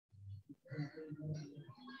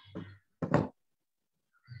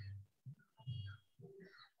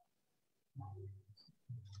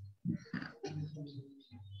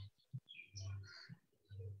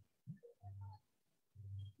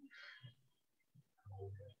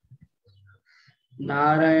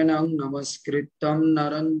नारायणं नमस्कृतं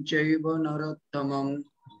नरं चैव नरोत्तमं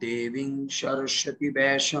देवीं सरस्वती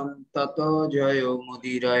व्यासं ततो जयो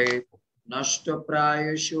मुदीरये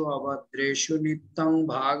नष्टप्रायेषु अभद्रेषु नित्यं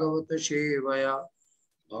भागवत सेवया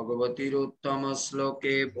भगवतीरुत्तम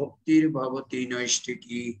श्लोके भक्तिर्भवति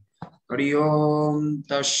नैष्ठिकी हरि ओम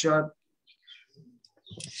तत्सत्।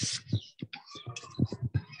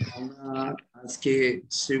 আমরা আজকে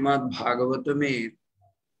শ্রীমদ্ ভাগবতমে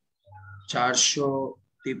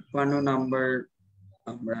 453 নম্বর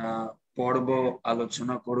আমরা পর্ব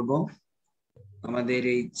আলোচনা করব। আমাদের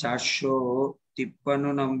এই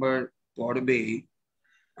 453 নম্বর পর্বে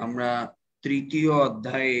আমরা তৃতীয়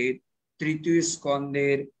অধ্যায়ের তৃতীয়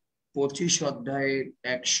স্কন্ধের 25 অধ্যায়ের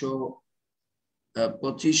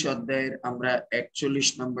 125 অধ্যায়ের আমরা 41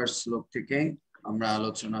 নম্বর শ্লোক থেকে আমরা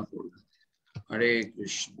আলোচনা করব। হরে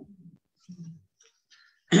কৃষ্ণ।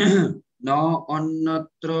 ন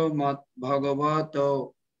অন্যত্র মত ভগবত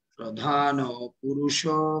প্রধান পুরুষ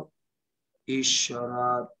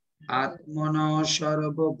ঈশ্বরাৎ আত্মন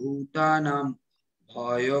সর্বভূতানাং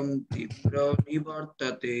ভয়ং তীব্র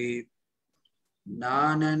নিবর্ততে।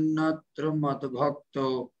 নান্যত্র মত ভক্ত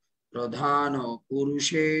প্রধান পুরুষ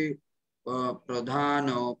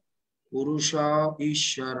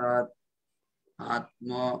ঈশ্বরাৎ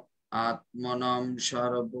আত্মনম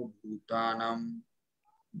সর্বভূতানাং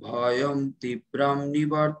ভয়ং তীব্রম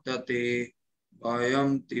নিবর্ততে। ভয়ং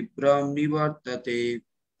তীব্রম নিবর্ততে।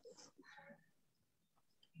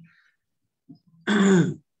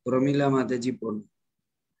 প্রমিলা মাতাজি পড়ুন।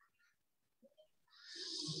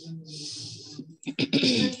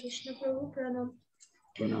 কৃষ্ণপ্রভু প্রণাম।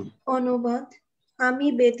 অনুবাদ। আমি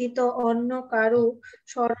ব্যতীত অন্য কারো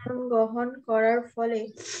শরণ গ্রহণ করার ফলে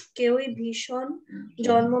কেউই ভীষণ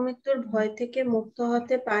জন্ম মৃত্যুর ভয় থেকে মুক্ত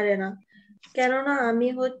হতে পারে না, কেননা আমি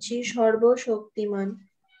হচ্ছি সর্বশক্তিমান,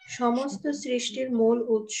 সমস্ত সৃষ্টির মূল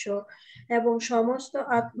উৎস এবং সমস্ত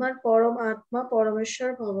আত্মার পরম আত্মা পরমেশ্বর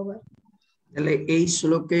ভগবান। তাহলে এই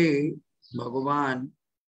শ্লোকে ভগবান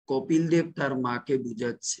কপিল দেব তার মাকে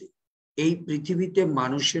বুঝাচ্ছে এই পৃথিবীতে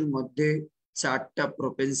মানুষের মধ্যে 4টা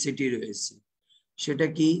প্রপেন্সিটি রয়েছে। সেটা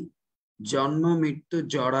কি? জন্ম, মৃত্যু,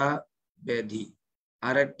 জরা, ব্যাধি।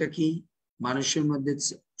 আর একটা কি? মানুষের মধ্যে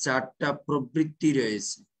 4টা প্রবৃত্তি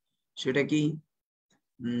রয়েছে। সেটা কি?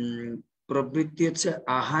 প্রবৃত্তি হচ্ছে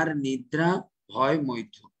আহার, নিদ্রা, ভয়,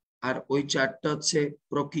 মৈথুন। আর ওই 4টা হচ্ছে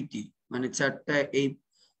প্রকৃতি, মানে 4টা এই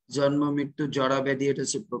জন্ম, মৃত্যু, জরা, ব্যাধি, এটা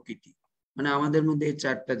হচ্ছে প্রকৃতি। মানে আমাদের মধ্যে এই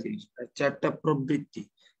 4টা জিনিস, 4টা প্রবৃত্তি।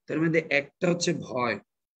 তার মধ্যে একটা হচ্ছে ভয়।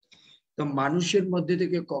 তো মানুষের মধ্যে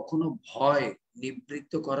থেকে কখনো ভয়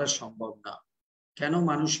নিবৃত্ত করা সম্ভব না। কেন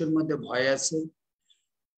মানুষের মধ্যে ভয় আছে?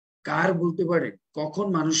 কার বলতে পারে কখন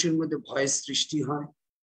মানুষের মধ্যে ভয়ের সৃষ্টি হয়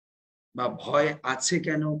বা ভয় আছে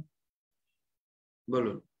কেন?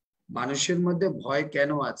 বলুন, মানুষের মধ্যে ভয়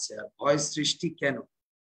কেন আছে আর ভয় সৃষ্টি কেন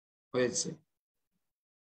হয়েছে?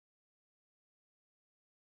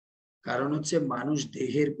 কারণ হচ্ছে মানুষ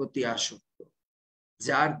দেহের প্রতি আসক্ত।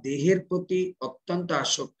 যার দেহের প্রতি অত্যন্ত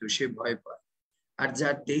আসক্ত সে ভয় পায়, আর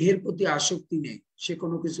যার দেহের প্রতি আসক্তি নেই সে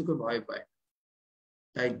কোনো কিছুকে ভয় পায়।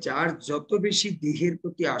 তাই যার যত বেশি দেহের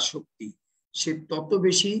প্রতি আসক্তি সে তত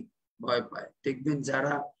বেশি ভয় পায়। দেখবেন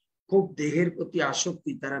যারা খুব দেহের প্রতি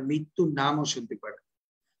আসক্তি তারা মৃত্যুর নামও শুনতে পারে।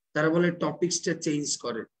 তারা বলে টপিকসটা চেঞ্জ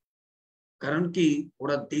করে, কারণ কি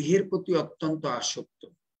ওরা দেহের প্রতি অত্যন্ত আসক্ত।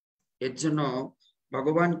 এর জন্য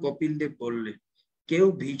ভগবান কপিল দেব বললেন কেউ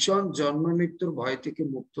ভীষণ জন্ম মৃত্যুর ভয় থেকে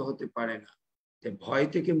মুক্ত হতে পারে না। ভয়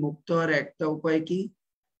থেকে মুক্ত হওয়ার একটা উপায় কি?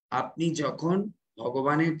 আপনি যখন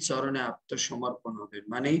ভগবানের চরণে আত্মসমর্পণ হবেন,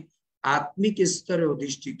 মানে আত্মিক স্তরে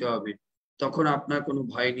অধিষ্ঠিত হবেন, তখন আপনার কোনো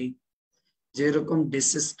ভয় নেই। যেরকম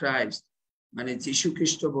জিসাস ক্রাইস্ট মানে যীশু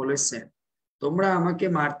খ্রিস্ট বলেছেন তোমরা আমাকে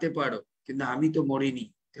মারতে পারো কিন্তু আমি তো মরিনি,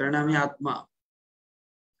 কারণ আমি আত্মা,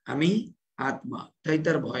 আমি আত্মা, তাই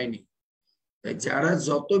তার ভয় নেই। তাই যারা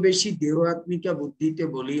যত বেশি দেহ আত্মিকা বুদ্ধিতে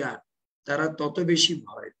বলিয়ান তারা তত বেশি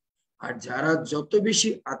ভয়, আর যারা যত বেশি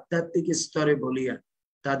আধ্যাত্মিক স্তরে বলিয়ান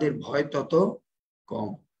তাদের ভয় তত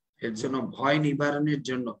কম। এর জন্য ভয় নিবারণের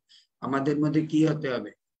জন্য আমাদের মধ্যে কি হতে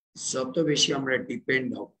হবে? যত বেশি আমরা ডিপেন্ড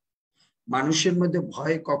হব। মানুষের মধ্যে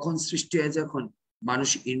ভয় কখন সৃষ্টি হয়? যখন মানুষ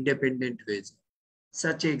ইন্ডিপেন্ডেন্ট হয়ে যায়।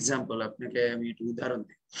 সাচ এক্সাম্পল আপনাকে আমি একটু উদাহরণ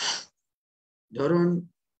দিই। ধরুন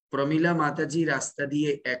প্রমিলা মাতাজি রাস্তা দিয়ে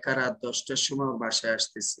একা রাত 10টার সময় বাসায়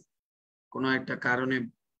আসতেছে, কোনো একটা কারণে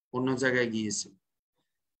অন্য জায়গায় গিয়েছে।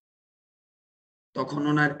 তখন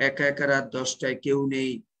ওনার একা একা রাত 10টায় কেউ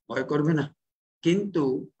নেই, ভয় করবে না? কিন্তু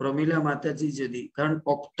প্রমীলা মাতাজি যদি, কারণ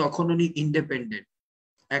তখন উনি ইন্ডিপেন্ডেন্ট,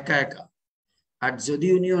 একা একা, আর যদি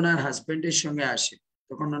উনি ওনার হাজবেন্ডের সঙ্গে আসে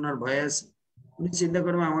তখন ওনার ভয় আছে। উনি চিন্তা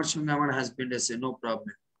করবেন আমার সঙ্গে আমার হাজবেন্ড আছে, নো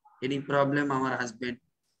প্রবলেম, এনি প্রবলেম আমার হাজবেন্ড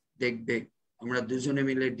দেখবে, আমরা দুজনে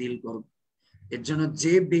মিলে ডিল করব। এর জন্য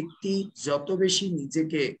যে ব্যক্তি যত বেশি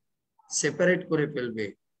নিজেকে সেপারেট করে ফেলবে,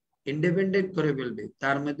 ইন্ডিপেন্ডেন্ট করে ফেলবে,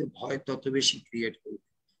 তার মধ্যে ভয় তত বেশি ক্রিয়েট করবে।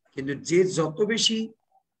 কিন্তু যে যত বেশি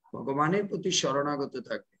ভগবানের প্রতি শরণাগত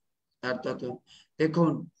থাকবে তার তত,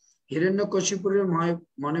 দেখুন হিরণ্যকশিপুরের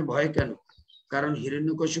মনে ভয় কেন? কারণ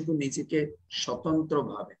হিরণ্যকশিপু নিজেকে স্বতন্ত্র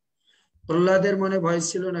ভাবে। প্রহ্লাদের মনে ভয়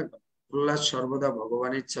ছিল না, প্রহ্লাদ সর্বদা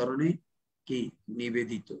ভগবানের চরণে কি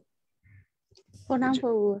নিবেদিত। প্রণাম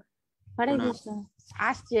প্রভু, হরে কৃষ্ণ।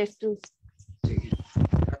 আসছে একটু।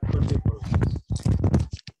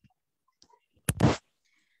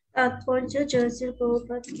 তাৎপর্য জয়শ্রী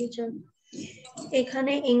প্রভুপাদ কি জয়।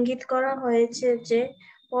 এখানে ইঙ্গিত করা হয়েছে যে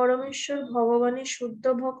পরমেশ্বর ভগবানের শুদ্ধ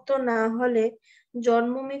ভক্ত না হলে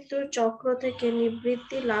জন্ম মৃত্যুর চক্র থেকে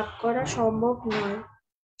নিবৃত্তি লাভ করা সম্ভব নয়।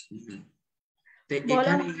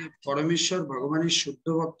 এখানে পরমেশ্বর ভগবানের শুদ্ধ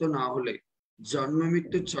ভক্ত না হলে জন্ম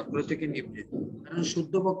মৃত্যুর চক্র থেকে নিবৃত্তি, কারণ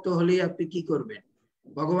শুদ্ধ ভক্ত হলেই আপনি কি করবেন?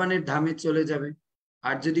 ভগবানের ধামে চলে যাবেন।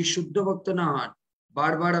 আর যদি শুদ্ধ ভক্ত না হন,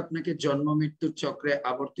 বারবার আপনাকে জন্ম মৃত্যুর চক্রে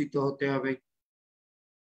আবর্তিত হতে হবে।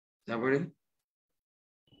 তারপরে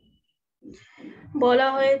বলা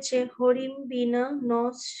হয়েছে হরিম বিনা ন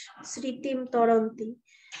স্মৃতিম তরন্তি,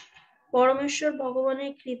 পরমেশ্বর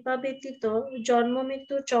ভগবানের কৃপা ব্যতীত জন্ম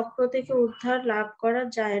মৃত্যুর চক্র থেকে উদ্ধার লাভ করা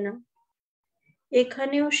যায় না।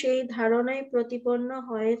 এখানেও সেই ধারণাই প্রতিপন্ন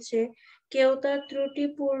হয়েছে, কেউ তার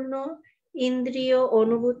ত্রুটিপূর্ণ ইন্দ্রিয়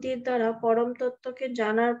অনুভূতির দ্বারা পরম তত্ত্বকে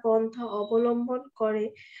জানার পন্থা অবলম্বন করে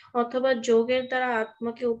অথবা যোগের দ্বারা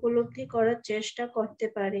আত্মাকে উপলব্ধি করার চেষ্টা করতে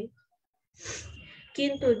পারে।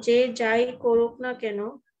 কিন্তু যে যাই করুক না কেন,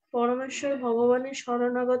 পরমেশ্বর ভগবানের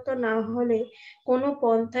শরণাগত না হলে কোনো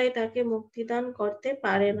পন্থাই তাকে মুক্তিদান করতে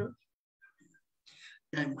পারে না।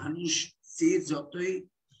 মানুষ যে যতই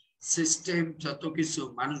সিস্টেম, যত কিছু,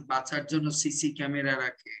 মানুষ বাঁচার জন্য সিসি ক্যামেরা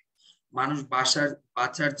রাখে, মানুষ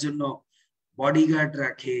বাঁচার জন্য বডিগার্ড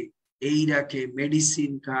রাখে, এই রাখে,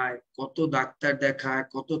 মেডিসিন খায়, কত ডাক্তার দেখায়,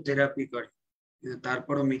 কত থেরাপি করে, কিন্তু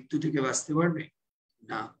তারপরও মৃত্যু থেকে বাঁচতে পারবে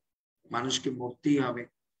না, মানুষকে মরতেই হবে।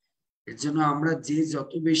 এর জন্য আমরা যে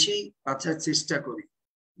যত বেশি বাঁচার চেষ্টা করি,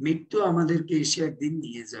 মৃত্যু আমাদেরকে এসে একদিন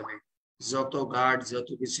নিয়ে যাবে, যত গার্ড যত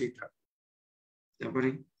কিছুই থাকে। তারপরে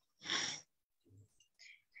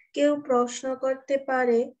কেউ প্রশ্ন করতে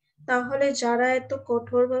পারে, তাহলে যারা এত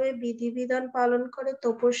কঠোরভাবে বিধিবিধান পালন করে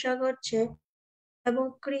তপস্যা করছে এবং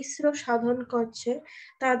কৃষ্ণ সাধন করছে,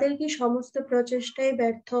 তাদের কি সমস্ত প্রচেষ্টাই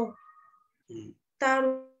ব্যর্থ? তার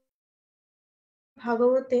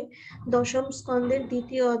ভাগবতে দশম স্কন্ধের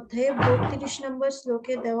 2য় অধ্যায়ে 32 নম্বর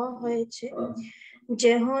শ্লোকে দেওয়া হয়েছে,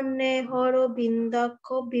 যেহন্নেহর বিন্দাক্ষ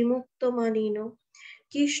বিমুক্ত মানিন।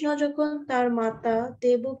 কৃষ্ণ যখন তার মাতা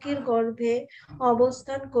দেবকীর গর্ভে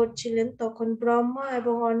অবস্থান করছিলেন তখন ব্রহ্মা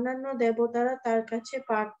এবং অন্যান্য দেবতারা তার কাছে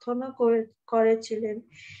প্রার্থনা করেছিলেন,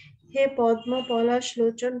 হে পদ্ম পলাশ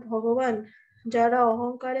লোচন ভগবান, যারা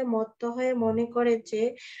অহংকারে মত্ত হয়ে মনে করে যে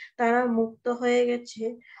তারা মুক্ত হয়ে গেছে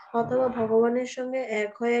অথবা ভগবানের সঙ্গে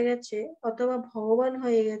এক হয়ে গেছে অথবা ভগবান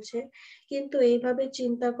হয়ে গেছে, কিন্তু এইভাবে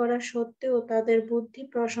চিন্তা করা সত্ত্বেও তাদের বুদ্ধি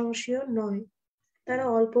প্রশংসনীয় নয়, তারা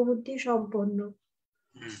অল্প বুদ্ধি সম্পন্ন।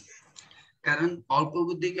 কারণ অল্প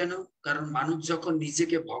বুদ্ধি কেন? কারণ মানুষ যখন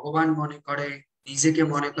নিজেকে ভগবান মনে করে, নিজেকে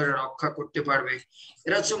মনে করে রক্ষা করতে পারবে,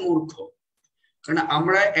 এরা হচ্ছে মূর্খ। কারণ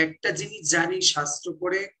আমরা একটা জিনিস জানি শাস্ত্র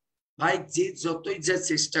পড়ে, ভাই যে যতই যা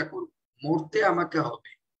চেষ্টা করুক মরতে আমাকে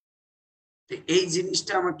হবে, তো এই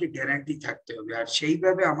জিনিসটা আমাকে গ্যারান্টি থাকতে হবে, আর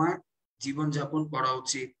সেইভাবে আমার জীবনযাপন করা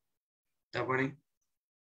উচিত। তারপরে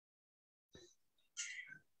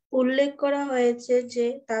উল্লেখ করা হয়েছে যে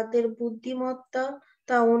তাদের বুদ্ধিমত্তা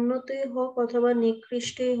তা উন্নতই হোক অথবা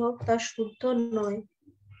নিকৃষ্টই হোক তা শুদ্ধ নয়।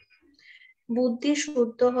 বুদ্ধি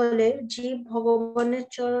শুদ্ধ হলে জীব ভগবানের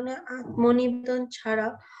চরণে আত্মনিবেদন ছাড়া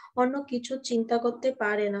অন্য কিছু চিন্তা করতে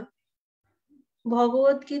পারে না।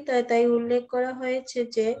 ভগবদ্গীতায় তাই উল্লেখ করা হয়েছে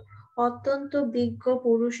যে অত্যন্ত বিজ্ঞ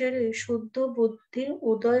পুরুষেরই শুদ্ধ বুদ্ধির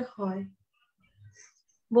উদয় হয়।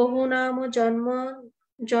 বহু নাম জন্ম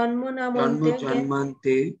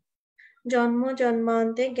জন্মান্তে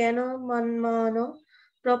জ্ঞান মন্মান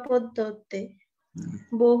প্রপদ্যতে।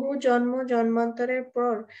 বহু জন্ম জন্মান্তরের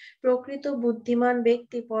পর প্রকৃত বুদ্ধিমান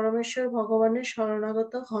ব্যক্তি পরমেশ্বর ভগবানের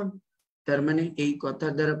শরণাগত হন। তার মানে এই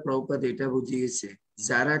কথার দ্বারা প্রভুপাদ এটা বুঝিয়েছে,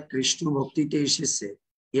 যারা কৃষ্ণ ভক্তিতে এসেছে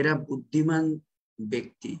এরা বুদ্ধিমান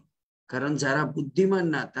ব্যক্তি, কারণ যারা বুদ্ধিমান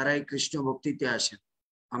না তারাই কৃষ্ণ ভক্তিতে আসেন।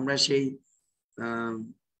 আমরা সেই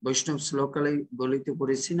বৈষ্ণব শ্লোকালে বলিতে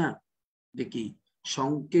পড়েছি না, দেখি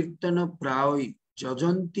সংকীর্তন প্রায়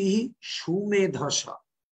যজন্তি সুমেধস।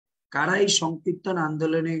 কারাই সংকীর্তন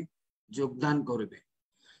আন্দোলনে যোগদান করবে?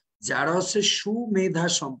 যারা হচ্ছে সুমেধা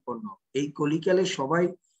সম্পন্ন। এই কলিকালে সবাই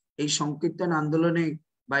এই সংকীর্তন আন্দোলনে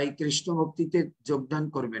বা এই কৃষ্ণ ভক্তিতে যোগদান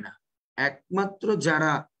করবে না। একমাত্র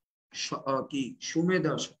যারা কি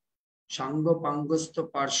সুমেধস, সাঙ্গ পাঙ্গস্থ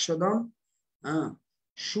পার্শ্বদম,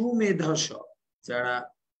 সুমেধস, যারা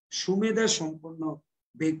সুমেধা সম্পন্ন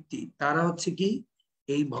ব্যক্তি তারা হচ্ছে কি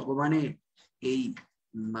এই ভগবানের এই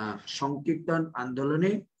সংকীর্তন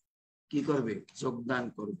আন্দোলনে কি করবে? যোগদান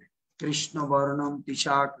করবে। কৃষ্ণ বর্ণম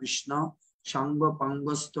তিসা কৃষ্ণ সাঙ্গ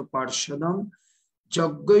পাঙ্গস্থ পার্শ্বদম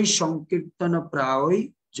যজ্ঞই সংকীর্তন প্রায়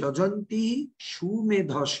যজন্তি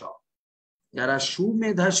সুমেধস। যারা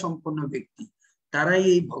সুমেধা সম্পন্ন ব্যক্তি তারাই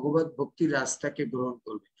এই ভগবত ভক্তির রাস্তাকে গ্রহণ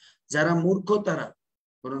করবে। যারা মূর্খ তারা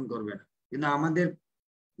গ্রহণ করবে না। কিন্তু আমাদের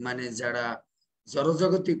মানে যারা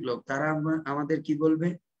জড়জাগতিক লোক তারা আমাদের কি বলবে?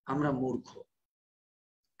 আমরা মূর্খ,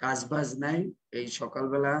 কাজ বাজ নাই, এই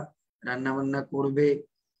সকালবেলা রান্না বান্না করবে,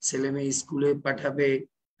 ছেলে মেয়ে স্কুলে পাঠাবে,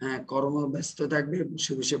 কর্ম ব্যস্ত থাকবে,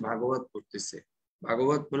 বসে বসে ভাগবত পড়তেছে।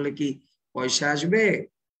 ভাগবত পড়লে কি পয়সা আসবে?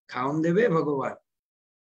 খাওন দেবে ভগবান?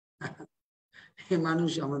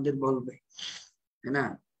 মানুষ আমাদের বলবে না,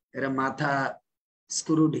 এরা মাথা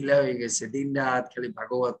স্ক্রু ঢিলা হয়ে গেছে, দিন রাত খালি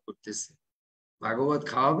ভাগবত করতেছে, ভাগবত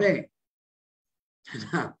খাওয়াবে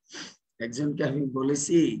না? একজনকে আমি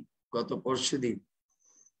বলেছি গত পরশুদিন,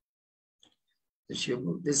 সে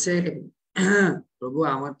বলতেছে প্রভু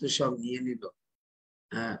আমার তো সব নিয়ে নিল।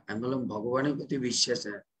 আমি বললাম ভগবানের প্রতি বিশ্বাস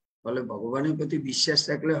আছে? বলে ভগবানের প্রতি বিশ্বাস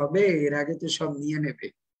রাখলে হবে, এর আগে তো সব নিয়ে নেবে।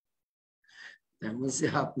 বলছি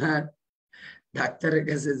আপনার ডাক্তারের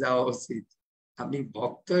কাছে যাওয়া উচিত। আপনি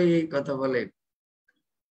ভক্ত এই কথা বলেন,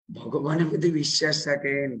 ভগবানের প্রতি বিশ্বাস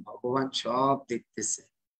রাখেন, ভগবান সব দেখতেছে।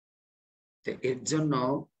 তো এর জন্য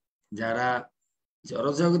যারা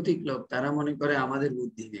জড়জাগতিক লোক তারা মনে করে আমাদের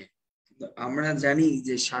বুদ্ধি নেই, কিন্তু আমরা জানি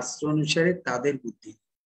যে শাস্ত্র অনুসারে তাদের বুদ্ধি।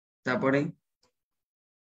 তারপরে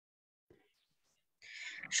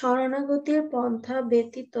শরণাগতির পন্থা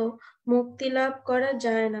ব্যতীত মুক্তি লাভ করা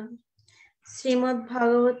যায় না। শ্রীমদ্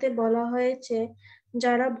ভাগবতে বলা হয়েছে,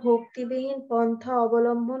 যারা ভক্তিবিহীন পন্থা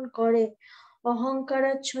অবলম্বন করে,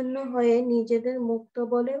 অহংকারাচ্ছন্ন হয়ে নিজেদের মুক্ত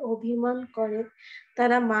বলে অভিমান করে,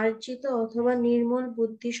 তারা মার্জিত অথবা নির্মল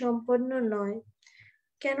বুদ্ধি সম্পন্ন নয়,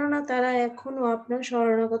 কেননা তারা এখনো আপনার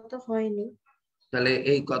শরণাগত হয়নি। তাহলে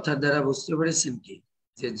এই কথার দ্বারা বুঝতে পেরেছেন কি,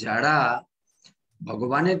 যে যারা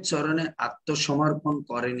ভগবানের চরণে আত্মসমর্পণ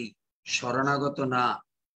করেনি, শরণাগত না,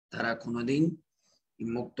 তারা কোনোদিন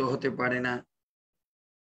মুক্ত হতে পারে না।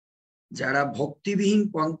 যারা ভক্তিবিহীন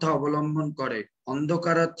পন্থা অবলম্বন করে,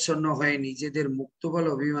 অন্ধকারাচ্ছন্ন হয়ে নিজেদের মুক্ত বলে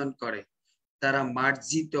অভিমান করে, তারা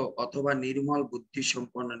মার্জিত অথবা নির্মল বুদ্ধি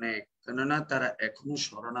সম্পন্ন নেয়, কেননা তারা এখনো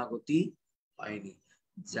শরণাগতি হয়নি।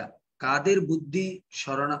 যা কাদের বুদ্ধি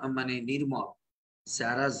মানে নির্মল?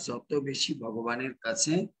 যারা যত বেশি ভগবানের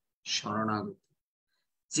কাছে শরণাগত।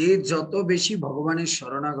 যে যত বেশি ভগবানের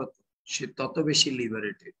শরণাগত সে তত বেশি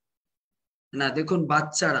লিবারেটেড। না দেখুন,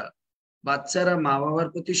 বাচ্চারা মা বাবার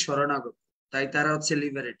প্রতি শরণাগত, তাই তারা হচ্ছে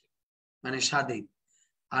লিবারেটেড, মানে স্বাধীন।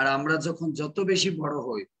 আর আমরা যখন যত বেশি বড়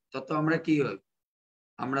হই তত আমরা কি হই?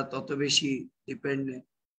 আমরা তত বেশি ডিপেন্ডেন্ট,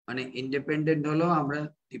 মানে ইন্ডিপেন্ডেন্ট হলেও আমরা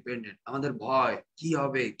ডিপেন্ডেন্ট। আমাদের ভয় কি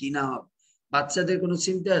হবে কি না হবে। বাচ্চাদের কোনো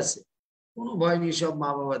চিন্তা আছে? কোনো ভয় নেই, সব মা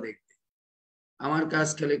বাবা দেখবে। আমার কাজ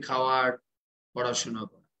খালি খাওয়ার, পড়াশোনা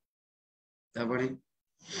করা। তারপরে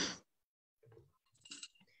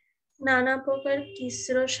নানা প্রকার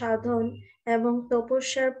কৃচ্র সাধন এবং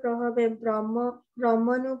তপস্যার প্রভাবে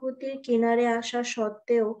ব্রহ্মানুভূতির কিনারে আসা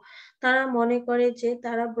সত্ত্বেও তারা মনে করে যে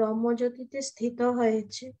তারা ব্রহ্মজ্যোতিতে স্থিত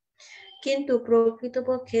হয়েছে, কিন্তু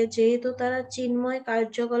প্রকৃতপক্ষে যেহেতু তারা চিন্ময়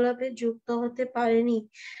কার্যকলাপে যুক্ত হতে পারেনি,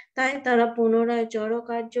 তাই তারা পুনরায় জড়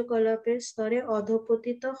কার্যকলাপের স্তরে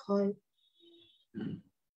অধঃপতিত হয়।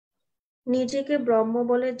 নিজেকে ব্রহ্ম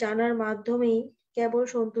বলে জানার মাধ্যমেই কেবল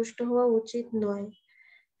সন্তুষ্ট হওয়া উচিত নয়,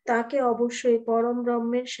 তাকে অবশ্যই পরম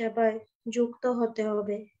ব্রহ্মের সেবায় যুক্ত হতে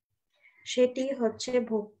হবে। সেটি হচ্ছে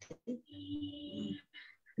ভক্তি।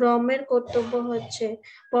 ব্রহ্মের কর্তব্য হচ্ছে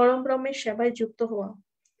পরম ব্রহ্মের সেবায় যুক্ত হওয়া।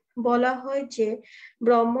 বলা হয় যে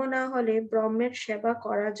ব্রহ্ম না হলে ব্রহ্মের সেবা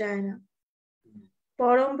করা যায় না।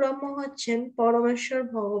 পরম ব্রহ্ম হচ্ছেন পরমেশ্বর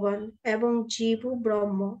ভগবান এবং জীবও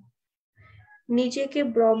ব্রহ্ম। নিজেকে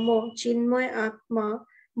ব্রহ্ম, চিন্ময় আত্মা,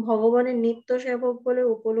 ভগবানের নিত্য সেবক বলে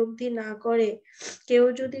উপলব্ধি না করে কেউ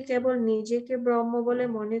যদি কেবল নিজেকে ব্রহ্ম বলে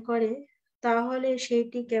মনে করে, তাহলে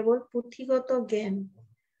সেটি কেবল পুঁথিগত জ্ঞান।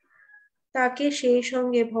 তাকে সেই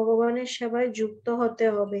সঙ্গে ভগবানের সেবায় যুক্ত হতে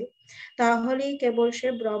হবে, তাহলেই কেবল সে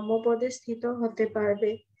ব্রহ্মপদে স্থিত হতে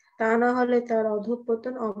পারবে, তা না হলে তার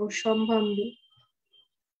অধঃপতন অবশ্যম্ভাবী।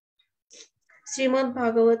 শ্রীমদ্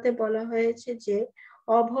ভাগবতে বলা হয়েছে যে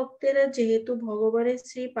অভক্তেরা যেহেতু ভগবানের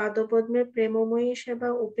শ্রী পাদপদ্মের প্রেমময়ী সেবা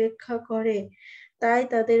উপেক্ষা করে, তাই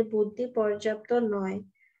তাদের বুদ্ধি পর্যাপ্ত নয়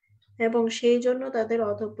এবং সেই জন্য তাদের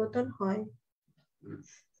অধঃপতন হয়।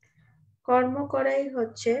 কর্ম করাই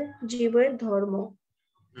হচ্ছে জীবের ধর্ম।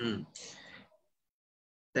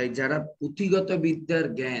 তাই যারা পুঁথিগত বিদ্যার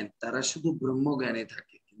জ্ঞান তারা শুধু ব্রহ্ম জ্ঞানে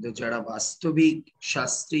থাকে, কিন্তু যারা বাস্তবিক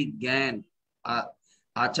শাস্ত্রিক জ্ঞান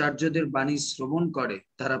আচার্যদের বাণী শ্রবণ করে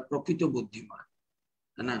তারা প্রকৃত বুদ্ধিমান,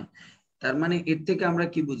 না? তার মানে এর থেকে আমরা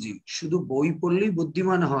কি বুঝি? শুধু বই পড়লেই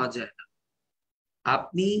বুদ্ধিমান হওয়া যায় না।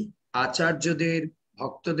 আপনি আচার্যদের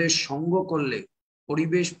ভক্তদের সঙ্গ করলে,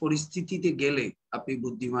 পরিবেশ পরিস্থিতিতে গেলে আপনি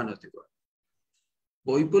বুদ্ধিমান হতে পারেন।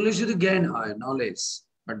 বই পড়লে শুধু জ্ঞান হয়, নলেজ,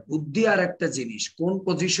 বাট বুদ্ধি আর একটা জিনিস, কোন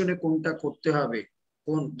পজিশনে কোনটা করতে হবে।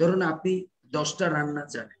 কোন ধরুন আপনি 10টা রান্না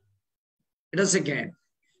জানেন, এটা হচ্ছে জ্ঞান,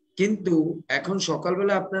 কিন্তু এখন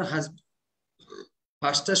সকালবেলা আপনার হাজবেন্ড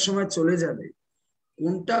 5টার সময় চলে যাবে,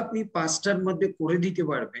 কোনটা আপনি 5টার মধ্যে করে দিতে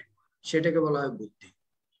পারবেন সেটাকে বলা হয় বুদ্ধি।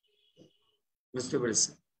 বুঝতে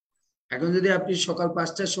পেরেছেন? এখন যদি আপনি সকাল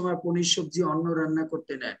 5টার সময় পনির সবজি অন্ন রান্না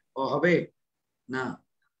করতে নেন, ও হবে না।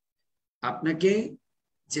 আপনাকে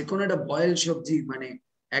যে কোনো একটা বয়েল সবজি মানে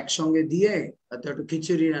একসঙ্গে দিয়ে একটু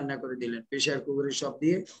খিচুড়ি রান্না করে দিলেন, প্রেশার কুকারে সব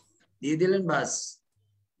দিয়ে দিলেন, বাস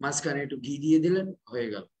মাঝখানে একটু ঘি দিয়ে দিলেন, হয়ে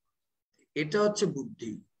গেল। এটা হচ্ছে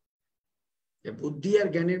বুদ্ধি। বুদ্ধি আর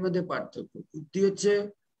জ্ঞানের মধ্যে পার্থক্য। বুদ্ধি হচ্ছে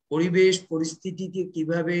পরিবেশ পরিস্থিতিতে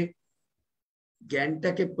কিভাবে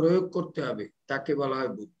জ্ঞানটাকে প্রয়োগ করতে হবে, তাকে বলা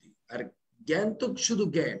হয় বুদ্ধি। আর জ্ঞান তো শুধু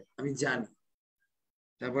জ্ঞান, আমি জানি।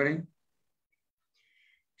 তারপরে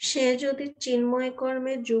সে যদি চিন্ময়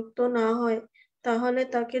কর্মে যুক্ত না হয়, তাহলে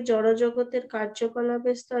তাকে জড়জগতের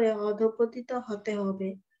কার্যকলাপের স্তরে অধঃপতিত হতে হবে।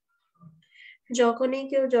 যখনই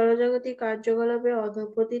কেউ জড়জগতিক কার্যকলাপে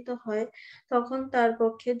অধঃপতিত হয়, তখন তার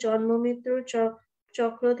পক্ষে জন্ম মৃত্যুর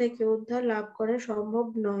চক্র থেকে উদ্ধার লাভ করা সম্ভব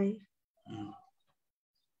নয়।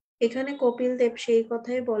 এখানে কপিল দেব সেই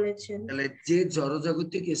কথাই বলেছেন। তাহলে যে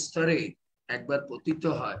জড়জাগতিক স্তরে একবার পতিত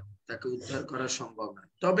হয় তাকে উদ্ধার করা সম্ভব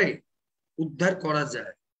নয়। তবে উদ্ধার করা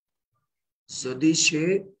যায় যদি সে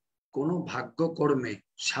কোনো ভাগ্যকর্মে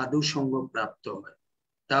সাধু সঙ্গ প্রাপ্ত হয়,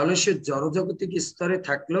 তাহলে সে জড়জাগতিক স্তরে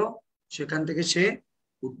থাকলেও সেখান থেকে সে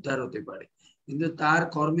উদ্ধার হতে পারে। কিন্তু তার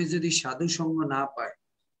কর্মে যদি সাধু সঙ্গ না পায়,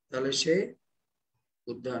 তাহলে সে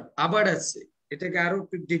উদ্ধার আবার আছে। এটাকে আরো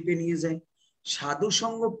একটু ডিপে নিয়ে যায়। সাধু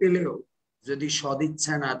সঙ্গ পেলেও যদি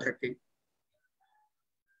সদিচ্ছা না থাকে,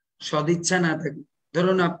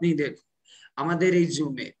 ধরুন আপনি দেখুন আমাদের এই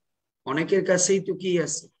জুমে অনেকের কাছেই তো কি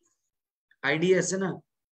আছে, আইডিয়া আছে না?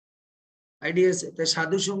 আইডিয়া আছে, তাই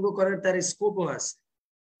সাধু সঙ্গ করার তার স্কোপও আছে,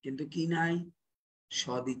 কিন্তু কি নাই?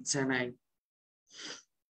 সদিচ্ছা নাই।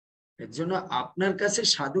 এর জন্য আপনার কাছে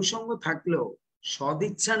সাধু সঙ্গ থাকলেও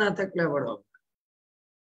সদিচ্ছা না থাকলে আবার হবে।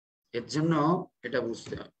 এর জন্য এটা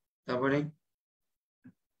বুঝতে হবে। তারপরে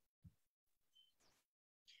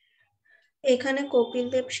এখানে কপিল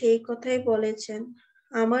দেব সেই কথাই বলেছেন,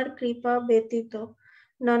 আমার কৃপা ব্যতীত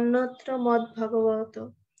নন্যত্র মদ ভাগবত।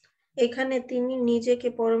 এখানে তিনি নিজেকে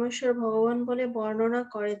পরমেশ্বর ভগবান বলে বর্ণনা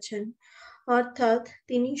করেছেন, অর্থাৎ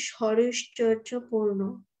তিনি ঐশ্বর্যপূর্ণ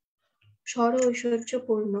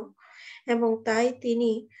এবং তাই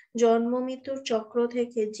তিনি জন্ম মৃত্যুর চক্র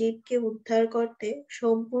থেকে জীবকে উদ্ধার করতে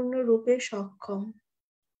সম্পূর্ণরূপে সক্ষম।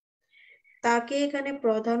 তাকে এখানে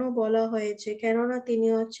প্রধানও বলা হয়েছে, কেননা তিনি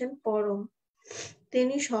হচ্ছেন পরম।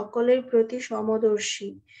 তিনি সকলের প্রতি সমদর্শী,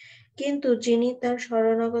 কিন্তু যিনি তার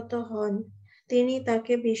শরণাগত হন তিনি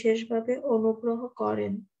তাকে বিশেষভাবে অনুগ্রহ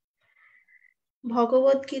করেন।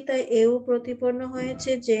 ভগবদ্গীতায় এও প্রতিপন্ন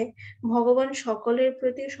হয়েছে যে ভগবান সকলের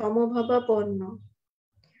প্রতি সমভাবাপন্ন।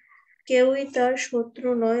 কেউই তার শত্রু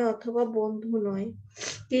নয় অথবা বন্ধু নয়,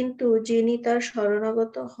 কিন্তু যিনি তার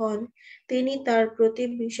শরণাগত হন তিনি তার প্রতি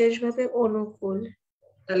বিশেষভাবে অনুকূল।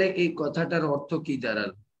 তাহলে এই কথাটার অর্থ কি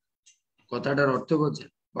দাঁড়াল? কথাটার অর্থ বলছে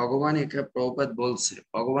ভগবান, এখানে প্রভুপাদ বলছে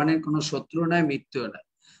ভগবানের কোনো শত্রু নাই, মৃত্যু নাই,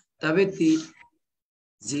 তবে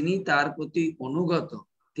যিনি তার প্রতি অনুগত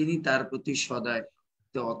তিনি তার প্রতি সদয়।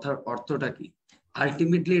 অর্থটা কি?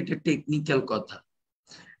 আলটিমেটলি এটা টেকনিক্যাল কথা।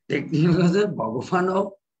 ভগবানও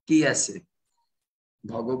কি আছে,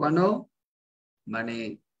 ভগবানও মানে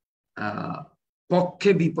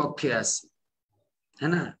পক্ষে বিপক্ষে আছে,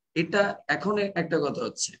 হ্যাঁ না? এটা এখন একটা কথা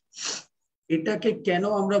হচ্ছে, এটাকে কেন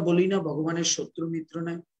আমরা বলি না ভগবানের শত্রু মিত্র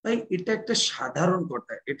নাই? তাই এটা একটা সাধারণ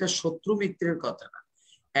কথা, এটা শত্রু মিত্রের কথা না।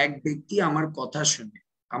 এক ব্যক্তি আমার কথা শুনে,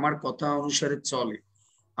 আমার কথা অনুসারে চলে,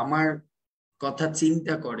 আমার কথা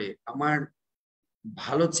চিন্তা করে, আমার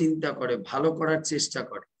ভালো চিন্তা করে, ভালো করার চেষ্টা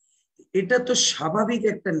করে, এটা তো স্বাভাবিক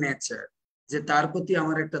একটা নেচার যে তার প্রতি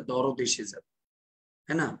আমার একটা দরদ এসে যাবে,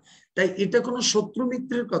 তাই না? তাই এটা কোনো শত্রু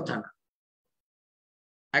মিত্রের কথা না।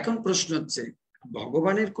 এখন প্রশ্ন হচ্ছে,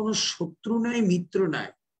 ভগবানের কোনো শত্রু নাই, মিত্র নাই,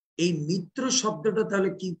 এই মিত্র শব্দটা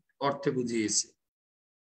তাহলে কি অর্থে বুঝিয়েছে?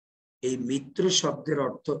 এই মিত্র শব্দের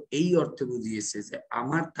অর্থ এই অর্থে বুঝিয়েছে যে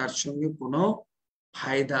আমার তার সঙ্গে কোনো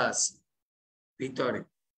ফায়দা আছে ভিতরে,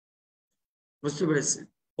 বুঝতে পেরেছেন?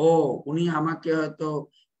 ও উনি আমাকে হয়তো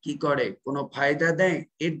কি করে, কোনো ফায়দা দেয়,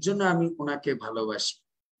 এর জন্য আমি ওনাকে ভালোবাসি,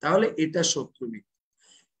 তাহলে এটা শত্রু মিত্র।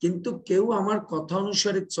 কিন্তু কেউ আমার কথা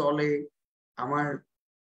অনুসারে চলে, আমার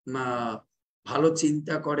ভালো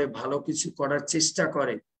চিন্তা করে, ভালো কিছু করার চেষ্টা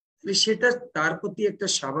করে, সেটা তার প্রতি একটা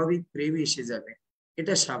স্বাভাবিক প্রেম এসে যাবে,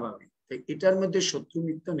 এটা স্বাভাবিক। এটার মধ্যে শত্রু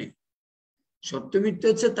মিত্র নেই। শত্রু মিত্র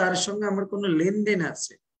হচ্ছে তার সঙ্গে আমার কোনো লেনদেন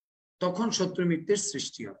আছে, তখন শত্রু মিত্রের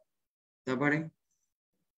সৃষ্টি হয়। তারপরে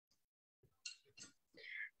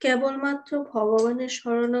কেবলমাত্র ভগবানের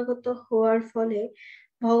শরণাগত হওয়ার ফলে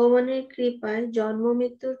ভগবানের কৃপায় জন্ম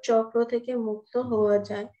মৃত্যুর চক্র থেকে মুক্ত হওয়া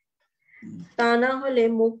যায়। তা না হলে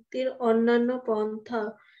মুক্তির অন্যান্য পন্থা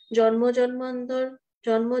জন্ম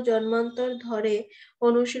জন্মান্তর ধরে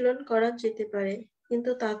অনুশীলন করা যেতে পারে,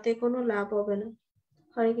 কিন্তু তাতে কোনো লাভ হবে না।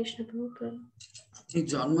 হরে কৃষ্ণ প্রভুপাদ।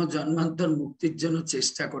 জন্ম জন্মান্তর মুক্তির জন্য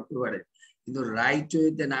চেষ্টা করতে পারে, কিন্তু রাইট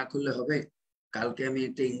ওয়েতে না করলে হবে। কালকে আমি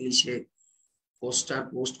একটা ইংলিশে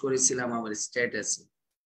পোস্ট করেছিলাম আমার স্ট্যাটাসে।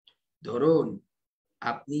 ধরুন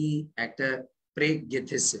আপনি একটা ব্রেক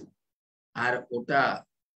গেঁথেছেন, আর ওটা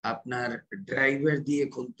আপনার ড্রাইভার দিয়ে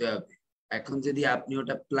খুলতে হবে। এখন যদি আপনি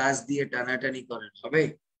ওটা প্লাস দিয়ে টানাটানি করেন, হবে?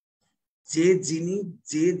 যে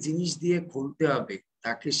জিনিস দিয়ে খুলতে হবে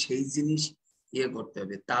তাকে সেই জিনিস ইয়ে করতে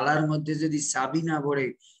হবে। তালার মধ্যে যদি চাবি না ভরে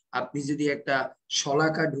আপনি যদি একটা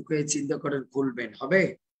শলাকা ঢুকে চিন্তা করেন খুলবেন, হবে?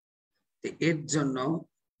 এর জন্য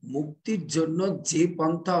মুক্তির জন্য যে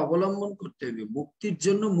পন্থা অবলম্বন করতে হবে, মুক্তির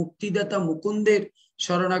জন্য মুক্তিদাতা মুকুন্দের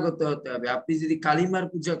শরণাগত হতে হবে। আপনি যদি কালীমার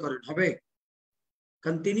পূজা করেন, হবে?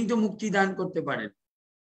 কারণ তিনি তো মুক্তি দান করতে পারেন।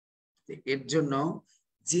 এর জন্য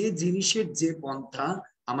যে জিনিসের যে পন্থা,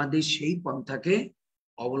 আমাদের সেই পন্থাকে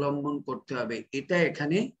অবলম্বন করতে হবে, এটা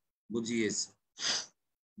এখানে বুঝিয়েছে।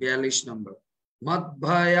 42 নম্বর,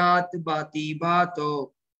 মদ্ভয়াত বাতি বাত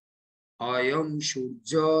অয়ং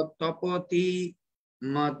সূর্য তপতি,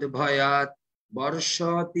 মদ্ভয়াত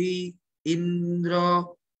বর্ষতি ইন্দ্র,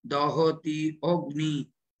 দহতি অগ্নি,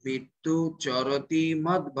 মৃত্যু চরতি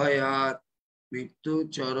মদ্ভয়াত, মৃত্যু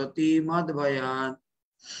চরতি মদ্ভয়াত।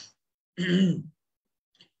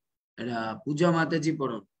 পূজা মাতাজি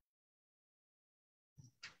পড়ুন।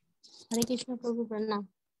 হরে কৃষ্ণ প্রভু প্রণাম।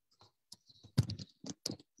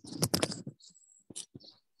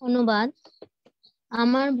 অনুবাদ: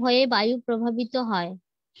 আমার ভয়ে বায়ু প্রভাবিত হয়,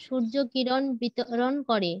 সূর্য কিরণ বিতরণ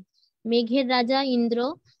করে, মেঘের রাজা ইন্দ্র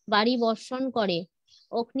বাড়ি বর্ষণ করে,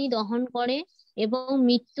 অগ্নি দহন করে এবং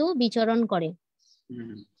মৃত্যু বিচরণ করে।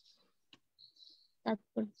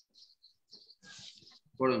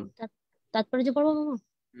 তাৎপর্য পড়বো বাবা?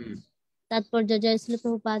 তাৎপর্য। জয় শ্রী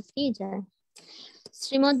প্রভুপাদ কি জয়।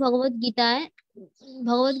 শ্রীমদ্ ভগবদ গীতায়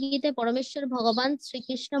পরমেশ্বর ভগবান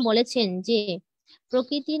শ্রীকৃষ্ণ বলেছেন যে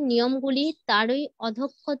প্রকৃতির নিয়মগুলি তারই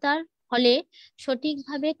অদক্ষতার ফলে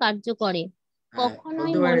সঠিকভাবে কার্য করে।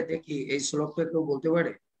 কখনোই দেখি এই শ্লোকটা কেউ বলতে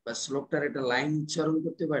পারে, বা শ্লোকটার একটা লাইন উচ্চারণ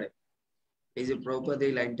করতে পারে? এই যে প্রভুপাদ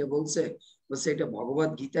এই লাইনটা বলছে, এটা ভগবদ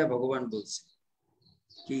গীতায় ভগবান বলছে।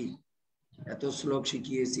 কি এত শ্লোক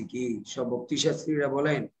শিখিয়েছি, কি সব ভক্তি শাস্ত্রীরা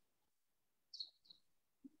বলেন?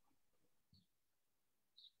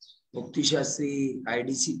 ভক্তি শাস্ত্রী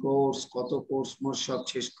আইডিসি কোর্স, কত কোর্স মোর সব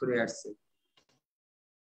শেষ করে আসছে।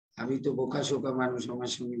 আমি তো বোকা শোকা মানুষ,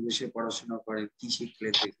 আমার সঙ্গে বসে পড়াশোনা করে কি শিখলে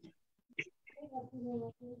দেখি।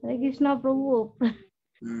 হরে কৃষ্ণ প্রভু।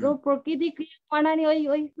 প্রকৃতি ক্রিয়ামাণানি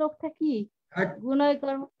ওই শ্লোকটা কি? গুণয়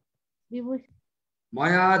কর্ম বিভূষণ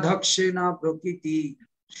মায়া ধক্ষেন প্রকৃতি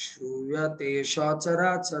শ্রূয়তে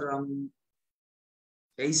সচরাচরম।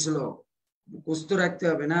 এই শ্লোক মুখস্থ রাখতে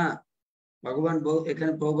হবে না। ভগবান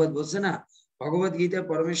এখানে প্রভুপাদ বলছে না, ভগবত গীতায়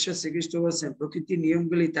পরমেশ্বর শ্রীকৃষ্ণ বলছেন প্রকৃতির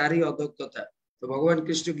নিয়মগুলি তারই অদক্ষতা। তো ভগবান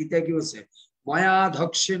কৃষ্ণ গীতায় কি বলছে? মায়া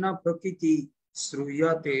ধক্ষেন প্রকৃতি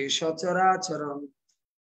শ্রূয়তে সচরাচরম।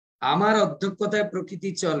 আমার অধ্যক্ষতায় প্রকৃতি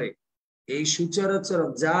চলে, এই সুচরাচরম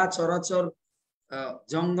যা চরাচর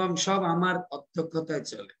জঙ্গম সব আমার অধ্যক্ষতায়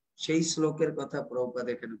চলে। সেই শ্লোকের কথা প্রভুপাদ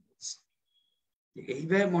এখানে বলছে।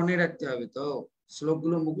 এইভাবে মনে রাখতে হবে। তো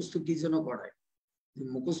শ্লোকগুলো মুখস্থ কি জন্য করায়?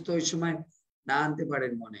 মুখস্থ ওই সময় না আনতে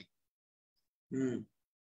পারেন মনে।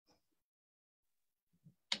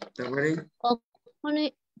 তারপরে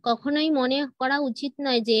কখনোই মনে করা উচিত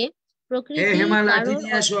নয় যে প্রকৃতি হেমা লাঠি কারোর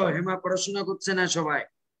নিয়ে আসো, হেমা পড়াশোনা করছে না সবাই,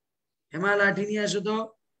 হেমা লাঠি নিয়ে আসো তো।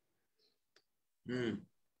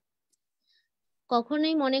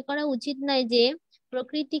 কখনোই মনে করা উচিত নয় যে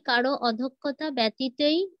প্রকৃতি কারো অদক্ষতা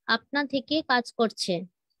ব্যতীতই আপনা থেকে কাজ করছে।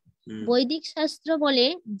 বৈদিক শাস্ত্র বলে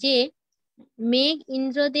যে মেঘ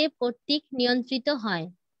ইন্দ্রদেব কর্তৃক নিয়ন্ত্রিত হয়,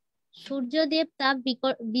 সূর্যদেব তাপ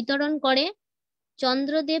বিতরণ করে,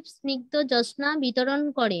 চন্দ্রদেব স্নিগ্ধ জ্যোৎস্না বিতরণ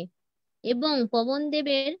করে এবং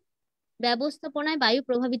পবনদেবের ব্যবস্থাপনায় বায়ু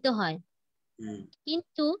প্রভাবিত হয়।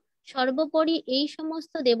 কিন্তু সর্বোপরি এই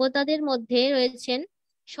সমস্ত দেবতাদের মধ্যে রয়েছেন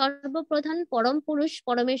সর্বপ্রধান পরম পুরুষ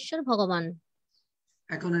পরমেশ্বর ভগবান।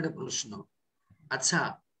 এখন একটা প্রশ্ন, আচ্ছা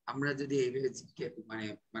আমরা যদি এইভাবে মানে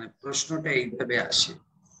মানে প্রশ্নটা এইভাবে আসে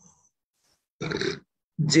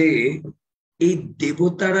যে এই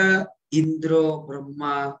দেবতারা ইন্দ্র,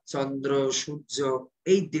 ব্রহ্মা, চন্দ্র, সূর্য,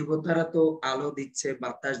 এই দেবতারা তো আলো দিচ্ছে,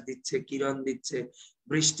 বাতাস দিচ্ছে, কিরণ দিচ্ছে,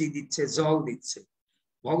 বৃষ্টি দিচ্ছে, জল দিচ্ছে,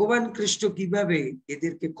 ভগবান কৃষ্ণ কিভাবে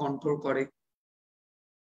এদেরকে কন্ট্রোল করে?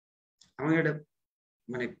 আমাকে একটা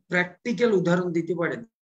মানে প্র্যাকটিক্যাল উদাহরণ দিতে পারেন?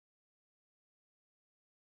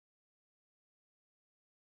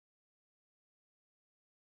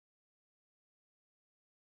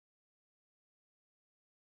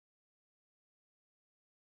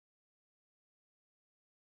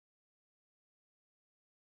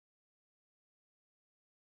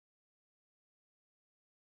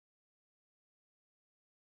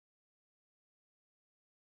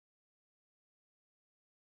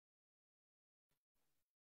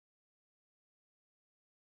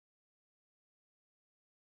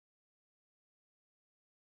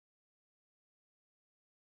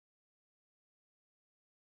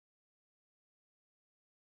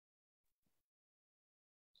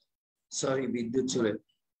 সরি, বিদ্যুৎ চলে।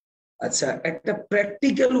 আচ্ছা, একটা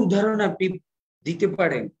প্র্যাকটিক্যাল উদাহরণ আপনি দিতে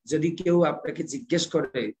পারেন যদি কেউ আপনাকে জিজ্ঞেস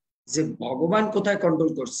করে যে ভগবান কোথায়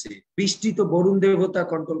কন্ট্রোল করছে? বৃষ্টি তো বরুণ দেবতা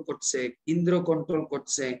কন্ট্রোল করছে, ইন্দ্র কন্ট্রোল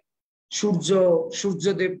করছে,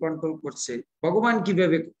 সূর্যদেব কন্ট্রোল করছে, ভগবান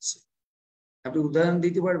কিভাবে করছে? আপনি উদাহরণ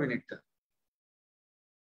দিতে পারবেন একটা?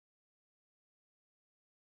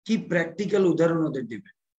 কি প্র্যাকটিক্যাল উদাহরণ ওদের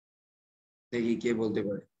দিবেন? দেখি কে বলতে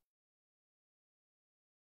পারে।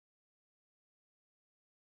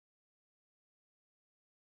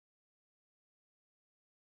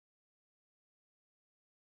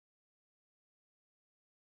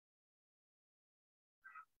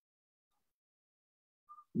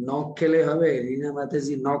 নখ খেলে হবে? রিনা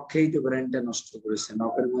মাতাজি নখ খেয়েই তো ব্রেনটা নষ্ট করেছে,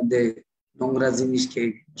 নখের মধ্যে নোংরা জিনিস খেয়ে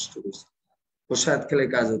নষ্ট করেছে। প্রসাদ খেলে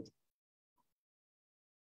কাজ হতো।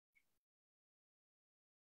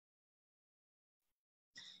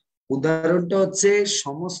 উদাহরণটা হচ্ছে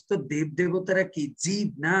সমস্ত দেব দেবতারা কি জীব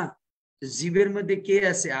না? জীবের মধ্যে কে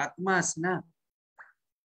আছে? আত্মা আছে না?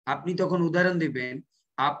 আপনি তখন উদাহরণ দিবেন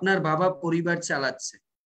আপনার বাবা পরিবার চালাচ্ছে,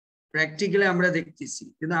 প্র্যাকটিক্যালি আমরা দেখতেছি,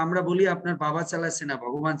 কিন্তু আমরা বলি আপনার বাবা চালাচ্ছে না,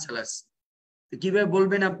 ভগবান চালাচ্ছে। তো কিভাবে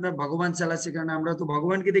বলবেন আপনার ভগবান চালাচ্ছে? কারণ আমরা তো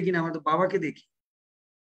ভগবানকে দেখি না, আমরা তো বাবাকে দেখি।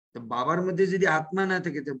 তো বাবার মধ্যে যদি আত্মা না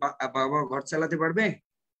থাকে তো বাবা ঘর চালাতে পারবে?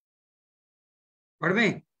 পারবে?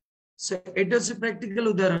 এটা হচ্ছে প্র্যাকটিক্যাল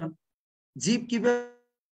উদাহরণ। জীব কিভাবে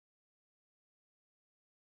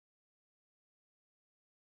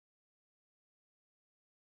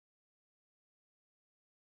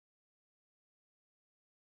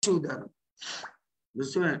উদাহরণ,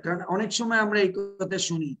 বুঝতে পারেন? কারণ অনেক সময় আমরা এই কথা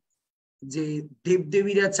শুনি যে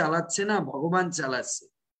দেবদেবীরা চালাচ্ছে না, ভগবান চালাচ্ছে।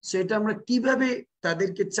 সেটা আমরা কিভাবে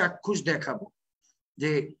তাদেরকে চাক্ষুষ দেখাবো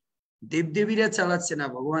যে দেবদেবীরা চালাচ্ছে না,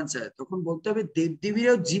 ভগবান চালায়? তখন বলতে হবে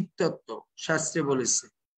দেবদেবীরাও জীবতত্ত্ব, শাস্ত্রে বলেছে।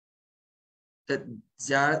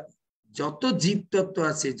 যা যত জীবতত্ত্ব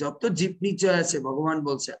আছে, যত জীব নিচয় আছে, ভগবান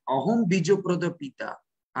বলছে অহম বীজপ্রদ পিতা,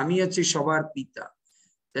 আমি হচ্ছি সবার পিতা।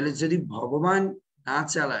 তাহলে যদি ভগবান না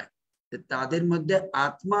চালায়, তাদের মধ্যে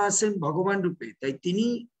আত্মা আছেন ভগবান রূপে, তাই তিনি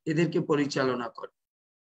এদেরকে পরিচালনা করেন।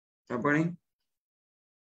 তারপরে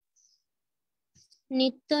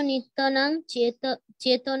নিত্য নিত্যনাম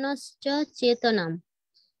চেতনশ্চ চেতনাম,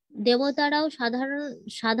 দেবতারাও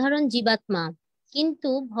সাধারণ জীবাত্মা, কিন্তু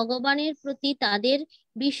ভগবানের প্রতি তাদের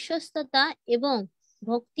বিশ্বস্ততা এবং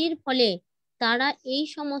ভক্তির ফলে তারা এই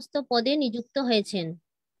সমস্ত পদে নিযুক্ত হয়েছেন।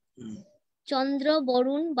 চন্দ্র,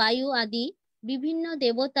 বরুণ, বায়ু আদি বিভিন্ন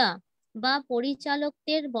দেবতা বা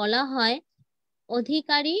পরিচালকদের বলা হয়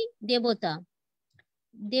অধিকারী দেবতা।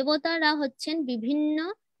 দেবতারা হচ্ছেন বিভিন্ন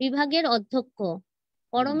বিভাগের অধ্যক্ষ।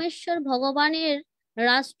 পরমেশ্বর ভগবানের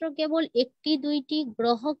রাষ্ট্র কেবল একটি দুইটি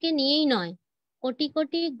গ্রহকে নিয়েই নয়, কোটি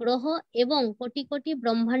কোটি গ্রহ এবং কোটি কোটি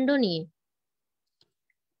ব্রহ্মাণ্ড নিয়ে।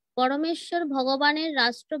 পরমেশ্বর ভগবানের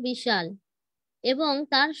রাষ্ট্র বিশাল এবং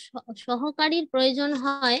তার সহকারীর প্রয়োজন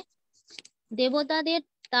হয় দেবতাদের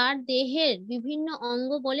তার দেহের বিভিন্ন অঙ্গ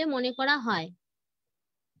বলে মনে করা হয়।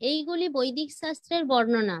 এইগুলি বৈদিক শাস্ত্রের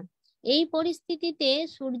বর্ণনা। এই পরিস্থিতিতে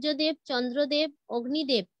সূর্যদেব, চন্দ্রদেব,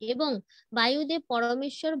 অগ্নিদেব এবং বায়ুদেব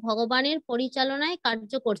পরমেশ্বর ভগবানের পরিচালনায়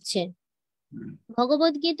কার্য করছে।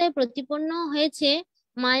 ভগবদ্গীতায় প্রতিপন্ন হয়েছে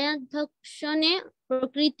মায়াধ্যক্ষণে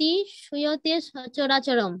প্রকৃতি সুয়তে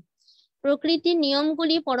সচরাচরম। প্রকৃতির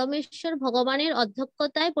নিয়মগুলি পরমেশ্বর ভগবানের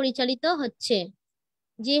অধ্যক্ষতায় পরিচালিত হচ্ছে।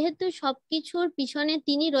 যেহেতু সবকিছুর পিছনে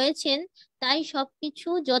তিনি রয়েছেন, তাই সবকিছু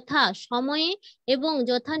যথা সময়ে এবং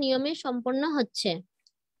যথা নিয়মে সম্পন্ন হচ্ছে।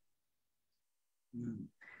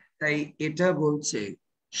 তাই এটা বলছে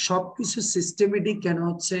সবকিছু সিস্টেমেটিক কেন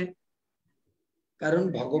হচ্ছে, কারণ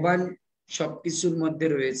ভগবান সবকিছুর মধ্যে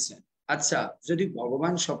রয়েছে। আচ্ছা, যদি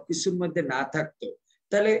ভগবান সবকিছুর মধ্যে না থাকতো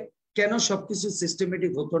তাহলে কেন সবকিছু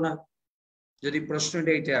সিস্টেমেটিক হতো না? যদি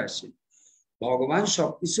প্রশ্নটা এটা আসে, ভগবান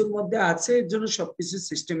সবকিছুর মধ্যে আছে, এর জন্য সবকিছু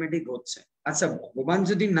সিস্টেমেটিক হচ্ছে। আচ্ছা, ভগবান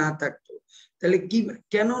যদি না থাকতো তাহলে কি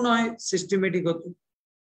কেন নয় সিস্টেমেটিক হতো?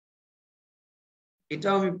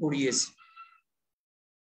 এটাও আমি পড়িয়েছি,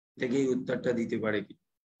 দেখি উত্তরটা দিতে পারে কি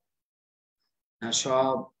না।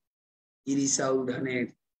 সব ইরিসাউল ধানের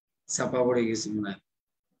ছাপা পড়ে গেছে মনে হয়,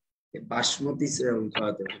 বাসমতি চাউল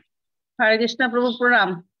খাওয়াতে হবে। হরে কৃষ্ণ প্রভু, প্রণাম।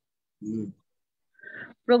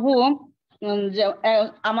 প্রভু,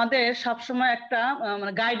 আমাদের সবসময় একটা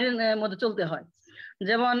মানে গাইডের মধ্যে চলতে হয়।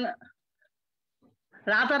 যেমন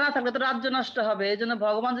রাত আর না থাকলে তো রাজ্য নষ্ট হবে, এই জন্য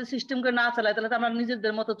ভগবান যদি সিস্টেম করে না চালায় তাহলে তো আমরা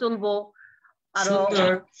নিজেদের মতো চলবো। আরো সুন্দর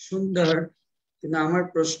সুন্দর, কিন্তু আমার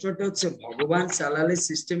প্রশ্নটা হচ্ছে ভগবান চালালে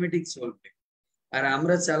সিস্টেমেটিক চলবে, আর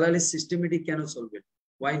আমরা চালালে সিস্টেমেটিক কেন চলবে?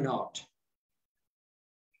 Why not?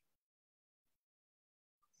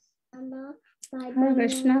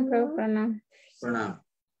 কৃষ্ণ প্রভু, প্রণাম। প্রণাম।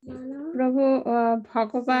 প্রভু,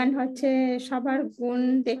 ভগবান হচ্ছে সবার গুণ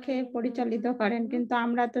দেখে পরিচালিত করেন, কিন্তু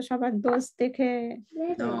আমরা তো সবার দোষ দেখে।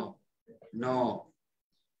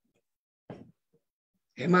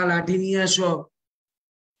 হেমা, লাঠি নিয়ে আসো,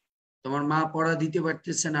 তোমার মা পড়া দিতে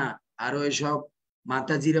পারতেছে না, আরো এসব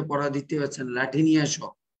মাতাজিরা পড়া দিতে পারছেন, লাঠি নিয়ে আসো,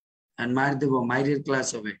 আর মার দেবো, মাইরের ক্লাস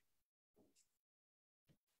হবে,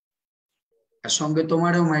 আর সঙ্গে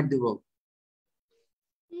তোমারও মার দেবো,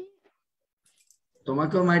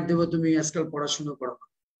 তোমাকেও মার দেবো, তুমি আজকাল পড়াশোনা করো।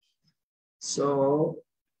 সো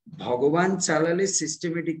ভগবান চালালে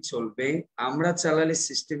সিস্টেমেটিক চলবে, আমরা চালালে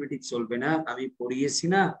সিস্টেমেটিক চলবে না। আমি পড়িয়েছি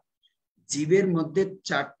না, জীবের মধ্যে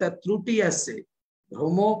 4টা ত্রুটি আছে: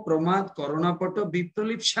 ভ্রম, প্রমাদ, করুণাপট,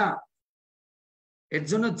 বিপ্রলিপ্সা। এর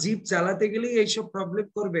জন্য জীব চালাতে গেলেই এইসব প্রবলেম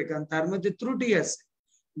করবে, কারণ তার মধ্যে ত্রুটি আছে।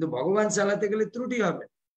 কিন্তু ভগবান চালাতে গেলে ত্রুটি হবে,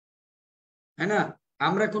 হ্যাঁ না?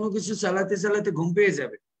 আমরা কোনো কিছু চালাতে চালাতে ঘুম পেয়ে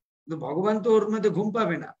যাবে, কিন্তু ভগবান তো ওর মধ্যে ঘুম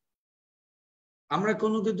পাবে না। আমরা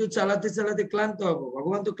কোনো কিছু চালাতে চালাতে ক্লান্ত হব,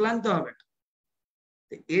 ভগবান তো ক্লান্ত হবে না।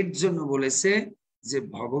 এর জন্য বলেছে যে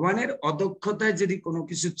ভগবানের অদক্ষতায় যদি কোনো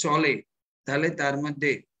কিছু চলে তাহলে তার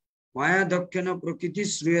মধ্যে মায়া দক্ষিণ প্রকৃতি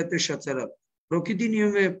শ্রুয়াতে সচরাচর। প্রকৃতি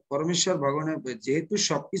নিয়মে পরমেশ্বর ভগবানের, যেহেতু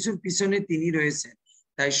সবকিছুর পিছনে তিনি রয়েছেন,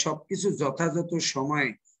 তাই সবকিছু যথাযথ সময়ে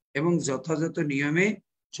এবং যথাযথ নিয়মে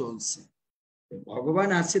চলছে। ভগবান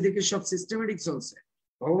আছে দেখে সব সিস্টেমেটিক চলছে,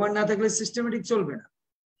 ভগবান না থাকলে সিস্টেমেটিক চলবে না,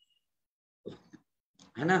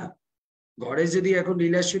 হ্যাঁ না? ঘরে যদি এখন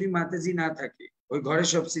লীলাশ্বরী মাতাজি না থাকে, ওই ঘরে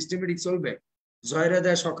সব সিস্টেমেটিক চলবে?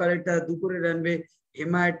 জয়রাধা সকালেরটা দুপুরে রানবে,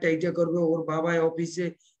 হেমা একটা এইটা করবে, ওর বাবা অফিসে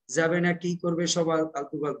যাবে না, কি করবে, সব আলতু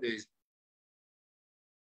ফালতু হয়ে যাবে।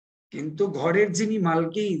 কিন্তু ঘরের যিনি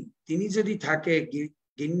মালকিন, তিনি যদি থাকে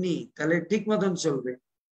গিন্নি, তাহলে ঠিক মতন চলবে।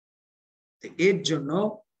 এর জন্য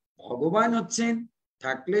ভগবান হচ্ছেন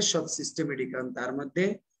থাকলে সব সিস্টেমেটিক, কারণ তার মধ্যে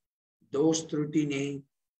দোষ ত্রুটি নেই।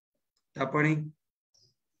 তারপরে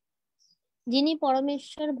যিনি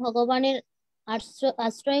পরমেশ্বর ভগবানের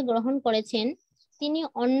আশ্রয় গ্রহণ করেছেন, তিনি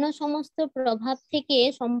অন্য সমস্ত প্রভাব থেকে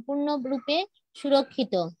সম্পূর্ণরূপে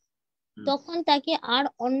সুরক্ষিত। তখন তাকে আর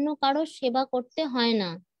অন্য কারো সেবা করতে হয় না,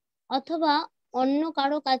 অথবা অন্য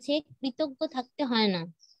কারো কাছে কৃতজ্ঞ থাকতে হয় না।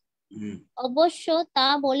 অবশ্য তা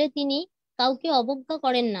বলে তিনি কাউকে অবজ্ঞা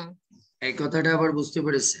করেন না। এই কথাটা আবার বুঝতে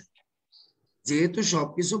পেরেছে, যেহেতু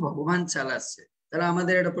সবকিছু ভগবান চালাচ্ছে, তাহলে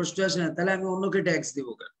আমাদের একটা প্রশ্ন আসে না, তাহলে আমি অন্যকে ট্যাক্স দিব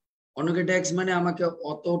কেন? অন্যকে ট্যাক্স মানে আমাকে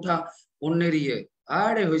অতটা অন্যের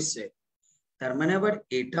আরে হয়েছে। তার মানে আবার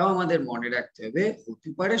এটাও আমাদের মনে রাখতে হবে, হতে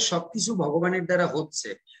পারে সবকিছু ভগবানের দ্বারা হচ্ছে,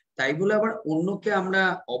 তাই বলে আবার অন্যকে আমরা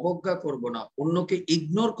অবজ্ঞা করব না, অন্যকে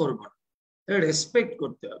ইগনোর করব না, রেসপেক্ট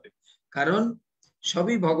করতে হবে, কারণ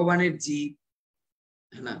সবই ভগবানের জীব,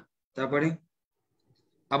 হ্যাঁ না? তারপরে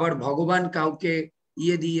আবার ভগবান কাউকে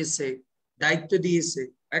দিয়েছে, দায়িত্ব দিয়েছে।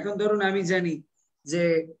 এখন ধরুন আমি জানি যে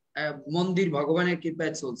মন্দির ভগবানের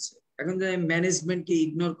কৃপায় চলছে, এখন যদি ম্যানেজমেন্টকে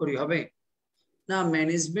ইগনোর করি হবে না,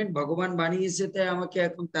 ম্যানেজমেন্ট ভগবান বানিয়েছে, তাই আমাকে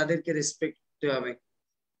এখন তাদেরকে রেসপেক্ট করতে হবে।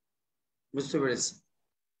 বুঝতে পেরেছি?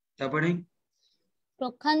 তারপরে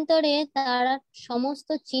পক্ষান্তরে তার সমস্ত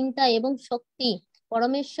চিন্তা এবং শক্তি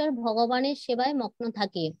পরমেশ্বর ভগবানের সেবায় মগ্ন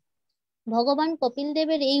থাকে। ভগবান কপিল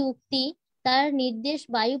দেবের এই উক্তি তার নির্দেশ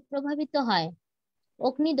বায়ু প্রভাবিত হয়,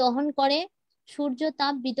 অগ্নি দহন করে, সূর্য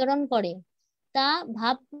তাপ বিতরণ করে, তা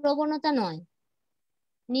ভাব প্রবণতা নয়।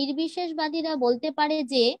 নির্বিশেষবাদীরা বলতে পারে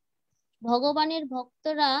যে ভগবানের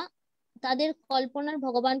ভক্তরা তাদের কল্পনার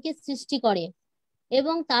ভগবানকে সৃষ্টি করে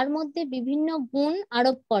এবং তার মধ্যে বিভিন্ন গুণ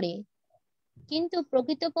আরোপ করে, কিন্তু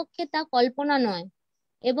প্রকৃতপক্ষে তা কল্পনা নয়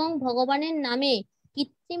এবং ভগবানের নামে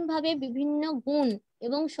কৃত্রিমভাবে বিভিন্ন গুণ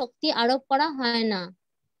এবং শক্তি আরোপ করা হয় না।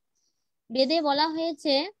 বেদে বলা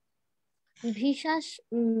হয়েছে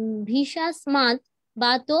ভীষাস্মাৎ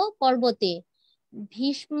বাত পর্বতে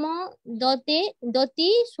ভীষ্ম দতি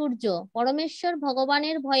সূর্য। পরমেশ্বর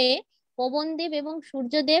ভগবানের ভয়ে পবনদেব এবং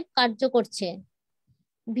সূর্যদেব কার্য করছে।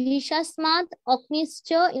 ভীষাস্মাৎ অগ্নিশ্চ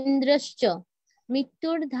ইন্দ্রশ্চ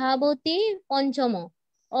মৃত্যুর ধাবতী পঞ্চম।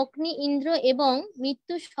 অগ্নি, ইন্দ্র এবং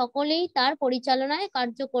মৃত্যু সকলেই তার পরিচালনায়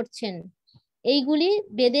কার্য করছেন। এইগুলি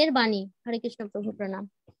বেদের বাণী। হরে কৃষ্ণ প্রভু প্রণাম।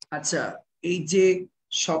 আচ্ছা, এই যে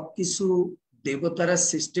সবকিছু দেবতারা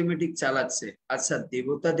সিস্টেমেটিক চালাচ্ছে, আচ্ছা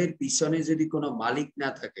দেবতাদের পিছনে যদি কোনো মালিক না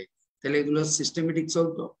থাকে তাহলে এগুলো সিস্টেমেটিক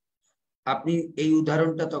চলতো? আপনি এই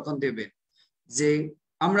উদাহরণটা তখন দেবেন যে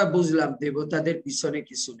আমরা বুঝলাম দেবতাদের পিছনে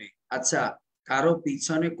কিছু নেই। আচ্ছা, কারো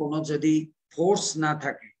পিছনে কোনো যদি ফোর্স না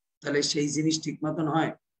থাকে তাহলে সেই জিনিস ঠিক মতন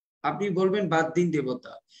হয়? আপনি বলবেন বাদ দিন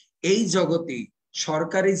দেবতা, এই জগতে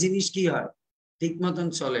সরকারি জিনিস কি হয়? ঠিক মতন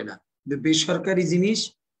চলে না, বেসরকারি জিনিস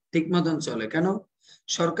ঠিক মতন চলে। কেন?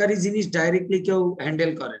 সরকারি জিনিস ডাইরেক্টলি কেউ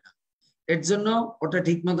হ্যান্ডেল করে না, এর জন্য ওটা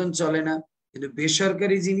ঠিক মতন চলে না। কিন্তু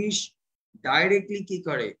বেসরকারি জিনিস ডাইরেক্টলি কি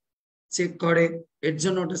করে? চেক করে, এর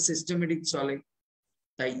জন্য ওটা সিস্টেমেটিক চলে।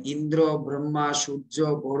 তাই ইন্দ্র, ব্রহ্মা, সূর্য,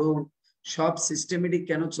 বরুণ সব সিস্টেমেটিক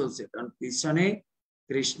কেন চলছে? কারণ পিছনে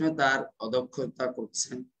কৃষ্ণ তার অদক্ষতা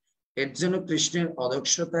করছেন, এর জন্য কৃষ্ণের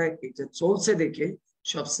অদক্ষতায় এটা চলছে দেখে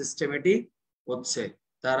সব সিস্টেমেটিক হচ্ছে।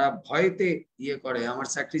 তারা ভয়তে ইয়ে করে আমার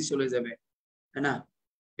চাকরি চলে যাবে, তাই না?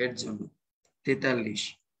 এর জন্য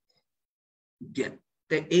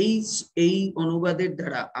 43 এই অনুবাদের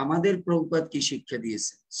দ্বারা আমাদের প্রভুপাদ কি শিক্ষা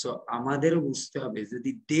দিয়েছে? সো আমাদেরও বুঝতে হবে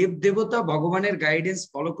যদি দেব দেবতা ভগবানের গাইডেন্স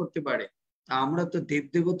ফলো করতে পারে, তা আমরা তো দেব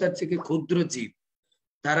দেবতার থেকে ক্ষুদ্র জীব।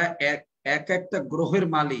 তারা এক একটা গ্রহের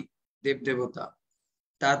মালিক দেব দেবতা,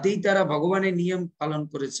 তাতেই তারা ভগবানের নিয়ম পালন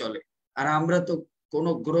করে চলে। আর আমরা তো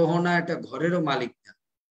কোনো গ্রহ না, একটা ঘরেরও মালিক না,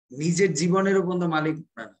 নিজের জীবনেরও কোনো মালিক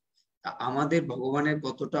না। তা আমাদের ভগবানের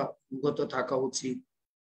কতটা অবগত থাকা উচিত,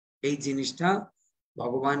 এই জিনিসটা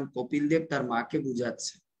ভগবান কপিল দেব তার মাকে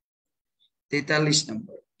বুঝাচ্ছে। 43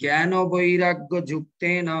 নম্বর, জ্ঞান বৈরাগ্য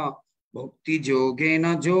যুক্তেন ভক্তি যোগেন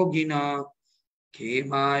যোগিনা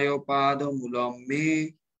ক্ষেমায় পাদ মূলম মে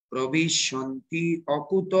প্রবিশন্তি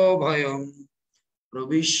অকুত ভয়ম।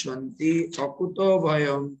 প্রবিশন্তি অকুত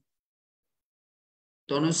ভয়ম।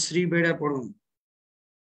 তনুশ্রী বেড়া পড়ুন।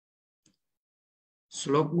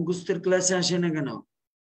 শ্লোক মুখস্থের ক্লাসে আসে না কেন?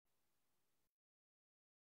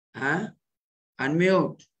 হ্যাঁ,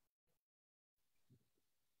 আনমিউট।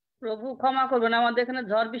 প্রভু ক্ষমা করবেন, আমাদের এখানে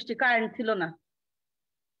ঝড় বৃষ্টি, কারেন্ট ছিল না।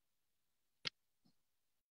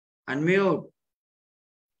 আনমিউট।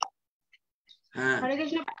 হ্যাঁ,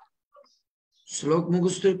 শ্লোক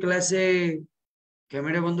মুখস্থের ক্লাসে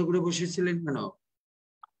ক্যামেরা বন্ধ করে বসেছিলেন কেন?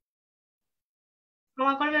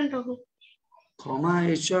 ক্ষমা করবেন প্রভু। ক্ষমা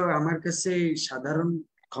এসব আমার কাছে সাধারণ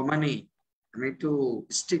ক্ষমা নেই, আমি একটু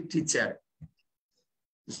স্ট্রিক্ট টিচার,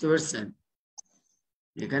 বুঝতে পারছেন?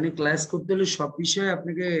 এখানে ক্লাস করতে হলে সব বিষয়ে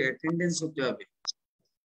আপনাকে অ্যাটেন্ডেন্স হতে হবে,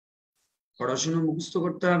 পড়াশোনা মুখস্থ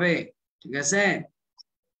করতে হবে, ঠিক আছে?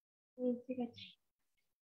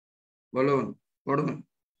 বলুন, পড়ুন।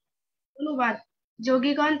 অনুবাদ।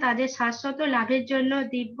 যোগীগণ তাদের শাশ্বত লাভের জন্য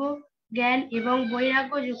দিব্য জ্ঞান এবং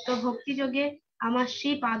বৈরাগ্য যুক্ত ভক্তি যোগে আমার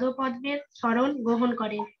শ্রী পাদপদ্মের শরণ গ্রহণ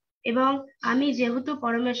করেন, এবং আমি যেহেতু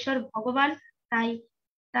পরমেশ্বর ভগবান,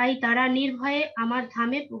 তাই তারা নির্ভয়ে আমার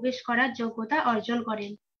ধামে প্রবেশ করার যোগ্যতা অর্জন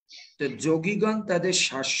করেন। যোগীগণ তাদের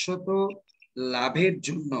শাশ্বত লাভের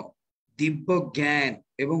জন্য দিব্য জ্ঞান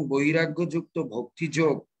এবং বৈরাগ্য যুক্ত ভক্তি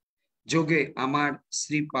যোগে আমার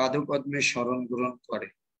শ্রী পাদপদ্মে শরণ গ্রহণ করে,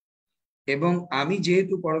 এবং আমি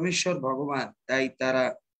যেহেতু পরমেশ্বর ভগবান, তাই তারা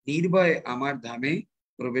নির্ভয়ে আমার ধামে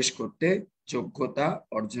প্রবেশ করতে যোগ্যতা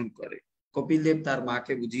অর্জন করে। কপিল দেব তার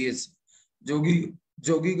মাকে বুঝিয়েছে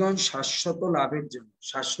যোগীগণ শাশ্বত লাভের জন্য।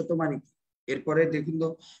 শাশ্বত মানে কি? এরপরে দেখুন তো,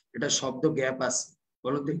 এটা শব্দ গ্যাপ আছে,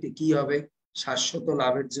 বলো দেখতে কি হবে? শাশ্বত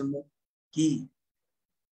লাভের জন্য কি?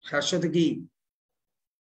 শাশ্বত কি?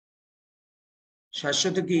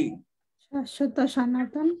 শাশ্বত কি? শাশ্বত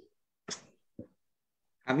সনাতন।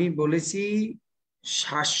 আমি বলেছি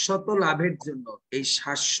শাশ্বত লাভের জন্য। এই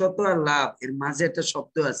শাশ্বত আর লাভ এর মাঝে একটা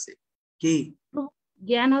শব্দ আছে, কি?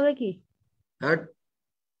 জ্ঞান হবে কি?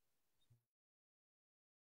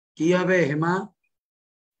 কি হবে হেমা?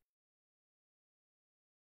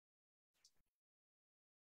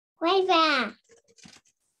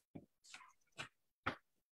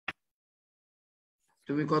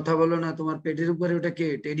 তুমি কথা বলো না, তোমার পেটের উপরে ওটা কে?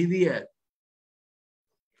 Teddy bear?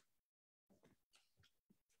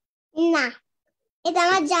 না, এটা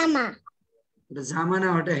আমার জামা। ওটা জামা না,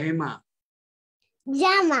 ওটা হেমা।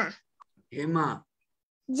 জামা। হেমা।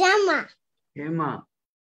 জামা। হেমা।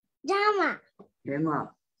 জামা। হেমা।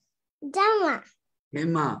 জামা।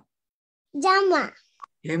 হেমা। জামা।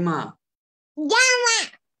 হেমা। জামা।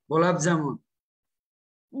 গোলাপ জামুন।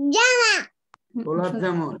 জামা। গোলাপ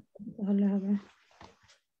জামুন। ভালো হবে।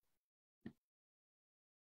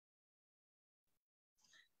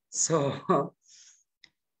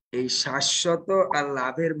 এই শাশ্বত আর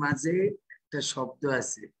লাভের মাঝে একটা শব্দ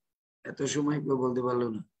আছে, এত সময় কেউ বলতে পারলো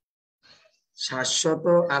না। শাশ্বত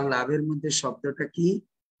আর লাভের মধ্যে শব্দটা কি?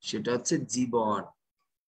 সেটা হচ্ছে জীবন।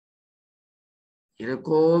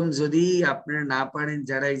 এরকম যদি আপনারা না পারেন,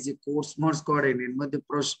 যারা এই যে কোর্স মোর্স করেন, এর মধ্যে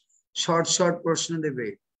শর্ট শর্ট প্রশ্ন দেবে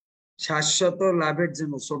শাশ্বত লাভের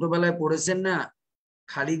জন্য। ছোটবেলায় পড়েছেন না,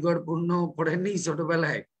 খালিগড় পূর্ণ পড়েননি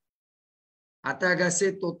ছোটবেলায়? আতা গাছে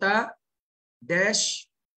তোতা ড্যাশ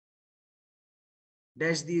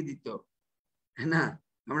ড্যাশ দিয়ে দিত, না?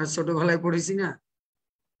 আমরা ছোটবেলায় পড়েছি না?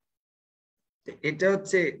 এটা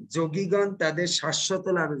হচ্ছে যোগীগণ তাদের শাশ্বত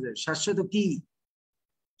লাভে যায়। শাশ্বত কি?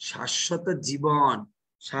 শাশ্বত জীবন।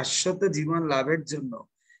 শাশ্বত জীবন লাভের জন্য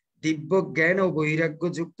দিব্য জ্ঞান ও বৈরাগ্য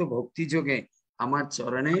যুক্ত ভক্তি যোগে আমার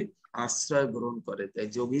চরণে আশ্রয় গ্রহণ করে। তাই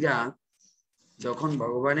যোগীরা যখন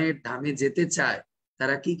ভগবানের ধামে যেতে চায়,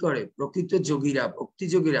 তারা কি করে? প্রকৃত যোগীরা, ভক্তি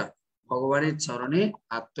যোগীরা ভগবানের চরণে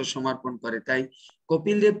আত্মসমর্পণ করে। তাই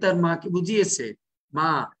কপিল দেব তার মাকে বুঝিয়েছে, মা,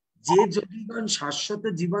 যে যোগীগণ শাশ্বত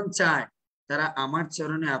জীবন চায় তারা আমার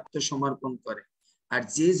চরণে আত্মসমর্পণ করে, আর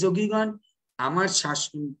যে যোগীগণ আমার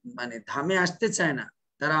মানে ধামে আসতে চায় না,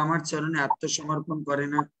 তারা আমার চরণে আত্মসমর্পণ করে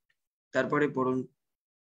না। তারপরে পড়ুন।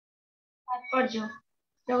 তাৎপর্য।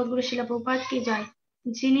 জগৎগুরু শিলা প্রভুপাদ কি জয়।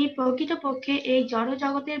 যিনি প্রকৃতপক্ষে এই জড়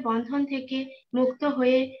জগতের বন্ধন থেকে মুক্ত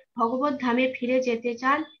হয়ে ভগবত ধামে ফিরে যেতে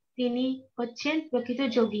চান, তিনি হচ্ছেন প্রকৃত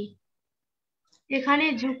যোগী। এখানে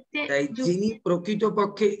তাই যিনি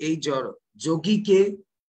প্রকৃতপক্ষে এই জড়, যোগীকে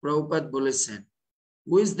প্রভুপাদ বলেছেন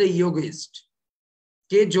হু ইজ দ্য যোগিস্ট।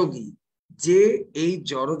 কে যোগী? যে এই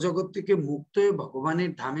জড় জগৎ থেকে মুক্ত হয়ে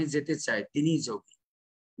ভগবানের ধামে যেতে চায়, তিনি যোগী।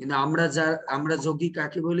 কিন্তু আমরা যোগী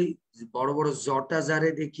কাকে বলি? বড় বড় জটা যারে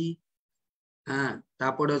দেখি, হ্যাঁ,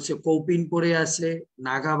 তারপরে হচ্ছে কৌপিন পরে আছে,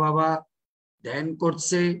 নাগা বাবা ধ্যান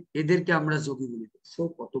করছে, এদেরকে আমরা যোগী বলি।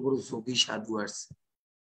 কত বড় যোগী সাধু আসছে,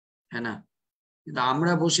 হ্যাঁ না? কিন্তু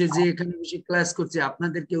আমরা বসে যে এখানে বসে ক্লাস করছি,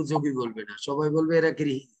 আপনাদের কেউ যোগী বলবে না, সবাই বলবে এরা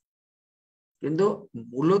গৃহী। কিন্তু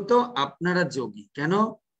মূলত আপনারা যোগী। কেন?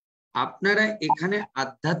 আপনারা এখানে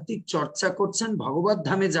আধ্যাত্মিক চর্চা করছেন ভগবত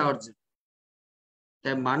ধামে যাওয়ার জন্য।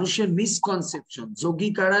 তাই মানুষের মিসকনসেপশন, যোগী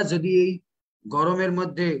কারা? যদি এই গরমের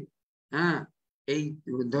মধ্যে, হ্যাঁ, এই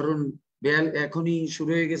ধরুন এখনই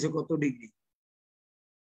শুরু হয়ে গেছে কত ডিগ্রি,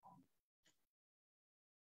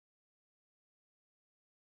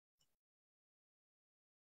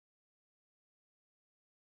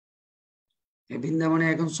 বৃন্দাবনে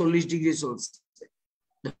এখন 40 ডিগ্রি চলছে।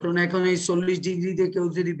 ধরুন এখন এই 40 ডিগ্রিতে কেউ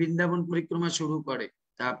যদি বৃন্দাবন পরিক্রমা শুরু করে,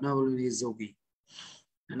 তা আপনার বলবেন এই যোগী,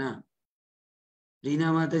 হ্যাঁ না? রীনা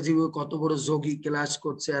মাতাজি কত বড় যোগী, ক্লাস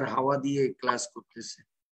করছে আর হাওয়া দিয়ে ক্লাস করতেছে,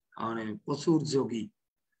 মানে প্রচুর যোগী,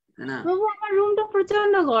 তাই না? প্রভু, আমার রুমটা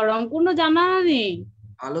প্রচন্ড গরম, কোনো জানালা নেই।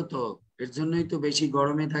 ভালো তো, এর জন্যই তো বেশি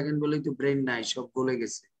গরমে থাকেন বলেই তো ব্রেন নাই, সব গলে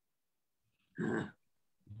গেছে। হ্যাঁ,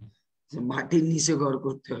 মাটির নিচে ঘর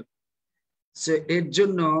করতে হবে। এর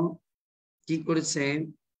জন্য কি করেছে,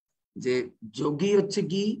 যে যোগী হচ্ছে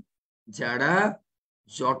কি, যারা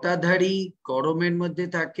জটাধারী গরমের মধ্যে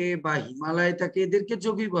থাকে বা হিমালয়ে থাকে, এদেরকে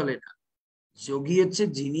যোগী বলে না। যোগী হচ্ছে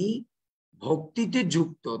যিনি ভক্তিতে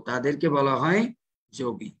যুক্ত, তাদেরকে বলা হয়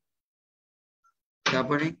যোগী।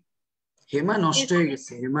 তারপরে হেমা নষ্ট হয়ে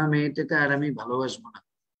গেছে, হেমা মেয়েটাকে আর আমি ভালোবাসবো না,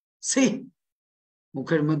 সেই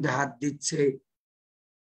মুখের মধ্যে হাত দিচ্ছে।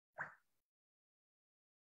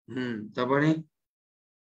 তারপরে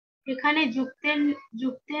এখানে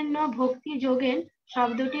যুক্তেন্ন ভক্তি যোগের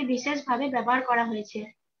শব্দটি বিশেষভাবে ব্যবহার করা হয়েছে।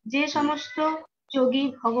 যে সমস্ত যোগী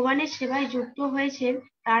ভগবানের সেবায় যুক্ত হয়েছেন,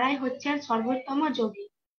 তারাই হচ্ছেন সর্বোত্তম যোগী।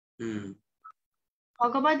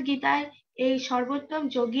 ভগবদ গীতায় এই সর্বোত্তম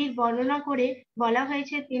যোগীর বর্ণনা করে বলা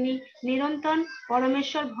হয়েছে তিনি নিরন্তর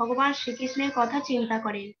পরমেশ্বর ভগবান শ্রীকৃষ্ণের কথা চিন্তা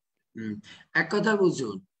করেন। এক কথা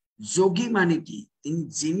বুঝুন, যোগী মানে কি?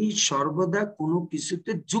 যিনি সর্বদা কোনো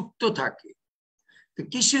কিছুতে যুক্ত থাকে।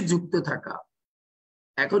 কিসে যুক্ত থাকা?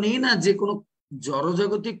 এখন এই না যে কোনো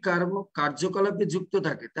জড়জাগতিক কার্যকলাপে যুক্ত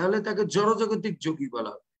থাকে, তাহলে তাকে জড়জাগতিক যোগী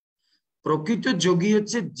বলা হয়। প্রকৃত যোগী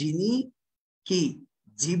হচ্ছে যিনি কি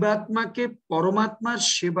জীবাত্মাকে পরমাত্মার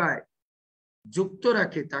সেবায় যুক্ত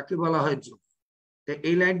রাখে, তাকে বলা হয় যোগী।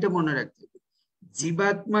 এই লাইনটা মনে রাখতে হবে,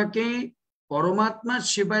 জীবাত্মাকে পরমাত্মার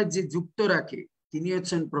সেবায় যে যুক্ত রাখে তিনি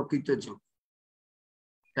হচ্ছেন প্রকৃত যোগী।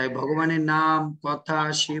 তাই ভগবানের নাম, কথা,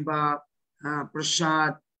 সেবা,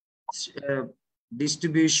 প্রসাদ,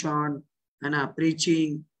 ডিস্ট্রিবিউশন, প্রিচিং,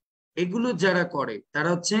 এগুলো যারা করে তারা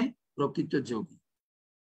হচ্ছে প্রকৃত যোগী।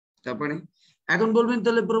 তারপরে এখন বলবেন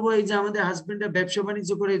তাহলে প্রভু এই যে আমাদের হাজবেন্ডরা ব্যবসা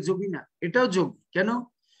বাণিজ্য করে যোগী না? এটাও যোগী। কেন?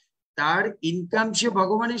 তার ইনকাম সে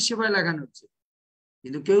ভগবানের সেবায় লাগানো হচ্ছে।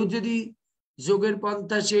 কিন্তু কেউ যদি যোগের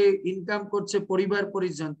পন্থা সে ইনকাম করছে পরিবার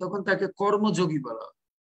পরিজন, তখন তাকে কর্মযোগী বলা হয়,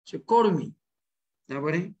 সে কর্মী।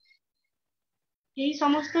 তারপরে এই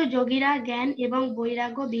সমস্ত যোগীরা জ্ঞান এবং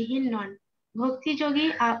বৈরাগ্য বিহীন নন।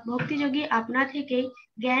 ভক্তিযোগী আপনা থেকেই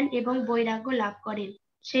জ্ঞান এবং বৈরাগ্য লাভ করেন,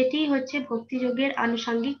 সেটি হচ্ছে ভক্তিযোগের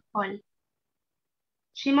আনুষঙ্গিক ফল।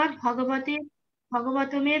 শ্রীমদ্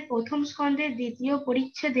ভাগবতমের প্রথম স্কন্ধের 2য়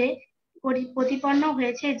পরিচ্ছেদে প্রতিপন্ন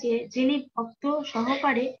হয়েছে যে যিনি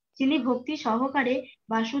ভক্তি সহকারে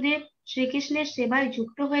বাসুদেব শ্রীকৃষ্ণের সেবায়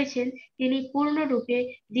যুক্ত হয়েছেন তিনি পূর্ণরূপে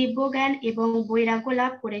দিব্য জ্ঞান এবং বৈরাগ্য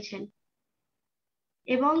লাভ করেছেন।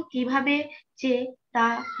 এবং কিভাবে যে তা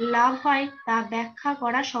লাভ হয় তা ব্যাখ্যা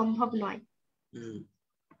করা সম্ভব নয়।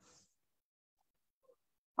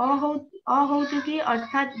 অহৌতুকী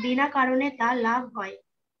অর্থাৎ বিনা কারণে তা লাভ হয়।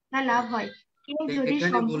 কেউ যদি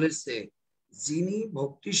বলেছে যিনি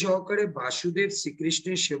ভক্তি সহকারে বাসুদেব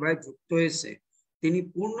শ্রীকৃষ্ণের সেবায় যুক্ত হয়েছে তিনি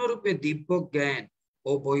পূর্ণরূপে দিব্য জ্ঞান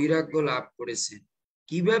ও বৈরাগ্য লাভ করেছেন।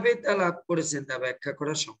 কিভাবে তা লাভ করেছেন তা ব্যাখ্যা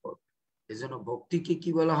করা সম্ভব। এজন্য ভক্তিকে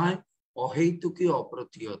কি বলা হয়? অহেতুকী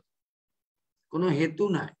অপ্রতিহত, কোনো হেতু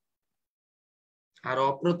নাই। আর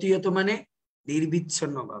অপ্রতিহত মানে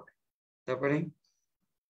নির্বিচ্ছিন্ন ভাবে। তারপরে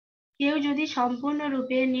কেউ যদি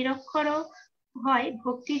সম্পূর্ণরূপে নিরক্ষর হয়,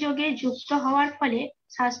 ভক্তিযোগে যুক্ত হওয়ার ফলে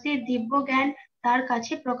শাস্ত্রের দিব্য জ্ঞান তার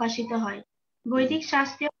কাছে প্রকাশিত হয়। বৈদিক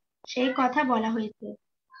শাস্ত্রে সেই কথা বলা হয়েছে।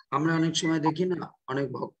 আমরা অনেক সময় দেখি না, অনেক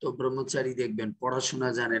ভক্ত ব্রহ্মচারী দেখবেন পড়াশোনা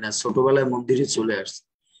জানে না, ছোটবেলায় মন্দিরে চলে আসছে,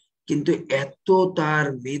 কিন্তু এত তার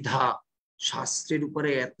মেধা, শাস্ত্রের উপরে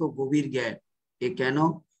এত গভীর জ্ঞান। এ কেন?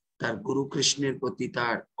 তার গুরু কৃষ্ণের প্রতি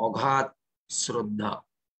তার অগাধ শ্রদ্ধা,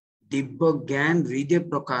 দিব্য জ্ঞান হৃদয়ে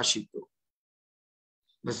প্রকাশিত।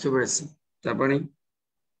 বুঝতে পেরেছি? তারপরে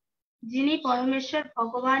যিনি পরমেশ্বর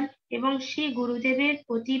ভগবান এবং শ্রী গুরুদেবের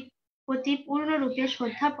প্রতি পূর্ণরূপে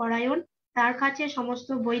শ্রদ্ধা পরায়ণ, তার কাছে সমস্ত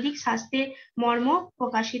বৈদিক শাস্ত্রের মর্ম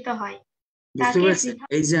প্রকাশিত হয়। বুঝতে পেরেছি?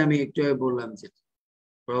 এই যে আমি একটু বললাম যে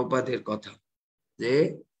প্রভুপাদের কথা, যে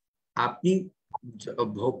আপনি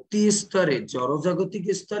ভক্তি স্তরে, জড়জাগতিক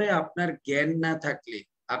স্তরে আপনার জ্ঞান না থাকলে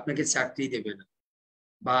আপনাকে চাকরি দেবে না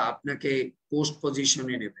বা আপনাকে পোস্ট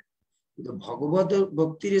পজিশনে নেবে। কিন্তু ভগবত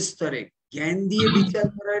ভক্তির স্তরে জ্ঞান দিয়ে বিচার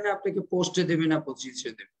করায় না আপনাকে পোস্টে দেবে না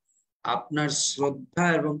পজিশনে দেবে, আপনার শ্রদ্ধা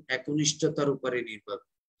এবং একনিষ্ঠতার উপরে নির্ভর।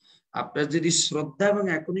 আপনার যদি শ্রদ্ধা এবং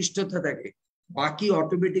একনিষ্ঠতা থাকে, বাকি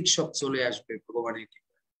অটোমেটিক সব চলে আসবে ভগবানের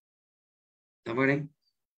কৃপায়। তারপরে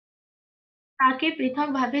তাকে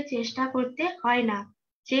পৃথকভাবে চেষ্টা করতে হয় না।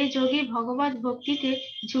 যে যোগী ভগবত ভক্তিতে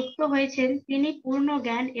যুক্ত হয়েছেন তিনি পূর্ণ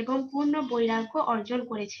জ্ঞান এবং পূর্ণ বৈরাগ্য অর্জন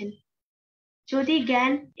করেছেন। যদি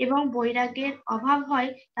জ্ঞান এবং বৈরাগ্যের অভাব হয়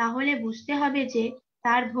তাহলে বুঝতে হবে যে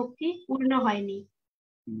তার ভক্তি পূর্ণ হয়নি।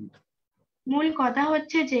 মূল কথা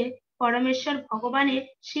হচ্ছে যে পরমেশ্বর ভগবানের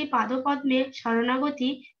শ্রী পাদপদ্মে শরণাগতি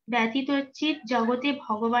ব্যতীত চিৎ জগতে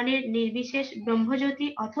ভগবানের নির্বিশেষ ব্রহ্মজ্যোতি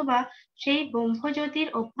অথবা সেই ব্রহ্মজ্যোতির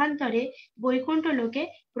অভ্যন্তরে বৈকুণ্ঠ লোকে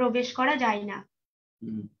প্রবেশ করা যায় না।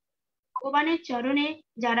 ভগবানের চরণে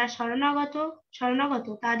যারা শরণাগত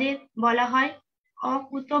তাদের বলা হয়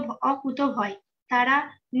অকুতভয়। তারা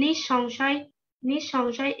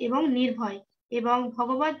নিঃসংশয় এবং নির্ভয়, এবং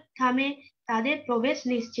ভগবত ধামে তাদের প্রবেশ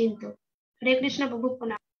নিশ্চিন্ত। হরে কৃষ্ণ প্রভু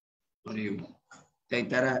প্রণাম। তাই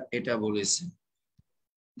তারা এটা বলেছে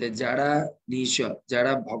যে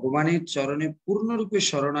যারা ভগবানের চরণে পূর্ণরূপে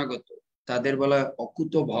শরণাগত তাদের বলা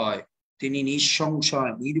অকুত ভয়, তিনি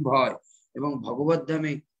নিঃসংশয় নির্ভয় এবং ভগবত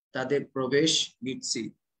ধামে তাদের প্রবেশ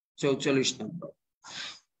নিশ্চিত। 44 নম্বর,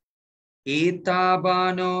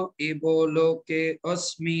 এতাবান এব লোকে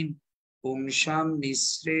অস্মিন পুংসাম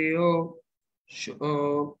নিঃশ্রেয়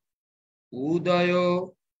উদয়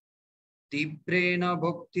তীব্রেণ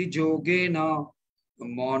ভক্তি যোগেন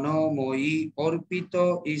মনোময়ী অর্পিত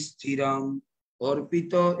স্থিরম।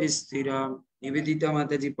 অর্পিত স্থিরম। নিবেদিতা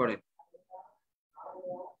মাতাজি পড়েন।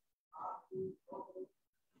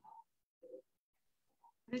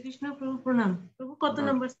 হরে কৃষ্ণ প্রভু, প্রণাম প্রভু। কত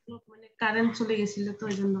নম্বর শ্লোক? মানে কারেন্ট চলে গেছিল তো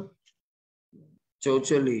ওই জন্য।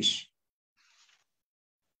 44।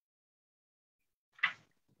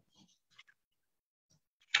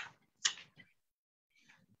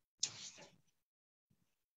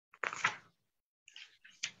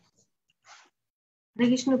 হরে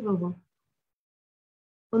কৃষ্ণ প্রভু।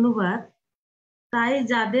 অনুবাদ: তাই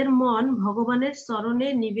যাদের মন ভগবানের চরণে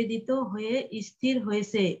নিবেদিত হয়ে স্থির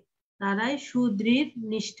হয়েছে, তারাই সুদৃঢ়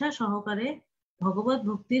নিষ্ঠা সহকারে ভগবত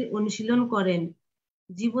ভক্তির অনুশীলন করেন।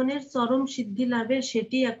 জীবনের চরম সিদ্ধি লাভের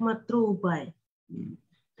সেটি একমাত্র উপায়।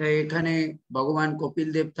 তাই এখানে ভগবান কপিল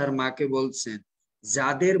দেব তার মাকে বলছেন,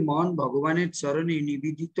 যাদের মন ভগবানের চরণে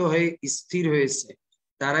নিবেদিত হয়ে স্থির হয়েছে,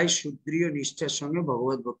 তারাই সুদৃঢ় নিষ্ঠার সঙ্গে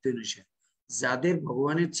ভগবত ভক্তি অনুশীলন। যাদের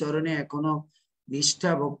ভগবানের চরণে এখনো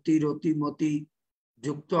নিষ্ঠা ভক্তি রতিমতি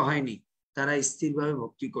যুক্ত হয়নি, তারা স্থিরভাবে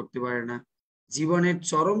ভক্তি করতে পারে না। জীবনের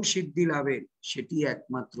চরম সিদ্ধি লাভের সেটি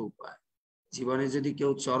একমাত্র উপায়। জীবনে যদি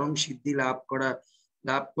কেউ চরম সিদ্ধি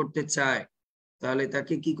লাভ করতে চায়, তাহলে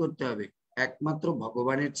তাকে কি করতে হবে? একমাত্র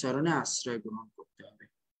ভগবানের চরণে আশ্রয় গ্রহণ করতে হবে।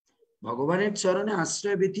 ভগবানের চরণে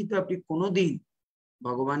আশ্রয় ব্যতীত আপনি কোনোদিন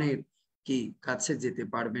ভগবানের কি কাছে যেতে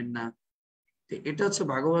পারবেন না। এটা হচ্ছে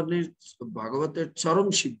ভাগবতের চরম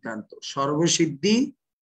সিদ্ধান্ত। সর্বসিদ্ধি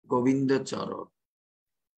গোবিন্দ চরণ।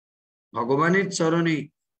 ভগবানের চরণে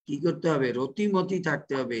কি করতে হবে? রতিমতি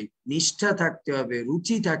থাকতে হবে, নিষ্ঠা থাকতে হবে,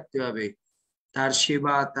 রুচি থাকতে হবে। তার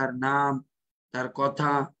সেবা, তার নাম, তার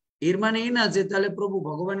কথা। এর মানে এই না যে তাহলে প্রভু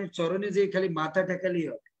ভগবানের চরণে যে খালি মাথা টেকালি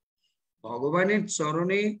হবে। ভগবানের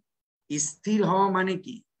চরণে স্থির হওয়া মানে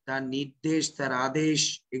কি? তার নির্দেশ, তার আদেশ,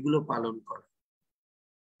 এগুলো পালন করা।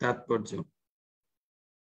 তাৎপর্য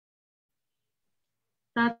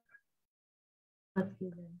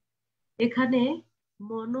এখানে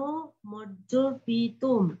মনোমজ্জপিতম,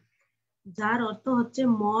 যার অর্থ হচ্ছে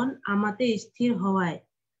মন আমাতে স্থির হওয়ায়,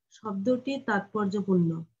 শব্দটি তাৎপর্যপূর্ণ।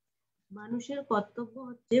 মানুষের কর্তব্য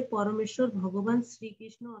হচ্ছে পরমেশ্বর ভগবান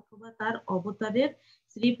শ্রীকৃষ্ণ অথবা তার অবতারের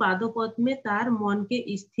শ্রী পাদপদ্মে তার মনকে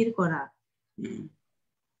স্থির করা।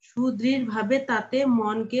 সুদৃঢ় ভাবে তাতে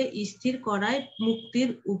মনকে স্থির করাই মুক্তির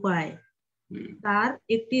উপায়। তার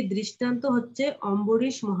একটি দৃষ্টান্ত হচ্ছে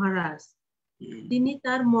অম্বরীশ মহারাজ। তিনি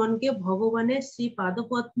তার মনকে ভগবানের শ্রী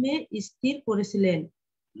পাদপদ্মে স্থির করেছিলেন।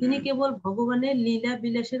 তিনি কেবল ভগবানের লীলা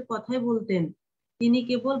বিলাসের কথাই বলতেন। তিনি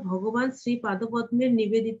কেবল ভগবান শ্রী পাদপদ্মের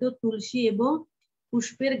নিবেদিত তুলসী এবং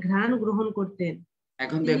পুষ্পের ঘ্রাণ গ্রহণ করতেন।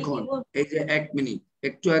 এখন দেখুন, এই যে 1 মিনিট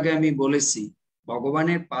একটু আগে আমি বলেছি,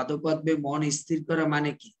 ভগবানের পাদপদ্মে মন স্থির করা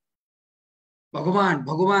মানে কি? ভগবান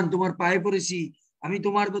ভগবান তোমার পায়ে পড়েছি, আমি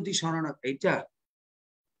তোমার প্রতি শরণাগত। এইটা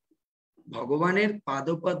ভগবানের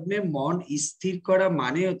পাদপদ্মে মন স্থির করা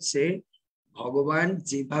মানে হচ্ছে ভগবান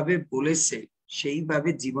যেভাবে বলেছে সেইভাবে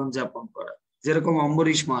জীবন যাপন করা। যেরকম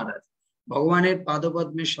অম্বরীশ মহারাজ ভগবানের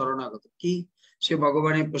পাদপদ্মে শরণাগত। কি সে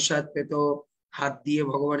ভগবানের প্রসাদ পেত, হাত দিয়ে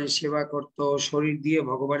ভগবানের সেবা করত, শরীর দিয়ে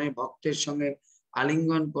ভগবানের ভক্তের সঙ্গে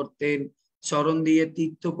আলিঙ্গন করতেন, চরণ দিয়ে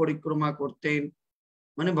তীর্থ পরিক্রমা করতেন।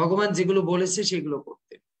 মানে ভগবান যেগুলো বলেছে সেগুলো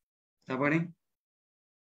করতেন। তারপরে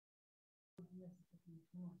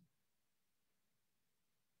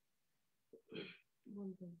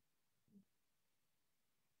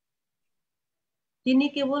তিনি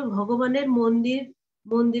কেবল ভগবানের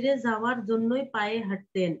মন্দিরে যাওয়ার জন্যই পায়ে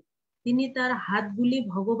হাঁটতেন। তিনি তার হাতগুলি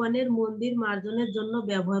ভগবানের মন্দির মার্জনের জন্য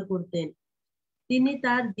ব্যবহার করতেন। তিনি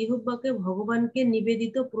তার জিহ্বাকে ভগবানকে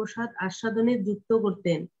নিবেদিত প্রসাদ আস্বাদনে যুক্ত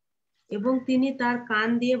করতেন এবং তিনি তার কান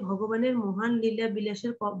দিয়ে ভগবানের মহান লীলা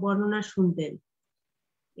বিলাসের বর্ণনা শুনতেন।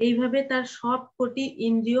 এইভাবে তার সব কোটি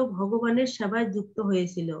ইন্দ্রিয় ভগবানের সেবায় যুক্ত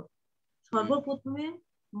হয়েছিল। সর্বপ্রথমে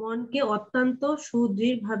মনকে অত্যন্ত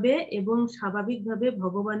সুদৃঢ়ভাবে এবং স্বাভাবিকভাবে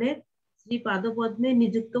ভগবানের শ্রী পাদপদ্মে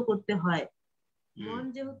নিযুক্ত করতে হয়। মন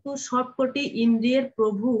যেহেতু সবকটি ইন্দ্রিয়ের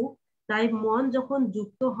প্রভু, তাই মন যখন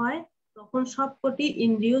যুক্ত হয় তখন সবকটি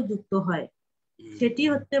ইন্দ্রিয় যুক্ত হয়। সেটি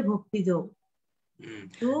হচ্ছে ভক্তিযোগ।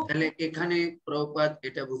 তাহলে এখানে প্রভুপাদ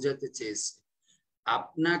এটা বুঝাতে চেয়েছে,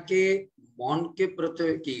 আপনাকে মনকে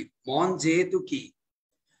প্রথমে কি, মন যেহেতু কি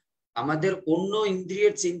আমাদের অন্য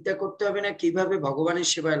ইন্দ্রিয়ের চিন্তা করতে হবে না কিভাবে ভগবানের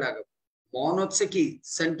সেবায় লাগাবো। মন হচ্ছে কি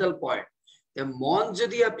সেন্ট্রাল পয়েন্ট। মন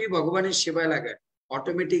যদি আপনি ভগবানের সেবায় লাগান,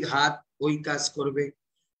 অটোমেটিক হাত ওই কাজ করবে,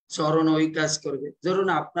 চরণ ওই কাজ করবে। ধরুন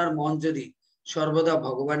আপনার মন যদি সর্বদা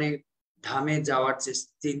ভগবানের ধামে যাওয়ার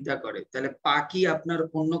চিন্তা করে, তাহলে পা কি আপনার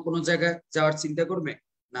অন্য কোনো জায়গায় যাওয়ার চিন্তা করবে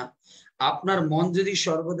না। আপনার মন যদি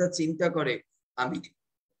সর্বদা চিন্তা করে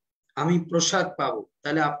আমি প্রসাদ পাবো,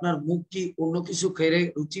 তাহলে আপনার মুখ কি অন্য কিছু খেলে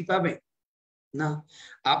রুচি পাবে না?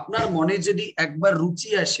 আপনার মনে যদি একবার রুচি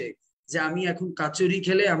আসে যে আমি এখন কাচুরি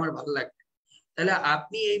খেলে আমার ভালো লাগবে, তাহলে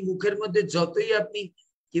আপনি এই মুখের মধ্যে যতই আপনি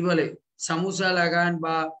কি বলে সামোসা লাগান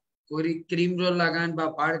বা ক্রিম রোল লাগান বা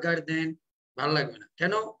বার্গার দেন, ভালো লাগবে না।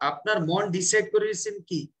 কেন? আপনার মন ডিসাইড করেছেন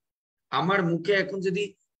কি আমার মুখে এখন যদি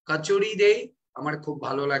কচুরি দেই আমার খুব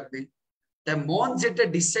ভালো লাগবে। তাই মন যেটা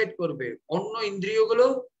ডিসাইড করবে অন্য ইন্দ্রিয়গুলো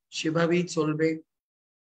সেভাবেই চলবে,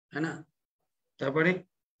 হ্যাঁ না? তারপরে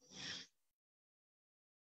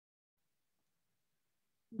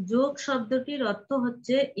যোগ শব্দটির অর্থ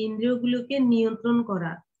হচ্ছে ইন্দ্রিয়গুলোকে নিয়ন্ত্রণ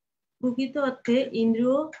করা। প্রকৃত অর্থে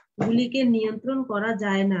ইন্দ্রিয়গুলিকে নিয়ন্ত্রণ করা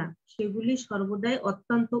যায় না, সেগুলি সর্বদাই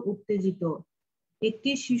অত্যন্ত উত্তেজিত।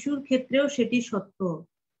 একটি শিশুর ক্ষেত্রেও সেটি সত্য।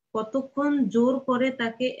 কতক্ষণ জোর করে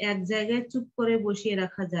তাকে এক জায়গায় চুপ করে বসিয়ে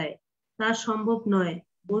রাখা যায় তা সম্ভব নয়।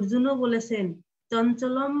 অর্জুনও বলেছেন,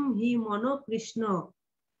 চঞ্চলম হি মন কৃষ্ণ,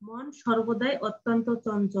 মন সর্বদাই অত্যন্ত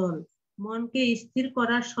চঞ্চল। মনকে স্থির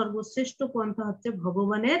করার সর্বশ্রেষ্ঠ পন্থা হচ্ছে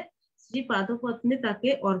ভগবানের শ্রী পাদপদ্মে তাকে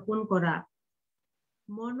অর্পণ করা।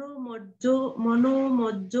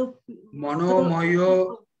 মনোময়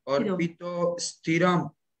অর্পিত স্থিরম।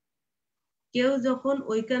 কেউ যখন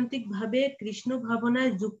ঐকান্তিক ভাবে কৃষ্ণ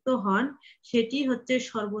ভাবনায় যুক্ত হন, সেটি হচ্ছে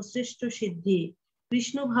সর্বশ্রেষ্ঠ সিদ্ধি।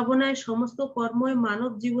 কৃষ্ণ ভাবনায় সমস্ত কর্মই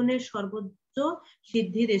মানব জীবনের সর্বোচ্চ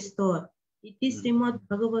সিদ্ধির স্তর। ইতি শ্রীমদ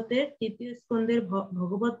ভাগবতের ৩য় স্কন্ধের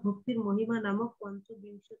ভগবত ভক্তির মহিমা নামক ৫৫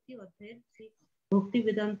 অধ্যায়ের শ্রী ভক্তি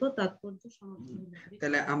বেদান্ত তাৎপর্য সমাপ্ত হলো।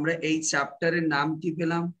 তাহলে আমরা এই চ্যাপ্টারের নাম কি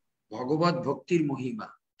পেলাম? ভগবত ভক্তির মহিমা।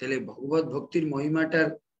 তাহলে ভগবত ভক্তির মহিমাটার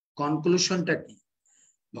কনক্লুশনটা কি?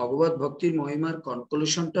 ভগবত ভক্তির মহিমার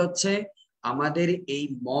কনক্লুশনটা হচ্ছে আমাদের এই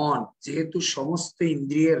মন যেহেতু সমস্ত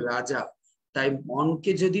ইন্দ্রিয়ের রাজা, তাই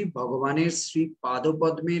মনকে যদি ভগবানের শ্রী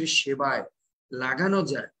পাদপদ্মের সেবায় লাগানো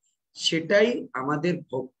যায়, সেটাই আমাদের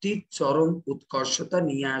ভক্তির চরম উৎকর্ষতা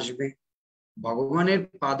নিয়ে আসবে। ভগবানের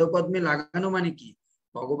পাদপদ্মে লাগানো মানে কি?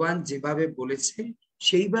 ভগবান যেভাবে বলেছে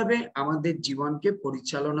সেইভাবে আমাদের জীবনকে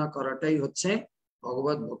পরিচালনা করাটাই হচ্ছে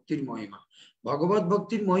ভগবত ভক্তির মহিমা। ভগবত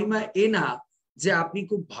ভক্তির মহিমা এ না যে আপনি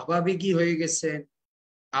খুব ভাবাবেগী হয়ে গেছেন,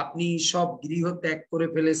 আপনি সব গৃহ ত্যাগ করে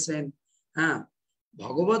ফেলেছেন। হ্যাঁ,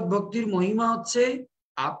 ভগবত ভক্তির মহিমা হচ্ছে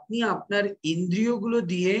আপনি আপনার ইন্দ্রিয়গুলো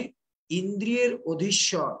দিয়ে ইন্দ্রিয়ের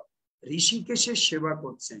অধীশ্বর ঋষিকেশের সেবা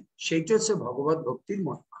করছেন, সেইটা হচ্ছে ভগবত ভক্তির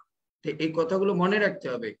মহিমা। এই কথাগুলো মনে রাখতে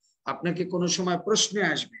হবে। আপনাকে কোনো সময় প্রশ্নে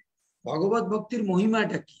আসবে ভগবত ভক্তির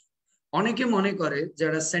মহিমাটা কি। অনেকে মনে করে,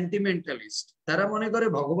 যারা সেন্টিমেন্টালিস্ট, তারা মনে করে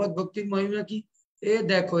ভগবত ভক্তির মহিমা কি, এ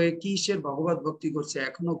দেখো এ কিসের ভগবত ভক্তি করছে,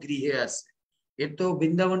 এখনো গৃহে আছে, এর তো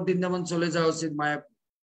বৃন্দাবন চলে যাওয়া উচিত, মায়াপুর।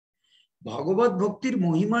 ভগবত ভক্তির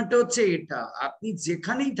মহিমাটা হচ্ছে এটা, আপনি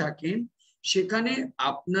যেখানেই থাকেন সেখানে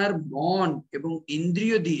আপনার মন এবং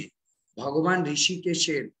ইন্দ্রিয় দিয়ে ভগবান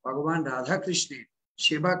ঋষিকেশের, ভগবান রাধা কৃষ্ণের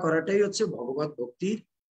সেবা করাটাই হচ্ছে ভগবত ভক্তির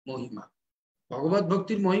মহিমা। ভগবত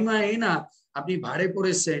ভক্তির মহিমা এই না আপনি ভাড়ে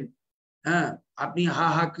পড়েছেন, হ্যাঁ আপনি হা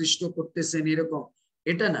হা কৃষ্ণ করতেছেন এরকম,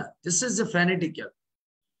 এটা না। This is a ফ্যানেটিক্যাল।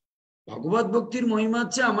 ভগবত ভক্তির মহিমা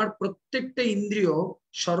হচ্ছে আমার প্রত্যেকটা ইন্দ্রিয়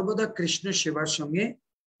সর্বদা কৃষ্ণ সেবার সঙ্গে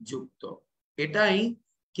যুক্ত। এটাই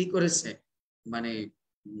কি করেছে, মানে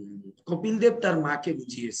কপিল দেব তার মাকে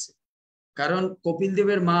বুঝিয়েছে। কারণ কপিল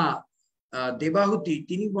দেবের মা দেবাহুতি,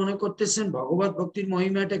 তিনি মনে করতেছেন ভগবত ভক্তির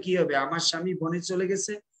মহিমাটা কি হবে, আমার স্বামী বনে চলে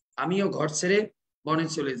গেছে, আমিও ঘর ছেড়ে বনে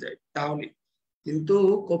চলে যাই তাহলে। কিন্তু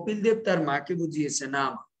কপিল দেব তার মাকে বুঝিয়েছে, না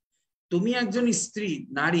তুমি একজন স্ত্রী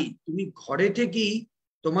নারী, তুমি ঘরে থেকেই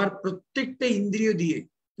তোমার প্রত্যেকটা ইন্দ্রিয় দিয়ে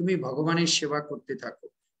তুমি ভগবানের সেবা করতে থাকো,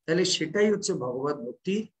 তাহলে সেটাই হচ্ছে ভগবত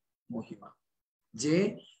ভক্তির মহিমা। যে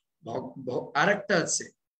আরেকটা আছে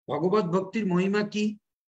ভগবত ভক্তির মহিমা কি?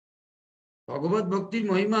 ভগবত ভক্তির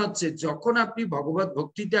মহিমা হচ্ছে যখন আপনি ভগবত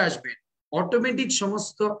ভক্তিতে আসবেন, অটোমেটিক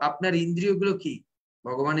সমস্ত আপনার ইন্দ্রিয়গুলো কি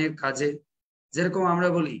ভগবানের কাজে। যেরকম আমরা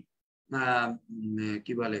বলি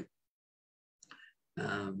কি বলে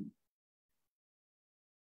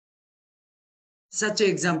সাচ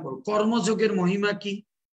এক্সাম্পল, কর্মযোগের মহিমা কি?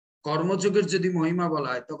 কর্মযোগের যদি মহিমা বলা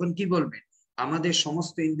হয় তখন কি বলবেন? আমাদের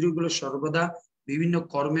সমস্ত ইন্দ্রিয়গুলো সর্বদা বিভিন্ন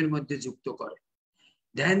কর্মের মধ্যে যুক্ত করে।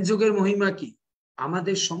 ধ্যান যোগের মহিমা কি?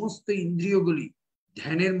 আমাদের সমস্ত ইন্দ্রিয়গুলি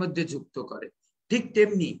ধ্যানের মধ্যে যুক্ত করে। ঠিক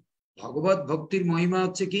তেমনি ভগবত ভক্তির মহিমা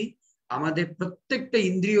হচ্ছে কি, আমাদের প্রত্যেকটা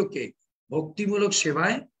ইন্দ্রিয়কে ভক্তিমূলক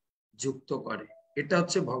সেবায় যুক্ত করে। এটা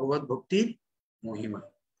হচ্ছে ভগবত ভক্তির মহিমা।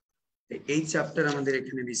 এই চ্যাপ্টার আমাদের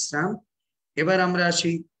এখানে বিশ্রাম। এবার আমরা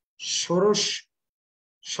আসি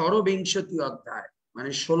ষড়বিংশতি অধ্যায়,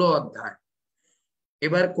 মানে 16 অধ্যায়।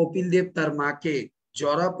 এবার কপিল দেব তার মাকে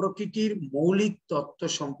জরা প্রকৃতির মৌলিক তত্ত্ব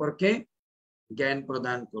সম্পর্কে জ্ঞান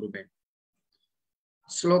প্রদান করবেন।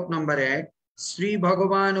 শ্লোক নম্বর 1। শ্রী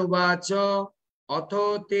ভগবান উবাচ অথ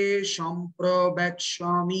তে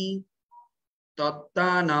সম্প্রবেক্ষ্যামি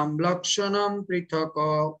তত্তানাং লক্ষণং পৃথক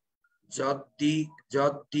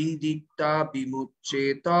যদ্দিদিক্তা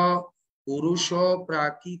বিমুচ্যেত পুরুষ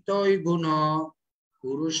প্রাকৃতই গুণ।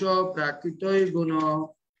 পুরুষ প্রাকৃতই গুণ।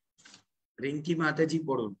 রিঙ্কি মাতাজি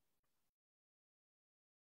পড়ুন।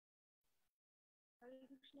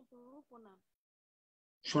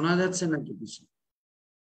 শোনা যাচ্ছে নাকি কিছু?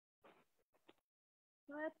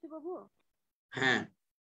 বাবু হ্যাঁ।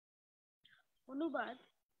 অনুবাদ।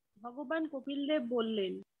 ভগবান কপিলদেব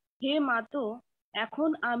বললেন, হে মাতো, এখন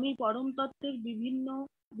আমি পরম তত্ত্বের বিভিন্ন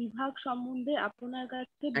বিভাগ সম্বন্ধে আপনার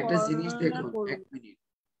কাছে একটা জিনিস দেখুন, এক মিনিট।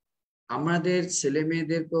 আমাদের ছেলে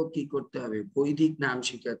মেয়েদেরকেও কি করতে হবে? বৈদিক নাম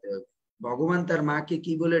শিখাতে হবে। ভগবান তার মাকে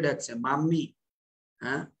কি বলে ডাকছে? মাম্মি।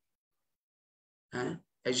 হ্যাঁ হ্যাঁ,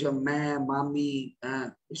 এইসব মাম্মি হ্যাঁ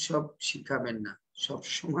এসব শিখাবেন না। সব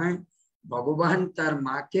সময় ভগবান তার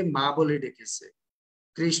মাকে মা বলে ডেকেছে,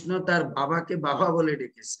 কৃষ্ণ তার বাবাকে বাবা বলে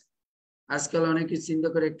ডেকেছে। আজকাল অনেকে চিন্তা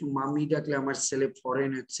করে একটু মাম্মি ডাকলে আমার ছেলে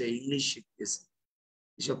ফরেন হচ্ছে, ইংলিশ শিখতেছে।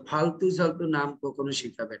 এসব ফালতু ফালতু নাম কখনো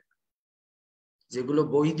শিখাবেন না। যেগুলো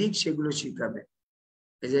বৈদিক সেগুলো শিখাবেন।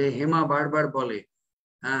 এই যে হেমা বারবার বলে,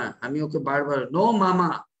 হ্যাঁ আমি ওকে বারবার নো মামা,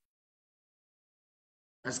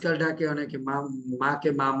 আজকাল ডাকে অনেকে মাকে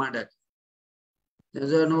মামা ডাকে।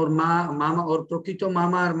 ওর মামা, ওর প্রকৃত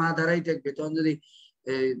মামা আর মা ধারাই থাকবে। তখন যদি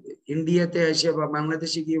ইন্ডিয়াতে এসে বা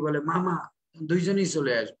বাংলাদেশে গিয়ে বলে মামা, দুইজনই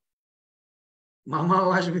চলে আসবে। মামাও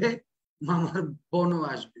আসবে, মামার বোনও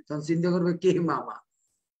আসবে। তখন চিন্তা করবে কে মামা।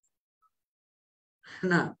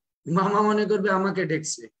 না, মামা মনে করবে আমাকে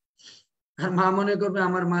ডেকছে, আর মা মনে করবে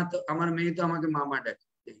আমার মা তো, আমার মেয়ে তো আমাকে মামা ডাকে।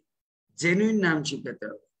 জেনুইন নাম শিখাতে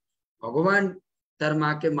হবে। ভগবান তার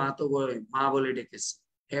মাকে মা তো বলে, মা বলে ডেকেছে,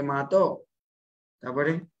 হে মা তো।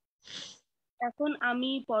 তারপরে এখন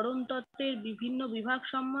আমি পরম তত্ত্বের বিভিন্ন বিভাগ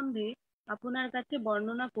সম্বন্ধে আপনার কাছে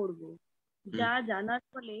বর্ণনা করব, যা জানার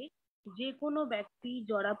ফলে যে কোনো ব্যক্তি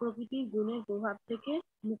জড়া প্রকৃতির গুণের প্রভাব থেকে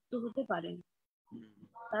মুক্ত হতে পারেন।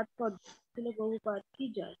 তাৎপর্য প্রভুপাদ কি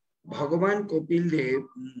জয়। ভগবান কপিল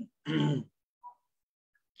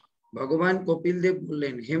দেব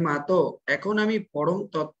বললেন, হে মাতো, এখন আমি পরম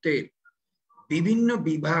তত্ত্বের বিভিন্ন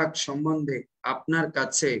বিভাগ সম্বন্ধে আপনার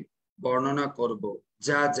কাছে বর্ণনা করব,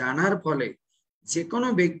 যা জানার ফলে যে কোনো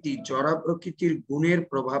ব্যক্তি জড়া প্রকৃতির গুণের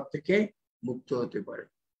প্রভাব থেকে মুক্ত হতে পারে।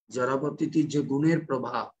 জড়া প্রকৃতির যে গুণের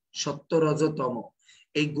প্রভাব, সত্য রজ তম,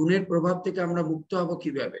 এই গুণের প্রভাব থেকে আমরা মুক্ত হব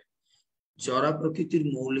কিভাবে? জড়া প্রকৃতির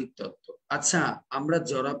মৌলিক তত্ত্ব। আচ্ছা, আমরা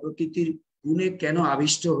জড়া প্রকৃতির গুণে কেন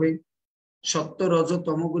আবিষ্ট হই? সত্য রজ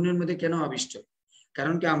তম গুণের মধ্যে কেন আবিষ্ট?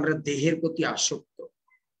 কারণ কি আমরা দেহের প্রতি আসক্ত,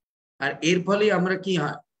 আর এর ফলে আমরা কি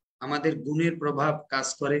হয়, আমাদের গুণের প্রভাব কাজ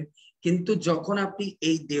করে। কিন্তু যখন আপনি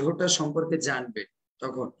এই দেহটা সম্পর্কে জানবেন,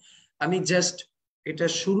 তখন আমি জাস্ট এটা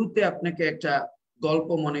শুরুতে আপনাকে একটা গল্প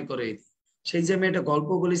মনে করে দিই। সেই যে আমি একটা গল্প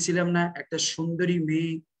বলেছিলাম না, একটা সুন্দরী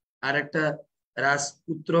মেয়ে আর একটা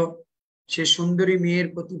রাজপুত্র। সে সুন্দরী মেয়ের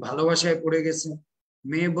প্রতি ভালোবাসায় পড়ে গেছে।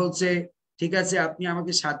 মেয়ে বলছে, ঠিক আছে আপনি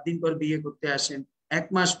আমাকে 7 দিন পর বিয়ে করতে আসেন। 1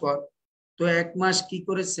 মাস পর, তো 1 মাস কি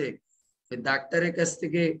করেছে, ডাক্তারের কাছ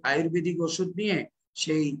থেকে আয়ুর্বেদিক ওষুধ নিয়ে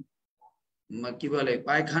সেই কি বলে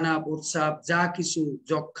পায়খানা প্রস্রাব যা কিছু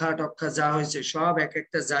যক্ষা টক্ষা যা হয়েছে সব এক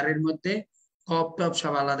একটা জারের মধ্যে কপ টপ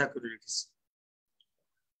সব আলাদা করে রেখেছে।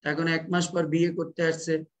 এখন 1 মাস পর বিয়ে করতে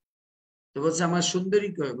আসছে, তো বলছে আমার সুন্দরী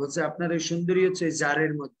কই? বলছে আপনার এই সুন্দরী হচ্ছে এই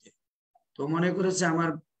জারের মধ্যে। তো মনে করেছে আমার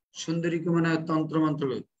সুন্দরীকে মনে হয় তন্ত্র মন্ত্র।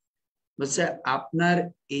 বলছে আপনার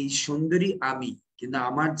এই সুন্দরী আমি, কিন্তু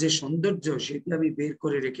আমার যে সৌন্দর্য সেটা আমি বের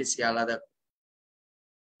করে রেখেছি আলাদা।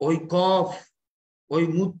 ওই কফ, ওই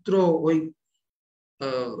মূত্র, ওই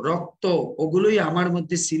রক্ত, ওগুলোই আমার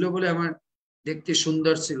মধ্যে ছিল বলে আমার দেখতে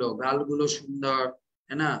সুন্দর ছিল, গালগুলো সুন্দর,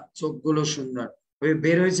 হ্যাঁ চোখগুলো সুন্দর, ওই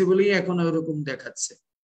বের হয়েছে বলেই এখন ওরকম দেখাচ্ছে।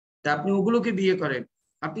 তা আপনি ওগুলোকে বিয়ে করেন,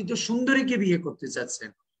 আপনি তো সুন্দরীকে বিয়ে করতে চাচ্ছেন,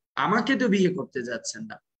 আমাকে তো বিয়ে করতে যাচ্ছেন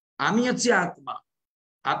না। আমি হচ্ছে আত্মা,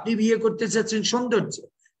 আপনি বিয়ে করতে চাচ্ছেন সৌন্দর্য,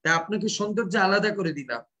 তা আপনাকে সৌন্দর্য আলাদা করে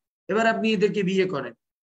দিলাম, এবার আপনি এদেরকে বিয়ে করেন।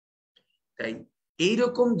 তাই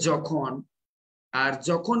এইরকম যখন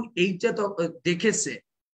যখন এইটা দেখেছে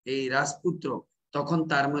এই রাজপুত্র, তখন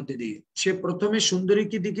তার মধ্যে দিয়ে সে প্রথমে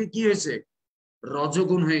সুন্দরীকে দিকে কি হয়েছে,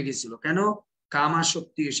 রজগুণ হয়ে গেছিল। কেন?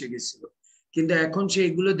 কামাসক্তি এসে গেছিল। কিন্তু এখন সে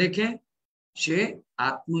এগুলো দেখে সে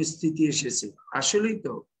আত্মস্থিতি এসেছে। আসলেই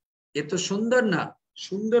তো এত সুন্দর না,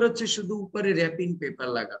 সুন্দর হচ্ছে শুধু উপরে র্যাপিং পেপার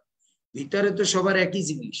লাগা, ভিতরে তো সবার একই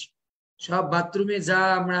জিনিস। সব বাথরুমে যা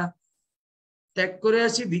আমরা ত্যাগ করে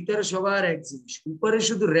আসি, ভিতরে সবার এক জিনিস, উপরে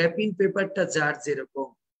শুধু র্যাপিং পেপারটা যার যেরকম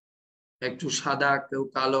একটু সাদা, কেউ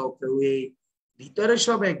কালো, কেউ এই, ভিতরে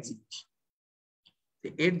সব এক জিনিস।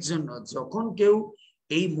 এর জন্য যখন কেউ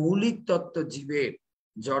এই মৌলিক তত্ত্ব জীবের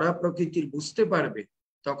জড়া প্রকৃতির বুঝতে পারবে,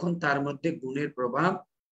 তখন তার মধ্যে গুণের প্রভাব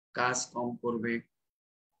কাজ কম করবে,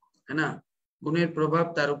 হ্যাঁ না? গুণের প্রভাব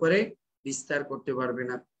তার উপরে বিস্তার করতে পারবে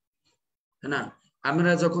না, হ্যাঁ না?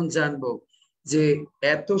 আমরা যখন জানবো যে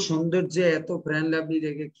এত সৌন্দর্যে এত প্রাণ লাভলি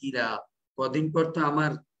রেখে কি লাভ, কদিন পর তো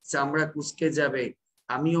আমার চামড়া কুচকে যাবে,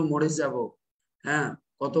 আমিও মরে যাব, হ্যাঁ,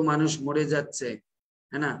 কত মানুষ মরে যাচ্ছে,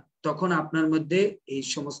 হ্যাঁ না? তখন আপনার মধ্যে এই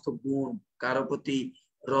সমস্ত গুণ, কারো প্রতি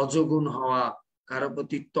রজগুণ হওয়া, কারো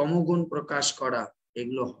প্রতি তমগুণ প্রকাশ করা,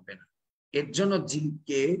 এগুলো হবে না। এর জন্য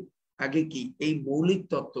জীবকে আগে কি এই মৌলিক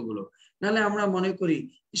তত্ত্বগুলো, নাহলে আমরা মনে করি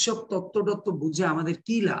এসব তত্ত্ব বুঝে আমাদের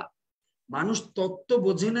কি লাভ। মানুষ তত্ত্ব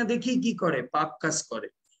বোঝে না দেখি কি করে, পাপ কাজ করে।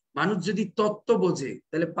 মানুষ যদি তত্ত্ব বোঝে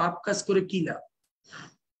তাহলে পাপ কাজ করে কি লাভ?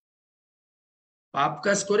 পাপ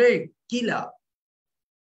কাজ করে কি লাভ,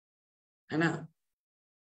 হ্যাঁ না?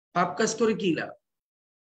 পাপ কাজ করে কি লাভ?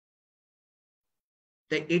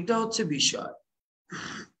 তাই এটা হচ্ছে বিষয়।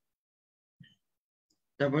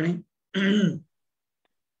 তারপরে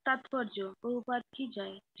তাৎপর্য, প্রভুপাদ কি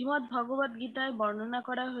জয়। শ্রীমদ্ ভগবদ গীতায় বর্ণনা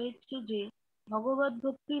করা হয়েছে যে ভগবত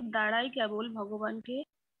ভক্তির দ্বারাই কেবল ভগবানকে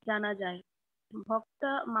জানা যায়।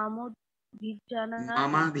 ভক্তা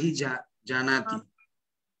জানাতি।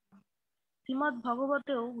 শ্রীমদ্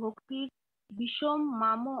ভগবতেও ভক্তির বিষম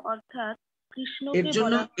মাম অর্থাৎ এর কৃষ্ণকে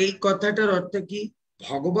জন্য বলা। এই কথাটার অর্থ কি?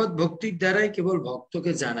 ভগবত ভক্তির দ্বারাই কেবল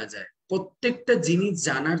ভক্তকে জানা যায়। প্রত্যেকটা জিনিস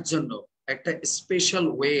জানার জন্য একটা স্পেশাল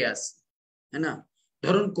ওয়ে আছে, হ্যাঁ না?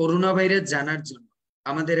 ধরুন করোনা ভাইরাস জানার জন্য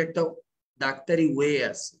আমাদের একটা ডাক্তারি ওয়ে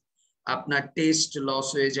আছে। আপনার টেস্ট লস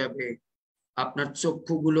হয়ে যাবে, আপনার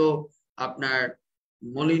চক্ষুগুলো আপনার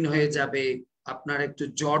মলিন হয়ে যাবে, আপনার একটু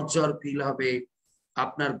জ্বর ফিল হবে,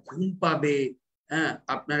 আপনার ঘুম পাবে, হ্যাঁ,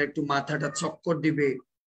 আপনার একটু মাথাটা চক্কর দিবে।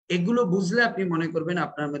 এগুলো বুঝলে আপনি মনে করবেন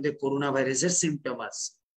আপনার মধ্যে করোনা ভাইরাসের সিমটম আছে।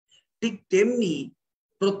 ঠিক তেমনি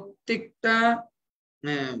প্রত্যেকটা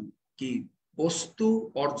কি বস্তু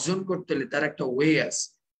অর্জন করতে হলে তার একটা ওয়ে আছে।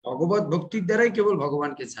 ভগবত ভক্তির দ্বারাই কেবল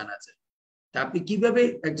ভগবানকে জানা যায়। তা আপনি কিভাবে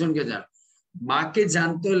একজনকে জানেন? মাকে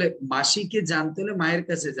জানতে হলে, মাসিকে জানতে হলে মায়ের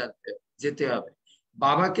কাছে যেতে হবে,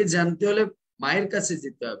 বাবাকে জানতে হলে মায়ের কাছে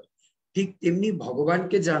যেতে হবে। ঠিক তেমনি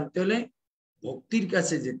ভগবানকে জানতে হলে ভক্তির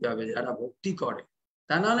কাছে যেতে হবে, যারা ভক্তি করে।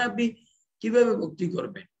 তা নাহলে আপনি কিভাবে ভক্তি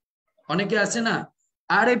করবেন? অনেকে আছে না,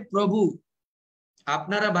 আরে প্রভু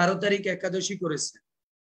আপনারা 12 তারিখ একাদশী করেছেন,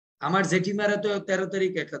 আমার জেঠিমারা তো 13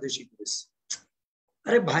 তারিখ একাদশী করেছে।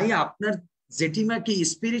 আরে ভাই, আপনার জেঠিমা কি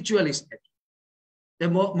স্পিরিচুয়ালিস্ট নাকি?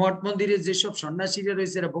 মঠ মন্দিরে যেসব সন্ন্যাসীরা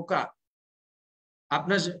রয়েছে এরা বোকা?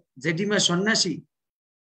 আপনার জেঠিমা সন্ন্যাসী?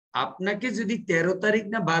 আপনাকে যদি 13 তারিখ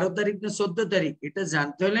না 12 তারিখ না 14 তারিখ এটা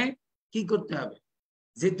জানতে হলে কি করতে হবে?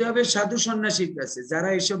 যেতে হবে সাধু সন্ন্যাসীর কাছে, যারা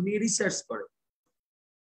এসব নিয়ে রিসার্চ করে।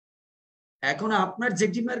 এখন আপনার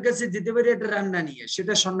জেঠিমার কাছে যেতে পারে এটা রান্না নিয়ে,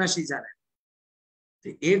 সেটা সন্ন্যাসী জানেন।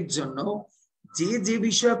 এর জন্য যে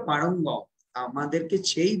বিষয়ে পারঙ্গম, আমাদেরকে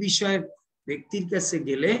সেই বিষয়ের ব্যক্তির কাছে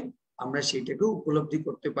গেলে আমরা সেটাকে উপলব্ধি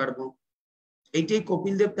করতে পারবো। এইটাই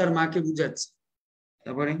কপিল দেব তার মাকে বুঝাচ্ছে।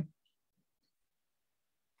 তারপরে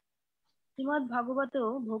শ্রীমদ্ ভাগবতেও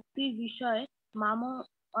ভক্তির বিষয় মাম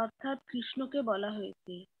অর্থাৎ কৃষ্ণকে বলা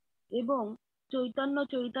হয়েছে এবং চৈতন্য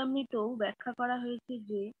চৈতামৃতেও ব্যাখ্যা করা হয়েছে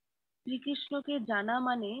যে শ্রীকৃষ্ণকে জানা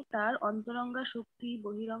মানে তার অন্তরঙ্গা শক্তি,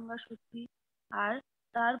 বহিরঙ্গা শক্তি আর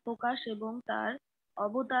তার প্রকাশ এবং তার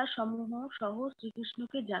অবতার সমূহ সহ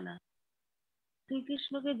শ্রীকৃষ্ণকে জানা।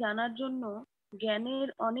 শ্রীকৃষ্ণকে জানার জন্য জ্ঞানের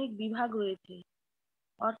অনেক বিভাগ রয়েছে।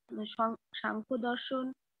 সাংখ্য দর্শন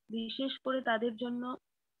বিশেষ করে তাদের জন্য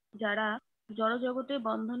যারা জড়জগতের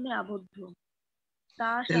বন্ধনে আবদ্ধ।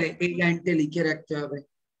 তাহলে এই লাইনটা লিখে রাখতে হবে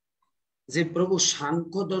যে প্রভু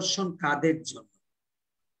সাংখ্য দর্শন কাদের জন্য?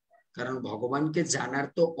 কারণ ভগবানকে জানার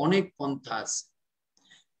তো অনেক পন্থা আছে,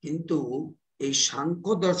 কিন্তু এই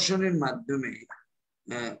সাংখ্য দর্শনের মাধ্যমে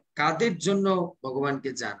কাদের জন্য ভগবানকে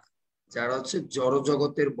জানা? যারা হচ্ছে জড়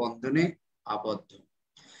জগতের বন্ধনে আবদ্ধ।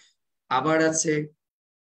 আবার আছে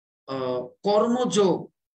কর্মযোগ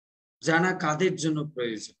জানা কাদের জন্য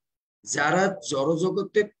প্রয়োজন? যারা জড়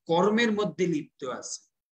জগতের কর্মের মধ্যে লিপ্ত আছে।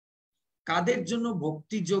 কাদের জন্য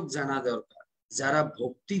ভক্তি যোগ জানা দরকার? যারা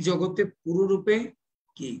ভক্তি জগতে পুরোরূপে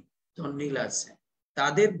কি তন্নিল আছে,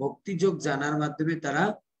 তাদের ভক্তি যোগ জানার মাধ্যমে তারা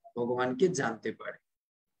ভগবানকে জানতে পারে।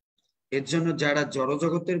 এর জন্য যারা জড়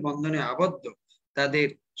জগতের বন্ধনে আবদ্ধ তাদের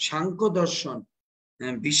সাংখ্য দর্শন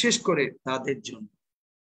বিশেষ করে তাদের জন্য।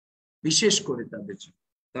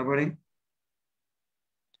 তারপরে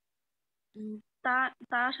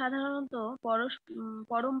তা সাধারণত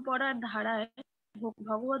পরম্পরার ধারায়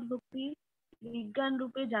ভগবত ভক্তির বিজ্ঞান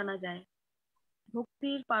রূপে জানা যায়।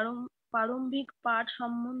 ভক্তির প্রারম্ভিক পাঠ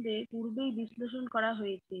সম্বন্ধে পূর্বেই বিশ্লেষণ করা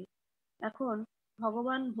হয়েছে। এখন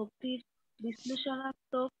ভগবান ভক্তির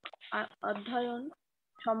বিশ্লেষণাত্মক অধ্যয়ন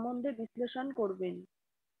সম্বন্ধে বিশ্লেষণ করবেন।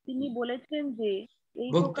 তিনি বলেছেন যে এই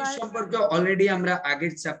ভক্তি প্রকার সম্পর্কে অলরেডি আমরা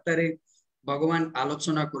আগের চ্যাপ্টারে ভগবান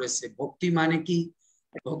আলোচনা করেছে। ভক্তি মানে কি,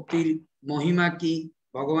 ভক্তির মহিমা কি,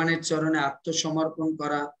 ভগবানের চরণে আত্মসমর্পণ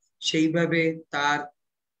করা, সেইভাবে তার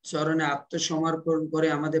চরণে আত্মসমর্পণ করে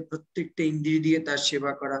আমাদের প্রত্যেকটা ইন্দ্রিয় দিয়ে তার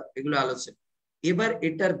সেবা করা, এগুলো আলোচনা। এবার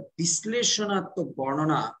এটার বিশ্লেষণাত্মক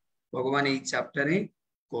বর্ণনা ভগবান এই চ্যাপ্টারে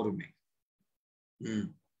করবে।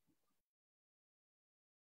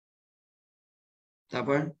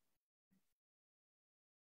 তারপর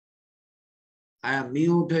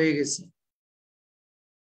মিউট হয়ে গেছে,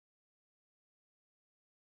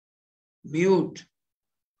 মিউট,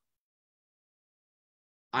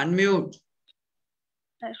 আনমিউট।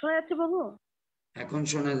 শোনা যাচ্ছে বাবু? এখন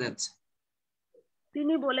শোনা যাচ্ছে।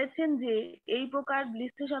 তিনি বলেছেন যে এই প্রকার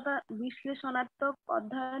বিশ্লেষণাত্মক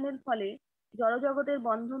অধ্যয়নের ফলে জড়জগতের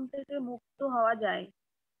বন্ধন থেকে মুক্ত হওয়া যায়।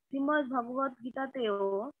 শ্রীমদ্ ভগবত গীতাতেও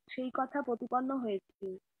সেই কথা প্রতিপন্ন হয়েছে।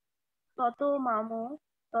 তত মাম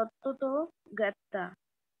তত্ত্বত জ্ঞাত্বা।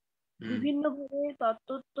 বিভিন্নভাবে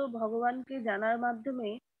তত্ত্বত ভগবানকে জানার মাধ্যমে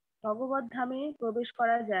ভগবত ধামে প্রবেশ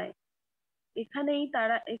করা যায়।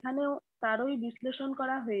 এখানেও তারই বিশ্লেষণ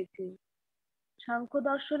করা হয়েছে। সাংখ্য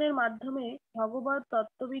দর্শনের মাধ্যমে ভগবত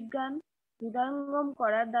তত্ত্ববিজ্ঞান হৃদয়ঙ্গম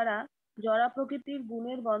করার দ্বারা জড়া প্রকৃতির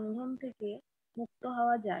গুণের বন্ধন থেকে মুক্ত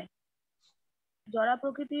হওয়া যায়। জড়া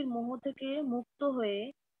প্রকৃতির মোহ থেকে মুক্ত হয়ে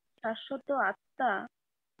শাশ্বত আত্মা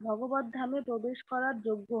ভগবত ধামে প্রবেশ করার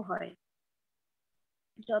যোগ্য হয়।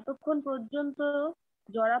 যতক্ষণ পর্যন্ত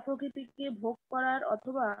জড়া প্রকৃতিকে ভোগ করার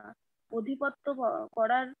অথবা আধিপত্য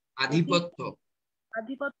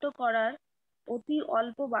করার অতি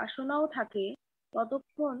অল্প বাসনাও থাকে,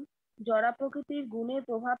 ততক্ষণ জড়া প্রকৃতির গুণের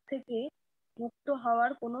প্রভাব থেকে মুক্ত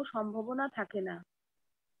হওয়ার কোনো সম্ভাবনা থাকে না।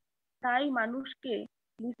 তাই মানুষকে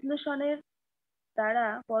বিশ্লেষণের দ্বারা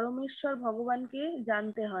পরমেশ্বর ভগবানকে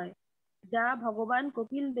জানতে হয়, যা ভগবান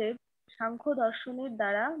কপিল দেব সাংখ্য দর্শনের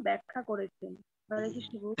দ্বারা ব্যাখ্যা করেছেন। হরে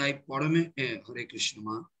কৃষ্ণ। হরে কৃষ্ণ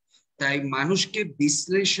মা। তাই মানুষকে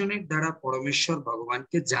বিশ্লেষণের দ্বারা পরমেশ্বর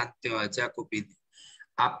ভগবানকে জানতে হয়, যা কপিল।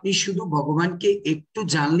 আপনি শুধু ভগবানকে একটু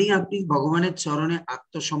জানলেই আপনি ভগবানের চরণে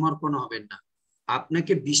আত্মসমর্পণ হবেন না,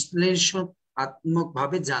 আপনাকে বিশ্লেষণাত্মক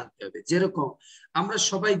ভাবে জানতে হবে। যেরকম আমরা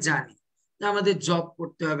সবাই জানি যে আমাদের জব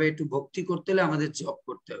করতে হবে, একটু ভক্তি করতে হলে আমাদের জব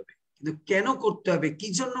করতে হবে, কিন্তু কেন করতে হবে, কি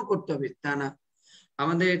জন্য করতে হবে তা না।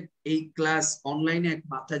 আমাদের এই ক্লাস অনলাইনে এক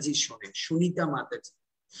মাতাজি শোনে, সুনিতা মাতাজি,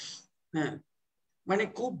 হ্যাঁ, মানে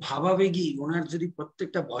খুব ভাবাবেগী। ওনার যদি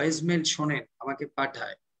প্রত্যেকটা ভয়েস মেল শোনেন, আমাকে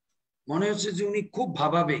পাঠায়, মনে হচ্ছে যে উনি খুব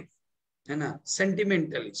ভাবাবেগ, হ্যাঁ না,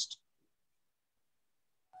 সেন্টিমেন্টালিস্ট।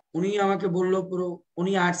 উনি আমাকে বললো পুরো,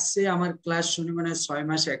 উনি আসছে আমার ক্লাস শুনে মানে 6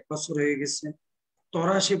 মাস 1 বছর হয়ে গেছে,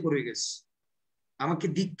 তরাসে পড়ে গেছে, আমাকে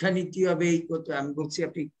দীক্ষা নিতে হবে এই কথা। আমি বলছি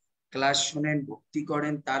আপনি ক্লাস শুনেন, ভক্তি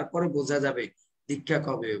করেন, তারপরে বোঝা যাবে দীক্ষা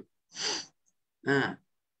কবে। হ্যাঁ,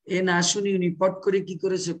 এ না শুনি উনি পট করে কি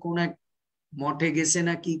করেছে, কোন এক মঠে গেছে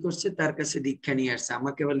না কি করছে, তার কাছে দীক্ষা নিয়ে আসছে।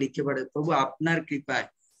 আমাকে আবার লিখে পাঠায়, প্রভু আপনার কৃপায়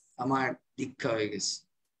আমার দীক্ষা হয়ে গেছে।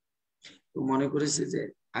 তো মনে করেছে যে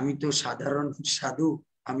আমি তো সাধারণ সাধু,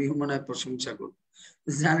 আমিও মনে হয় প্রশংসা করবো,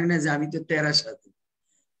 জানি না যে আমি তো তেরা সাধু।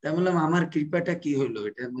 তাই বললাম আমার কৃপাটা কি হইলো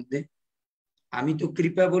এটার মধ্যে? আমি তো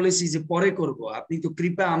কৃপা বলেছি যে পরে করব, আপনি তো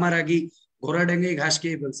কৃপা আমার আগে ঘোড়া ডাঙ্গে ঘাস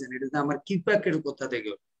খেয়ে ফেলছেন, এটা তো আমার কৃপাকের কথা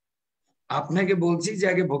থেকে। আপনাকে বলছি যে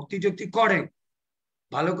আগে ভক্তি টক্তি করেন,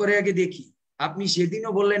 ভালো করে আগে দেখি। আপনি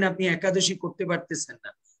সেদিনও বললেন আপনি একাদশী করতে পারতেছেন না,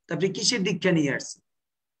 আপনি কিসের দীক্ষা নিয়ে আসছেন?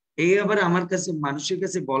 এই আবার আমার কাছে মানুষের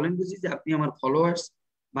কাছে বলেন বুঝি যে আপনি আমার ফলোয়ার্স,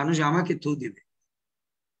 মানুষ আমাকে থু দিবে।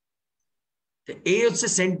 এই হচ্ছে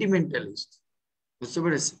সেন্টিমেন্টালিস্ট, বুঝতে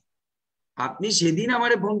পেরেছেন? আপনি সেদিন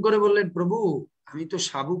আমারে ফোন করে বললেন, প্রভু আমি তো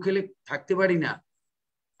সাবু খেলে থাকতে পারি না,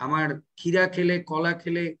 আমার ক্ষীরা খেলে কলা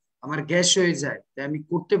খেলে আমার গ্যাস হয়ে যায়, তাই আমি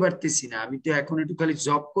করতে পারতেছি না, আমি তো এখন একটু খালি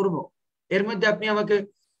জব করব। এর মধ্যে আপনি আমাকে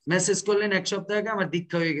মেসেজ করলেন 1 সপ্তাহ আগে আমার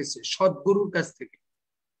দীক্ষা হয়ে গেছে সদ্গুরুর কাছ থেকে।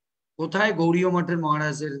 কোথায়? গৌড়ীয় মঠের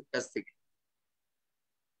মহারাজের কাছ থেকে।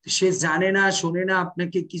 সে জানে না, শোনে না,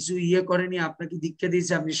 আপনাকে কিছু ইয়ে করেনি, আপনাকে দীক্ষা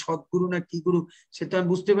দিয়েছে, আপনি সদ্গুরু না কি গুরু সে তো আমি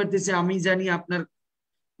বুঝতে পারতেছি, আমি জানি আপনার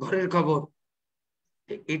ঘরের খবর।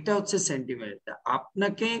 এটা হচ্ছে সেন্টিমেন্ট।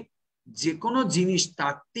 আপনাকে যে কোনো জিনিস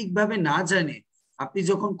তাত্ত্বিক ভাবে না জানে আপনি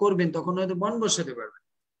যখন করবেন তখন হয়তো মন বসাতে পারবেন,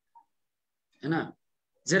 হ্যাঁ না?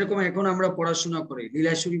 যেরকম এখন আমরা পড়াশোনা করি,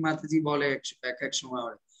 লীলাশ্বরী মাতাজি বলে এক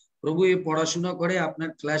সময়, প্রভু এই পড়াশোনা করে আপনার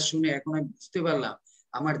ক্লাস শুনে এখন আমি বুঝতে পারলাম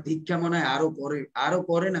আমার দীক্ষা মনে হয় আরো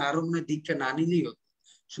পরে না, আরো মনে হয় দীক্ষা না নিলেই হতো,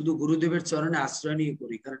 শুধু গুরুদেবের চরণে আশ্রয় নিয়ে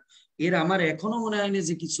করি। কারণ এর আমার এখনো মনে হয় না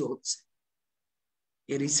যে কিছু হচ্ছে।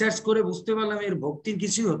 এর রিসার্চ করে বুঝতে পারলাম এর ভক্তির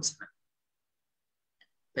কিছুই হচ্ছে না।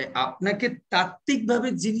 তাই আপনাকে তাত্ত্বিকভাবে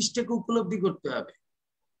জিনিসটাকে উপলব্ধি করতে হবে।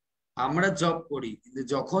 আমরা জব করি, কিন্তু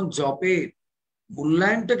যখন জবের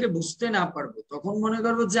মূল্যায়নটাকে বুঝতে না পারবো তখন মনে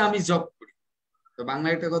করবো যে আমি জব করি। তো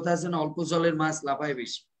বাংলায় একটা কথা আছে না, অল্প জলের মাছ লাফায়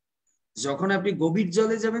বেশি। যখন আপনি গভীর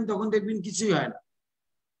জলে যাবেন তখন দেখবেন কিছুই হয় না,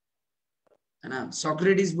 না?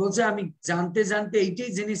 সক্রেটিস বলছে আমি জানতে জানতে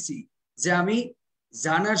এইটাই জেনেছি যে আমি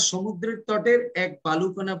জানার সমুদ্রের তটের এক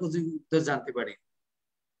বালুকণা পর্যন্ত জানতে পারি।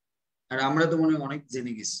 আর আমরা তো মনে অনেক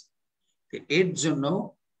জেনে গেছি। এর জন্য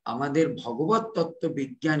আমাদের ভগবত তত্ত্ব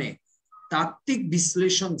বিজ্ঞানে তাত্ত্বিক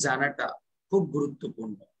বিশ্লেষণ জানাটা খুব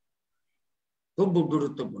গুরুত্বপূর্ণ, খুব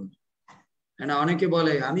গুরুত্বপূর্ণ। না, অনেকে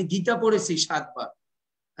বলে আমি গীতা পড়েছি 7 বার।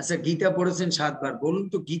 আচ্ছা, গীতা পড়েছেন 7 বার, বলুন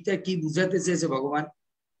তো গীতা কি বুঝাতে চেয়েছে ভগবান?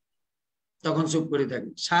 তখন চুপ করে থাকে।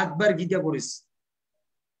 7 বার গীতা পড়েছি,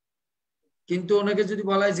 কিন্তু ওনাকে যদি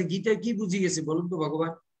বলা হয় যে গীতা কি বুঝিয়েছে বলুন তো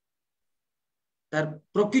ভগবান, তার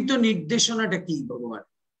প্রকৃত নির্দেশনাটা কি ভগবান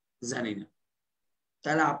জানি না।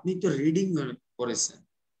 তাহলে আপনি তো রিডিং করেছেন,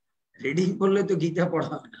 রিডিং করলে তো গীতা পড়া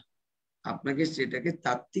হবে না, আপনাকে সেটাকে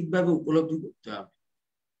তাত্ত্বিকভাবে উপলব্ধি করতে হবে।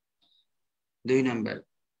 2 নাম্বার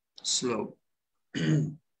শ্লোক।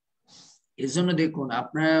 এর জন্য দেখুন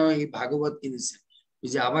আপনারা এই ভাগবত কিনেছেন, ওই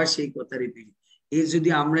যে আবার সেই কথা রিপিট। এই যদি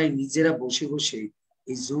আমরা নিজেরা বসে বসে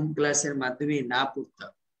এই জুম ক্লাসের মাধ্যমে না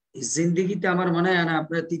পড়তাম, এই জিন্দিগিতে আমার মনে হয় না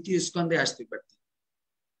আপনারা 3য় স্কন্ধে আসতে পারতেন।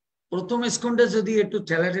 1ম স্কন্ধে যদি একটু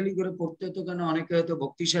ঠেলাঠেলি করে পড়তে হতো, কেন অনেকে হয়তো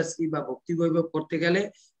ভক্তিশাস্ত্রী বা ভক্তি বৈভব পড়তে গেলে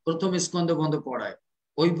 1ম স্কন্ধ বন্ধ পড়ায়,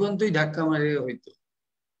 ওই পর্যন্তই ধাক্কা মারে হইতো,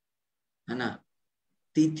 হ্যাঁ না?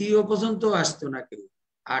 3য় পর্যন্ত আসতো না কেউ,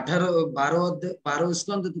 12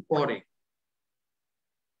 স্কন্ধ তো পড়ে।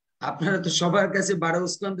 আপনারা তো সবার কাছে 12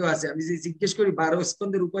 স্কন্ধ আছে, আমি যে জিজ্ঞেস করি 12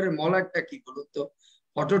 স্কন্ধের উপরে মলারটা কি বলুন তো,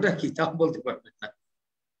 ফটোটা কি, তাও বলতে পারবেন না।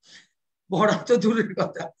 পড়া তো দূরের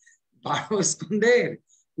কথা, 12 স্কন্ধের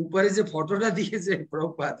উপরে যে ফটোটা দিয়েছে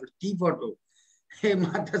প্রভুপাদ, কি ফটো,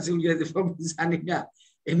 মাথা চুলকে প্রভু জানি না,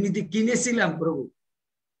 এমনিতে কিনেছিলাম প্রভু,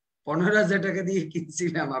 15,000 টাকা দিয়ে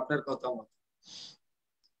কিনছিলাম আপনার কথা মতো।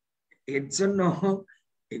 এর জন্য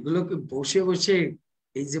এগুলোকে বসে বসে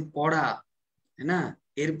এই যে পড়া, না,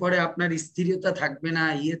 এরপরে আপনার স্থিরতা থাকবে না,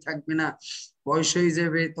 থাকবে না, বয়স হয়ে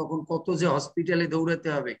যাবে, তখন কত যে হসপিটালে দৌড়াতে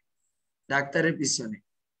হবে ডাক্তারের পিছনে।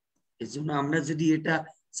 এর জন্য আমরা যদি এটা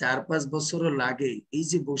 4-5 বছরও লাগে, এই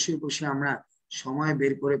যে বসে বসে আমরা সময়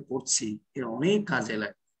বের করে পড়ছি, এর অনেক কাজে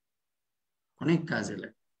লাগে, অনেক কাজে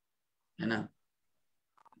লাগে, তাই না?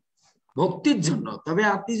 ভক্তির জন্য। তবে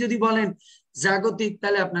আপনি যদি বলেন জাগতিক,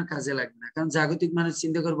 তাহলে আপনার কাজে লাগবে না, কারণ জাগতিক মানুষ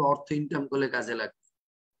চিন্তা করবে অর্থ ইনকাম করলে কাজে লাগবে।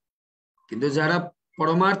 কিন্তু যারা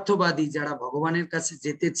পরমার্থবাদী, যারা ভগবানের কাছে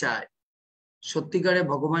যেতে চায়, সত্যিকারে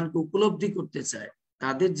ভগবানকে উপলব্ধি করতে চায়,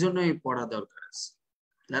 তাদের জন্য এই পড়া দরকার আছে।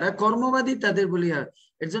 যারা কর্মবাদী তাদের বলি। আর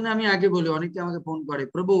এর জন্য আমি আগে বলি, অনেকে আমাকে ফোন করে,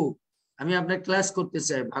 প্রভু আমি আপনার ক্লাস করতে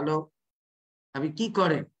চাই, ভালো, আপনি কি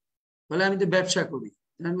করেন? বলে আমি তো ব্যবসা করি।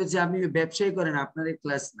 আমি বলছি আপনি ব্যবসাই করেন, আপনার এই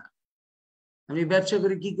ক্লাস না। আপনি ব্যবসা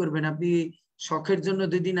করে কি করবেন? আপনি শখের জন্য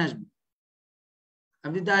 2 দিন আসবেন,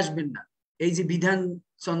 আপনি তো আসবেন না। এই যে বিধান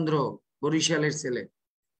চন্দ্র বরিশালের ছেলে,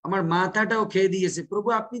 আমার মাথাটাও খেয়ে দিয়েছে, প্রভু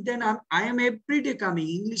আপনি দেন, আই এম এভরিডে কামিং,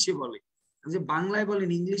 ইংলিশে বলে, যে বাংলায় বলেন,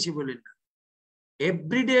 ইংলিশে বলেন না।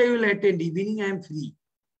 Everyday I will attend, evening I am free,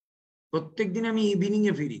 প্রত্যেকদিন আমি ইভিনিং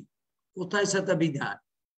এ ফিরি। কোথায় সাথে বিধান?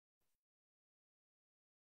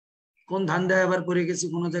 কোন ধান্দায় আবার পড়ে গেছে,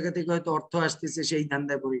 কোন জায়গা থেকে হয়তো অর্থ আসতেছে, সেই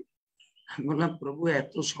ধান্দায় পড়ে। আমি বললাম প্রভু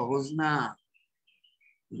এত সহজ না।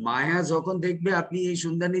 মায়া যখন দেখবে আপনি এই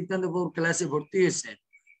সুন্দর নিত্যান্ত ক্লাসে ভর্তি হয়েছেন,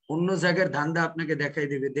 অন্য জায়গার ধান্দা আপনাকে দেখাই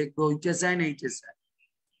দেবে, দেখবো ওইটা চায় না এইটা চায়।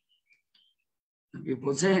 আপনি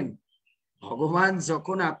বোঝেন, ভগবান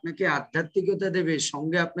যখন আপনাকে আধ্যাত্মিকতা দেবে,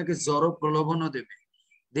 সঙ্গে আপনাকে জড় প্রলোভনও দেবে,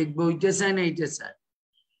 দেখবো ওইটা চায় না এইটা চায়।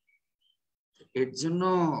 এর জন্য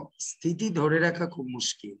স্থিতি ধরে রাখা খুব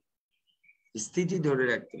মুশকিল, স্থিতি ধরে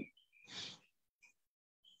রাখতে।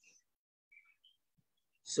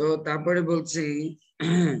 তারপরে বলছি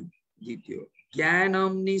দ্বিতীয়,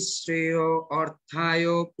 জ্ঞানম নিশ্রেয় অর্থায়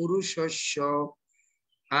পুরুষস্য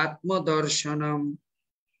আত্মদর্শনম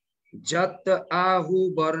যত আহু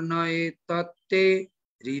বর্ণয়ে তত্তে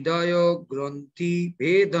হৃদয় গ্রন্থি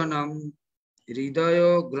ভেদনম, হৃদয়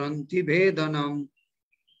গ্রন্থি ভেদনম।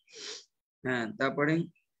 হ্যাঁ, তারপরে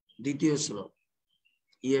দ্বিতীয় শ্লোক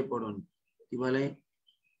পড়ুন, কি বলে?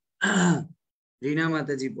 রীনা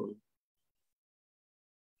মাতাজি বলুন।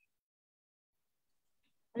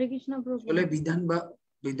 হরে কৃষ্ণ প্রভু। বলে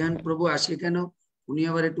বিধান প্রভু আসে কেন? উনি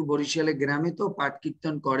আবার একটু বরিশালে গ্রামে তো পাঠ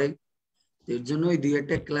কীর্তন করে, এর জন্য ওই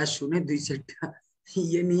 2-1টা ক্লাস শুনে 2-4টা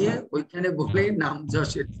নিয়ে ওইখানে বলে নাম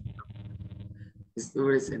যশের বুঝতে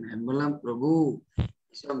পেরেছেন? আমি বললাম প্রভু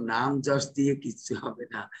সব নাম যশ দিয়ে কিচ্ছু হবে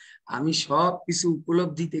না, আমি সব কিছু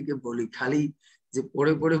উপলব্ধি থেকে বলি, খালি যে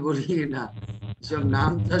পড়ে পড়ে বলি না, সব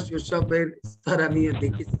নাম যশ সবের স্তর আমি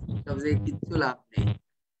দেখেছি, সব যে কিচ্ছু লাভ নেই,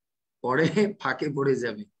 পরে ফাঁকে পড়ে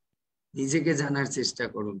যাবে, নিজেকে জানার চেষ্টা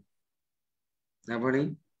করুন। তারপরে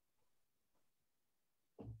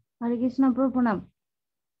হরে কৃষ্ণ প্রভু প্রণাম।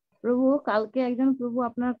 প্রভু কালকে একজন প্রভু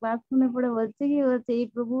আপনার ক্লাস শুনে পড়ে বলছে এই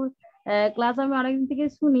প্রভুর ক্লাস আমি অনেকদিন থেকে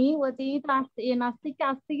শুনি, বলছে এই তো নাস্তিককে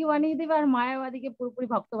আস্তিকই বানিয়ে দেবে আর মায়াবাদীকে পুরোপুরি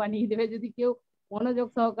ভক্ত বানিয়ে দেবে যদি কেউ মনোযোগ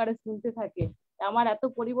সহকারে শুনতে থাকে। আমার এত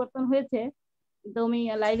পরিবর্তন হয়েছে, তো আমি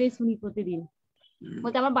লাইভে শুনি প্রতিদিন।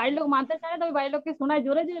 বলছে আমার বাড়ির লোক মানতে চায় না, আমি বাড়ির লোককে শোনায়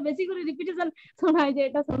জোরে জোরে বেশি করে রিপিটেশন শোনায় যে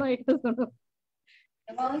এটা শোনো এটা শোনো।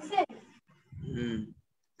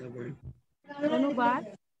 অনুবাদ: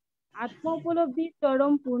 আত্ম উপলব্ধির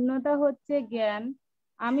চরম পূর্ণতা হচ্ছে জ্ঞান।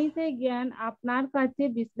 আমি সেই জ্ঞান আপনার কাছে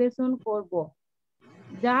বিশ্লেষণ করব,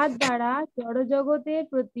 যার দ্বারা জড়জগতের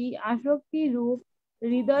প্রতি আসক্তি রূপ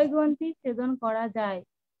হৃদয় গ্রন্থি ছেদন করা যায়।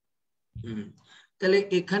 তাহলে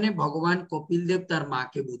এখানে ভগবান কপিল দেব তার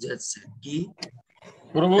মাকে বুঝাচ্ছেন কি?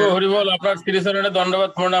 প্রভু হরি বল, আপনার শ্রীচরণে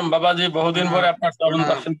দণ্ডবাদ প্রণাম বাবাজি, বহুদিন পরে আপনার চরণ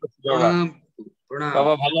দর্শন করছি।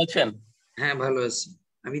 বাবা ভালো আছেন? হ্যাঁ ভালো আছি,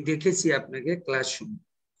 আমি দেখেছি আপনাকে ক্লাস শুনে।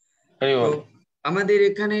 হরি বল। আমাদের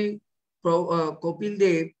এখানে কপিল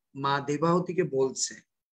দেব মা দেবাহুতিকে বলছে,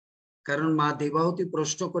 কারণ মা দেবাহুতি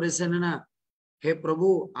প্রশ্ন করেছেন না, হে প্রভু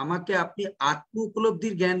আমাকে আপনি আত্ম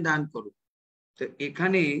উপলব্ধির জ্ঞান দান করুন। তো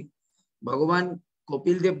এখানে ভগবান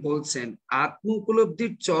কপিল দেব বলছেন আত্ম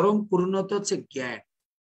উপলব্ধির চরম পূর্ণতা হচ্ছে জ্ঞান।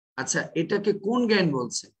 আচ্ছা এটাকে কোন জ্ঞান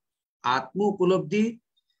বলছে? আত্ম উপলব্ধি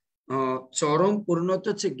চরম পূর্ণতা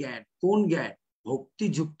হচ্ছে জ্ঞান। কোন জ্ঞান?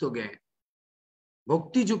 ভক্তিযুক্ত জ্ঞান।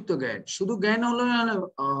 ভক্তিযুক্ত জ্ঞান, শুধু জ্ঞান হলে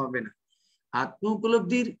হবে না। আত্ম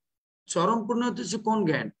উপলব্ধির চরম পূর্ণতা হচ্ছে কোন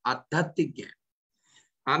জ্ঞান? আধ্যাত্মিক জ্ঞান।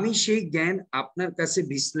 আমি সেই জ্ঞান আপনার কাছে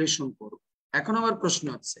বিশ্লেষণ করব। এখন আমার প্রশ্ন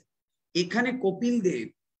হচ্ছে, এখানে কপিল দেব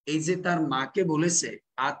এই যে তার মাকে বলেছে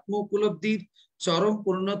আত্ম উপলব্ধির চরম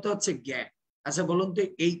পূর্ণতা হচ্ছে জ্ঞান, আচ্ছা বলুন তো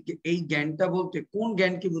এই জ্ঞানটা বলতে কোন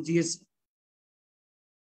জ্ঞানকে বুঝিয়েছে?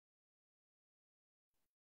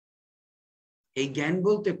 এই জ্ঞান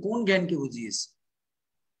বলতে কোন জ্ঞানকে বুঝিয়েছে?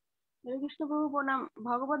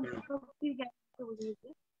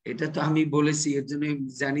 এটা তো আমি বলেছি, এর জন্য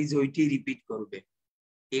জানি যে ওইটাই রিপিট করবে।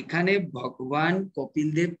 এখানে ভগবান কপিল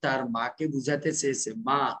দেব তার মাকে বুঝাতে চেয়েছে,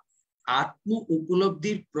 মা আত্ম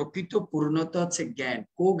উপলব্ধির প্রকৃত পূর্ণতা হচ্ছে জ্ঞান।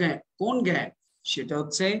 কোন জ্ঞান? সেটা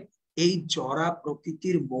হচ্ছে এই জড়া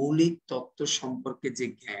প্রকৃতির মৌলিক তত্ত্ব সম্পর্কে যে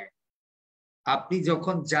জ্ঞান। আপনি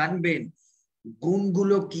যখন জানবেন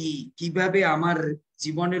গুণগুলো কি, কিভাবে আমার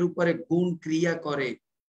জীবনের উপরে গুণ ক্রিয়া করে,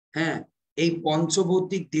 হ্যাঁ এই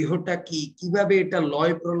পঞ্চভৌতিক দেহটা কি, কিভাবে এটা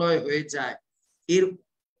লয় প্রলয় হয়ে যায়, এর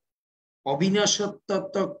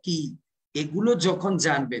অবিনাশত্ব কি, এগুলো যখন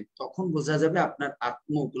জানবেন তখন বোঝা যাবে আপনার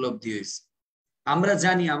আত্ম উপলব্ধি হয়েছে। আমরা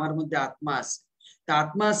জানি আমার মধ্যে আত্মা আছে, তা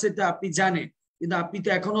আত্মা আছে তা আপনি জানেন, কিন্তু আপনি তো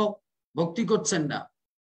এখনো ভক্তি করছেন না।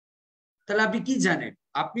 তাহলে আপনি কি জানেন?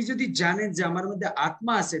 আপনি যদি জানেন যে আমার মধ্যে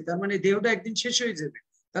আত্মা আছে, তার মানে দেহটা একদিন শেষ হয়ে যাবে,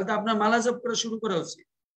 তাহলে তো আপনার মালা জপ করা শুরু করা উচিত,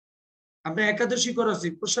 আপনার একাদশী করা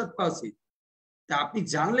উচিত, প্রসাদ পাওয়া উচিত। তা আপনি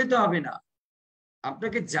জানলে তো হবে না,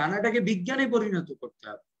 আপনাকে জানাটাকে বিজ্ঞানে পরিণত করতে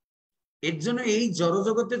হবে। এর জন্য এই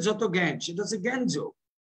জড়জগতের যত জ্ঞান সেটা হচ্ছে জ্ঞান যোগ।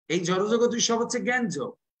 এই জড়জগতের সব হচ্ছে জ্ঞান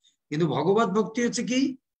যোগ, কিন্তু ভগবত ভক্তি হচ্ছে কি?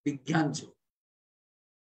 বিজ্ঞান যোগ।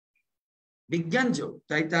 বিজ্ঞান যোগ।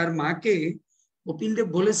 তাই তার মাকে কপিল দেব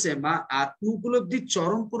বলেছে, মা আত্ম উপলব্ধির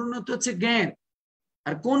চরম পূর্ণতা হচ্ছে জ্ঞান।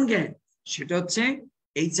 আর কোন জ্ঞান? সেটা হচ্ছে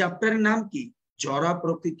এই চ্যাপ্টারের নাম কি? জড়া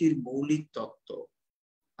প্রকৃতির মৌলিক তত্ত্ব।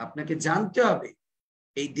 আপনাকে জানতে হবে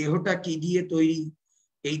এই দেহটা কি দিয়ে তৈরি,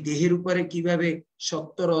 এই দেহের উপরে কিভাবে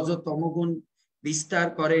সত্য রজ তমগুণ বিস্তার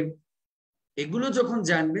করেন। এগুলো যখন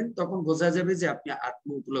জানবেন তখন বোঝা যাবে যে আপনি আত্ম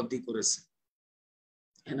উপলব্ধি করেছেন।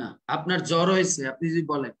 হ্যাঁ না? আপনার জ্বর হয়েছে, আপনি যদি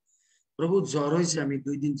বলেন প্রভু জ্বর হয়েছে, আমি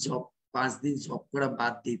 2 দিন জব 5 দিন জব করা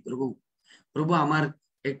বাদ দিই, প্রভু আমার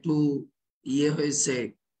একটু ইয়ে হয়েছে,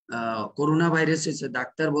 করোনা ভাইরাস হয়েছে,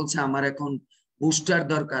 ডাক্তার বলছে আমার এখন বুস্টার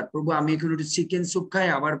দরকার, প্রভু আমি এখন একটু চিকেন স্যুপ খাই,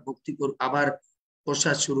 আবার ভক্তি করব, আবার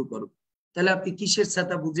প্রসাদ শুরু করব। তাহলে আপনি কিসের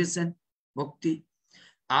সাথে বুঝেছেন? ভক্তি।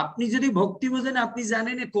 আপনি যদি ভক্তি বোঝেন, আপনি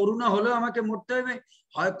জানেন করোনা হলেও আমাকে মরতে হবে,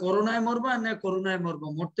 হয় করোনায় মরবো আর না করোনায় মরবো,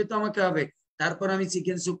 মরতে তো আমাকে হবে, তারপর আমি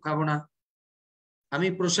চিকেন স্যুপ খাবো না, আমি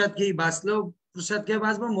প্রসাদ খেয়ে বাঁচলেও প্রসাদ খেয়ে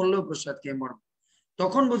বাঁচবো, মরলেও প্রসাদ খেয়ে মরবো।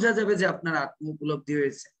 তখন বোঝা যাবে যে আপনার আত্ম উপলব্ধি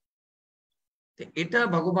হয়েছে। এটা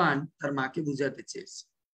ভগবান তার মাকে বুঝাতে চেয়েছে।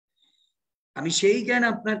 আমি সেই জ্ঞান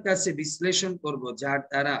আপনার কাছে বিশ্লেষণ করব, যার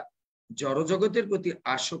দ্বারা জড়জগতের প্রতি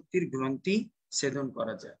আসক্তির গ্রন্থি ছেদন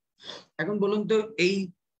করা যায়। এখন বলুন তো, এই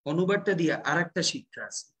অনুবাদটা দিয়ে আরেকটা শিক্ষা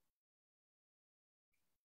আছে,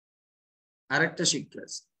 আরেকটা শিক্ষা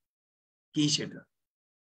আছে। কি সেটা?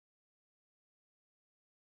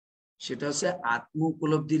 সেটা হচ্ছে আত্ম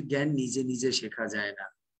উপলব্ধির জ্ঞান নিজে নিজে শেখা যায় না,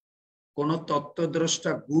 কোন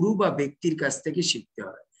তত্ত্বদ্রষ্টা গুরু বা ব্যক্তির কাছ থেকে শিখতে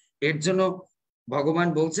হয়। এর জন্য ভগবান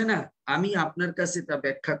বলছে না, আমি আপনার কাছে তা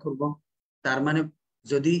ব্যাখ্যা করব। তার মানে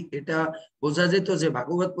যদি এটা বোঝা যেত যে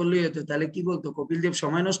ভাগবত পড়লেই হতো, তাহলে কি বলতো? কপিল দেব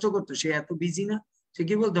সময় নষ্ট করতো? সে এত বিজি না? সে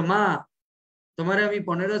কি বলতো, মা তোমারে আমি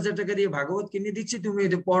 15,000 টাকা দিয়ে ভাগবত কিনে দিচ্ছি, তুমি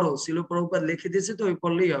এটা পড়ো, শিল প্রভুপাদ লিখে দিয়েছে তো, ওই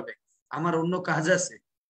পড়লেই হবে, আমার অন্য কাজ আছে।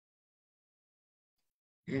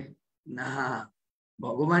 না,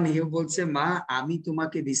 ভগবান এও বলছে, মা আমি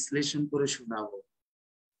তোমাকে বিশ্লেষণ করে শোনাবো।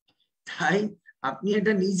 তাই আপনি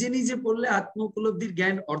এটা নিজে নিজে পড়লে আত্ম উপলব্ধির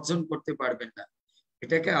জ্ঞান অর্জন করতে পারবেন না।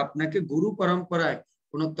 এটাকে আপনাকে গুরু পরম্পরায়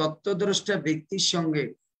কোন তত্ত্বদ্রষ্টা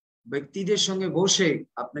ব্যক্তিদের সঙ্গে বসে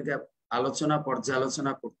আপনাকে আলোচনা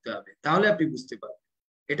পর্যালোচনা করতে হবে, তাহলে আপনি বুঝতে পারবেন।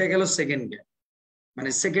 এটা গেল সেকেন্ড জ্ঞান, মানে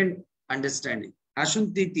সেকেন্ড আন্ডারস্ট্যান্ডিং। আসুন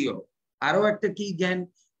তৃতীয়, আরো একটা কি জ্ঞান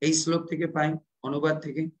এই শ্লোক থেকে পাই, অনুবাদ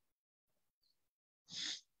থেকে,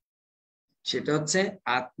 সেটা হচ্ছে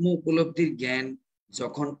আত্ম উপলব্ধির জ্ঞান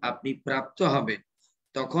যখন আপনি প্রাপ্ত হবেন,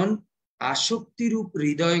 তখন আসক্তিরূপ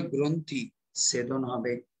হৃদয় গ্রন্থি ছেদন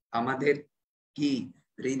হবে। আমাদের কি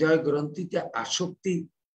হৃদয় গ্রন্থিতে আসক্তি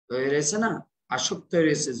হয়ে রয়েছে না, আসক্ত হয়ে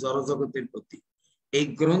রয়েছে জড়জগতের প্রতি, এই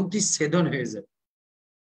গ্রন্থি ছেদন হয়ে যাবে।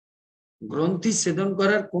 গ্রন্থি ছেদন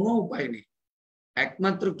করার কোনো উপায় নেই,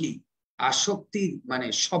 একমাত্র কি আসক্তির মানে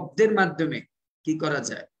শব্দের মাধ্যমে কি করা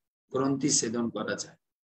যায়? গ্রন্থি ছেদন করা যায়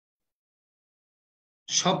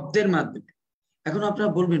শব্দের মাধ্যমে। এখন আপনারা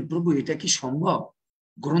বলবেন, প্রভু এটা কি সম্ভব?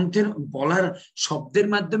 গ্রন্থের বলার শব্দের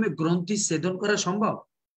মাধ্যমে গ্রন্থি ছেদন করা সম্ভব?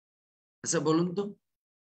 আচ্ছা বলুন তো,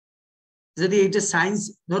 যদি এটা সায়েন্স,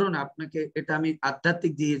 ধরুন আপনাকে, এটা আমি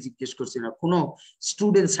আধ্যাত্মিক দিয়ে জিজ্ঞেস করছি না, কোনো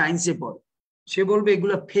স্টুডেন্ট সায়েন্সে পড়ে, সে বলবে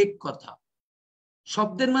এগুলো ফেক কথা।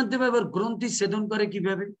 শব্দের মাধ্যমে আবার গ্রন্থি ছেদন করে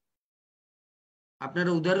কিভাবে?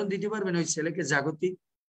 আপনারা উদাহরণ দিতে পারবেন? ওই ছেলেকে জাগতিক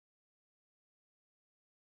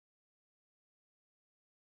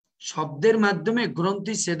শব্দের মাধ্যমে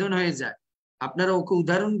গ্রন্থি ছেদন হয়ে যায়, আপনারা ওকে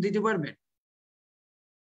উদাহরণ দিতে পারবেন?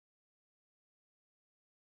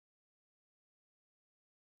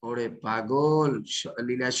 ওরে পাগল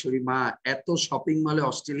লীলাশ্বরী মা, এত শপিং মলে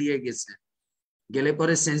অস্ট্রেলিয়া গেছে, গেলে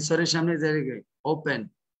পরে সেন্সরের সামনে দাঁড়িয়ে ওপেন,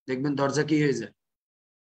 দেখবেন দরজা কি হয়ে যায়,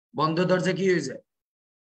 বন্ধ দরজা কি হয়ে যায়,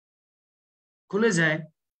 খুলে যায়,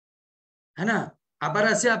 হ্যাঁ না? আবার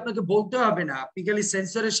আছে, আপনাকে বলতে হবে না, আপনি খালি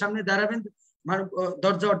সেন্সরের সামনে দাঁড়াবেন,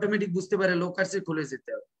 দরজা অটোমেটিক বুঝতে পারে লোক আসছে, খুলে যেতে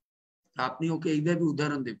হবে। আপনি ওকে এইভাবে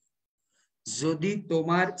উদাহরণ দেবেন, যদি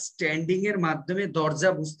তোমার স্ট্যান্ডিং এর মাধ্যমে দরজা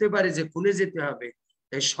বুঝতে পারে যে খুলে যেতে হবে,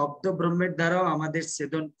 তাই শব্দ ব্রহ্মের দ্বারাও আমাদের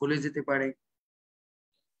ছেদন খুলে যেতে পারে।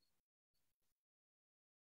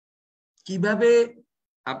 কিভাবে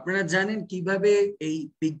আপনারা জানেন? কিভাবে এই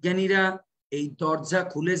বিজ্ঞানীরা এই দরজা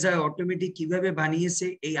খুলে যায় অটোমেটিক কিভাবে বানিয়েছে?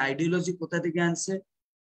 এই আইডিওলজি কোথা থেকে আনছে?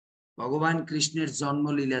 ভগবান কৃষ্ণের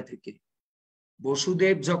জন্মলীলা থেকে।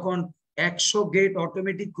 বসুদেব যখন 100 গেট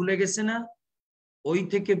অটোমেটিক খুলে গেছে না, ওই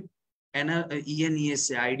থেকে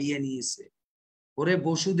নিয়েছে, আইডিয়া নিয়েছে। ওরে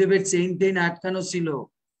বসুদেবের চেইন টেইন আটকানো ছিল,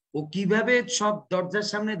 ও কিভাবে সব দরজার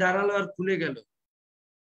সামনে দাঁড়ালো আর খুলে গেল?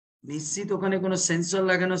 নিশ্চিত ওখানে কোনো সেন্সর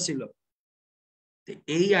লাগানো ছিল।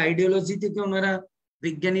 এই আইডিওলজি থেকে ওনারা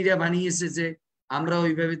বিজ্ঞানীরা বানিয়েছে যে আমরা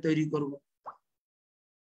ওইভাবে তৈরি করব।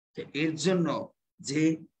 এর জন্য যে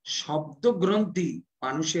শব্দ গ্রন্থি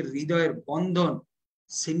মানুষের হৃদয়ের বন্ধন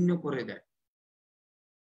ছিন্ন করে দেয়,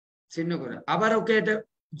 ছিন্ন করে। আবার ওকে এটা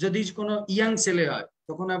যদি কোনো ইয়াং ছেলে হয়,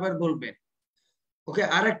 তখন আবার বলবেন ওকে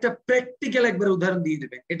আরেকটা প্র্যাকটিক্যাল একবার উদাহরণ দিয়ে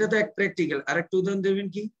দেবেন, এটা তো এক প্র্যাকটিক্যাল, আরেকটা উদাহরণ দেবেন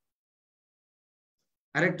কি?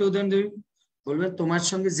 আরেকটা উদাহরণ দেবেন, বলবেন তোমার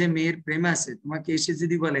সঙ্গে যে মেয়ের প্রেম আছে, তোমাকে এসে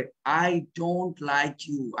যদি বলে I don't like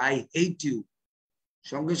you, I hate you,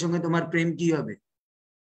 সঙ্গে সঙ্গে তোমার প্রেম কি হবে?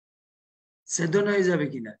 ছেদন হয়ে যাবে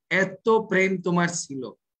কিনা? এত প্রেম তোমার ছিল।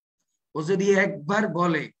 ও যদি একবার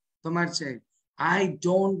বলে তোমার চেয়ে I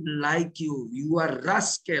don't like you, you R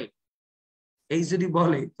rascal, এই যদি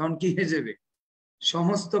বলে, তখন কি হয়ে যাবে?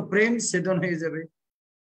 সমস্ত প্রেম ছেদন হয়ে যাবে।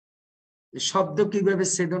 শব্দ কিভাবে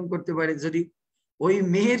ছেদন করতে পারে? যদি ওই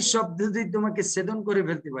মেয়ের শব্দ যদি তোমাকে ছেদন করে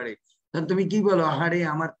ফেলতে পারে, তখন তুমি কি বলো? আহারে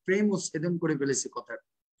আমার প্রেম ও ছেদন করে ফেলেছে কথা।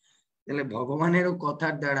 তাহলে ভগবানেরও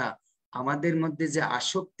কথার দ্বারা আমাদের মধ্যে যে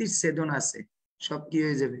আসক্তির ছেদন আছে, সব কি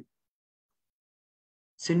হয়ে যাবে?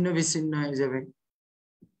 ছিন্ন বিচ্ছিন্ন হয়ে যাবে।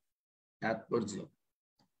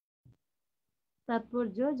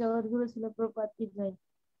 তাৎপর্য জগৎগুরু শিল প্রভুপাদ কি জয়।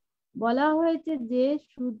 বলা হয়েছে যে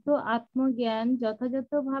শুদ্ধ আত্মজ্ঞান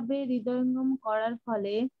যথাযথভাবে হৃদয়ঙ্গম করার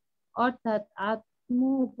ফলে, অর্থাৎ আত্ম আত্ম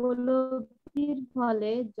উপলব্ধির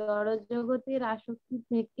ফলে জড়জগতের আসক্তি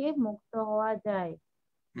থেকে মুক্ত হওয়া যায়।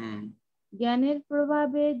 জ্ঞানের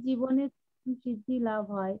প্রভাবে জীবনের সিদ্ধি লাভ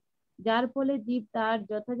হয়, যার ফলে জীব তার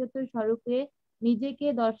যথাযথ স্বরূপে নিজেকে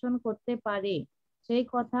দর্শন করতে পারে। সেই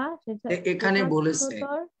কথা এখানে বলেছে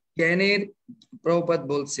জ্ঞানের, প্রভুপাদ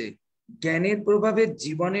বলছে জ্ঞানের প্রভাবে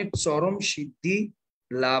জীবনের চরম সিদ্ধি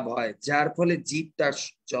লাভ হয়, যার ফলে জীব তার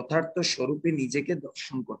যথার্থ স্বরূপে নিজেকে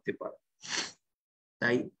দর্শন করতে পারে।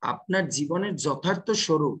 তাই আপনার জীবনের যথার্থ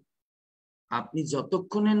স্বরূপ আপনি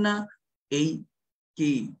যতক্ষণে না এই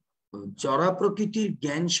কি জড়া প্রকৃতির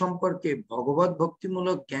জ্ঞান সম্পর্কে, ভগবত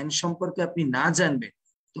ভক্তিমূলক জ্ঞান সম্পর্কে আপনি না জানবেন,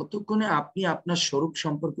 ততক্ষণে আপনি আপনার স্বরূপ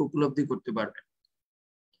সম্পর্কে উপলব্ধি করতে পারবেন।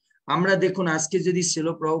 আমরা দেখুন, আজকে যদি শিল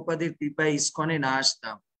প্রভুপাদের কৃপায় ইস্কনে না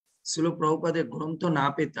আসতাম, শিল প্রভুপাদের গ্রন্থ না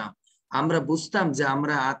পেতাম, আমরা বুঝতাম যে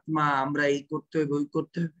আমরা আত্মা, আমরা এই করতে হবে ওই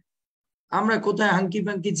করতে হবে, আমরা কোথায় হাঙ্কি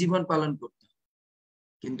পাঙ্কি জীবন পালন করতাম।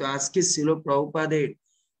 কিন্তু আজকে শিল প্রভুপাদের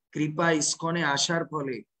কৃপা ইস্কনে আসার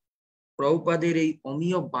ফলে, প্রভুপাদের এই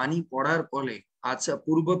অমীয় বাণী পড়ার ফলে,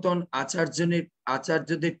 পূর্বতন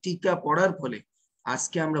আচার্যদের টিকা পড়ার ফলে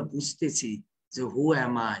আজকে আমরা বুঝতেছি যে হু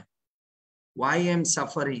am I, why I am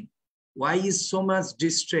suffering, why is so much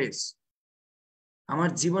distress, আমার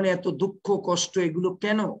জীবনে এত দুঃখ কষ্ট, এগুলো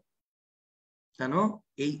কেন? কেন?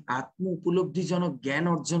 এই আত্ম উপলব্ধিজনক জ্ঞান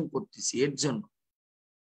অর্জন করতেছি এর জন্য।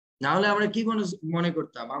 না হলে আমরা কি মনে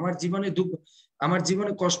করতাম আমার জীবনে দুঃখ, আমার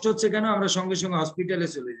জীবনে কষ্ট হচ্ছে কেন, আমরা সঙ্গে সঙ্গে হসপিটালে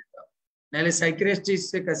চলে যেতাম, নাহলে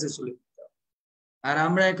সাইকিয়াট্রিস্টের কাছে চলে যেতাম। আর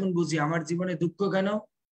আমরা এখন বুঝি আমার জীবনে দুঃখ কেন,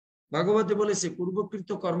 ভগবতে বলেছে পূর্বকৃত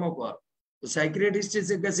কর্মফল, তো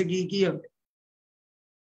সাইকিয়াট্রিস্টের কাছে গিয়ে কি হবে?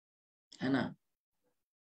 হ্যাঁ না,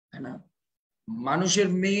 হ্যাঁ না। মানুষের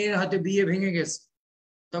মেয়ের হাতে বিয়ে ভেঙে গেছে,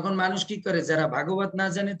 তখন মানুষ কি করে? যারা ভাগবত না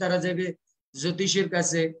জানে তারা যাবে জ্যোতিষের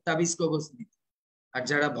কাছে তাবিজ কবজ নিতে। আর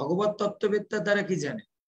যারা ভগবত তত্ত্ববেত্তা তারা কি জানে?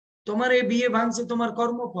 তোমার এই বিয়ে ভাঙছে তোমার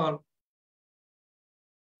কর্মফল,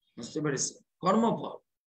 বুঝতে পেরেছে? কর্মফল।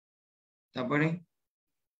 তারপরে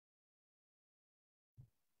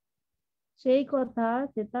সেই কথা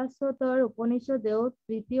শ্বেতাশ্বতর উপনিষদেও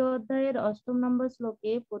 3য় অধ্যায়ের 8ম নম্বর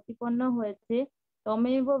শ্লোকে প্রতিপন্ন হয়েছে,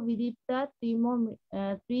 তমেব বিদিপ্তা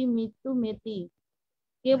ত্রিমৃত্যু মেতি।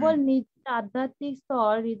 কেবল নিজের আধ্যাত্মিক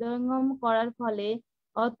স্তর হৃদয়ঙ্গম করার ফলে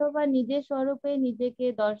অথবা নিজের স্বরূপে নিজেকে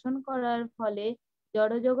দর্শন করার ফলে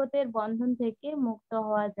জড়জগতের বন্ধন থেকে মুক্ত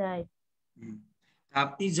হওয়া যায়।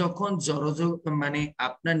 আপনি যখন জড়জগৎ মানে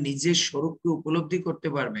আপনার নিজের স্বরূপকে উপলব্ধি করতে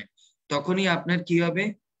পারবেন, তখনই আপনার কি হবে?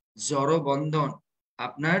 জড় বন্ধন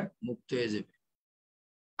আপনার মুক্ত হয়ে যাবে।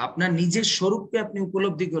 আপনার নিজের স্বরূপকে আপনি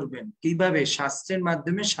উপলব্ধি করবেন কিভাবে? শাস্ত্রের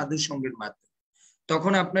মাধ্যমে, সাধু সঙ্গের মাধ্যমে।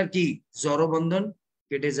 তখন আপনার কি জড় বন্ধন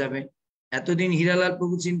কেটে যাবে। এতদিন হীরালাল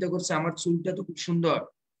প্রভু চিন্তা করছে আমার চুলটা তো খুব সুন্দর,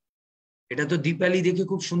 এটা তো দীপালি দেখে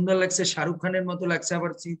খুব সুন্দর লাগছে, শাহরুখ খানের মতো লাগছে,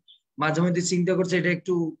 আবার মাঝে মধ্যে চিন্তা করছে এটা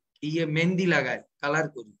একটু মেহেন্দি লাগায়, কালার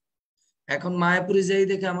করি। এখন মায়াপুরে যাই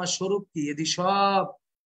দেখে আমার স্বরূপ কি, এদি সব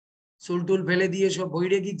চুল টুল ফেলে দিয়ে সব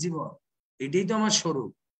বৈরাগিক জীবন, এটাই তো আমার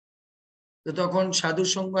স্বরূপ। তো তখন সাধুর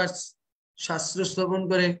সঙ্গ শাস্ত্র শ্রবণ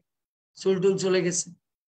করে চুল টুল চলে গেছে।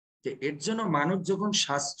 এর জন্য মানুষ যখন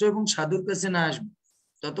শাস্ত্র এবং সাধুর কাছে না আসবে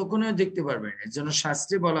ততক্ষণেও দেখতে পারবেন। এর জন্য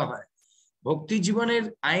শাস্ত্রে বলা হয় ভক্তি জীবনের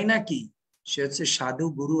আয়না কি? সে হচ্ছে সাধু,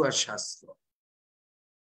 গুরু আর শাস্ত্র।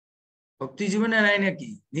 ভক্তি জীবনের আয়না কি?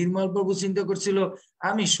 নির্মল প্রভু চিন্তা করছিল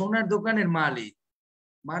আমি সোনার দোকানের মালিক,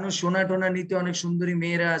 মানুষ সোনা টোনা নিতে অনেক সুন্দরী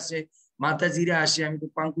মেয়েরা আসে, মাতাজিরা আসে, আমি তো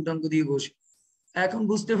পাঙ্কু টাঙ্কু দিয়ে বসি। এখন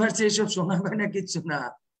বুঝতে পারছি এসব সোনা গয়না কিচ্ছু না।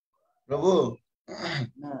 প্রভু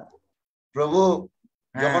প্রভু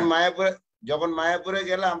যখন মায়াপুরে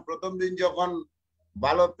গেলাম, প্রথম দিন যখন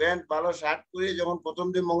ভালো প্যান্ট ভালো শার্ট পরে যখন প্রথম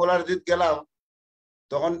দিন মঙ্গলারতি গেলাম,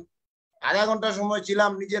 তখন আধা ঘন্টা সময়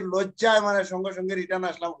ছিলাম, নিজের লজ্জায় মানে সঙ্গে সঙ্গে রিটার্ন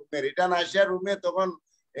আসলাম রুমে। রিটার্ন আসিয়া রুমে তখন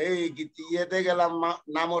এই ইয়েতে গেলাম,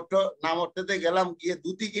 নামতে গেলাম, গিয়ে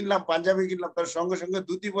ধুতি কিনলাম, পাঞ্জাবি কিনলাম, তার সঙ্গে সঙ্গে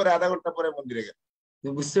ধুতি পরে আধা ঘন্টা পরে মন্দিরে গেলাম।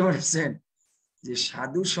 বুঝতে পারছেন যে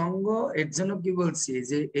সাধু সঙ্গ? এর জন্য কি বলছি,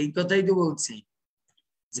 যে এই কথাই তো বলছি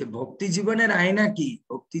যে ভক্তি জীবনের আয়না কি?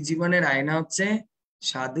 ভক্তি জীবনের আয়না হচ্ছে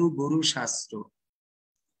সাধু, গুরু, শাস্ত্র।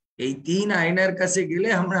 এই 3 আয়নার কাছে গেলে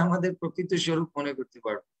আমরা আমাদের প্রকৃত স্বরূপ মনে করতে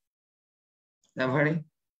পারবো। তারপরে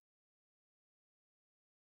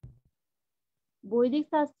বৈদিক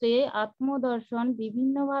শাস্ত্রে আত্মদর্শন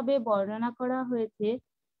বিভিন্নভাবে বর্ণনা করা হয়েছে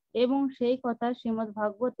এবং সেই কথা শ্রীমদ্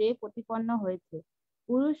ভাগবতে প্রতিপন্ন হয়েছে।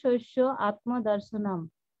 পুরুষস্য আত্মদর্শনম,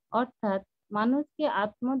 অর্থাৎ মানুষকে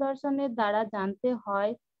আত্মদর্শনের দ্বারা জানতে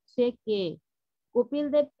হয় সে কে। কপিল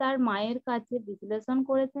দেব তার মায়ের কাছে বিশ্লেষণ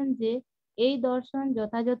করেছেন যে এই দর্শন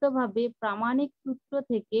যথাযথভাবে প্রামাণিক সূত্র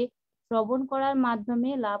থেকে শ্রবণ করার মাধ্যমে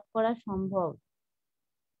লাভ করা সম্ভব।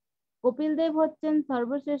 কপিল দেব হচ্ছেন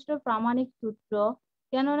সর্বশ্রেষ্ঠ প্রামাণিক সূত্র,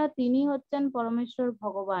 কেননা তিনি হচ্ছেন পরমেশ্বর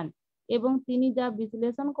ভগবান এবং তিনি যা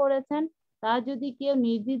বিশ্লেষণ করেছেন তা যদি কেউ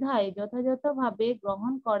নির্দ্বিধায় যথাযথভাবে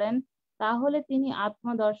গ্রহণ করেন তাহলে তিনি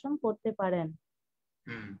আত্মদর্শন করতে পারেন।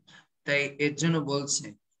 তাই এর জন্য বলছে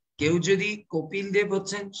কেউ যদি কপিল দেব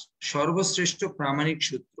হচ্ছেন সর্বশ্রেষ্ঠ প্রামাণিক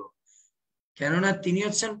সূত্র, কেননা তিনি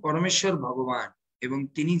হচ্ছেন পরমেশ্বর ভগবান এবং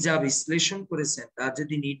তিনি যা বিশ্লেষণ করেছেন তা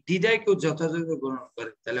যদি নির্দ্বিধায় কেউ যথাযথ গ্রহণ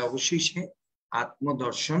করে তাহলে অবশ্যই সে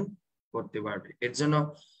আত্মদর্শন করতে পারবে। এর জন্য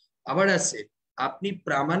আবার আছে, আপনি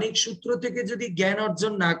প্রামাণিক সূত্র থেকে যদি জ্ঞান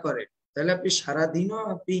অর্জন না করেন তাহলে আপনি সারাদিনও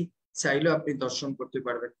আপনি চাইলেও আপনি দর্শন করতে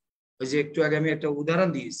পারবেন। ওই যে একটু আগে আমি একটা উদাহরণ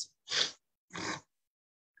দিয়েছি,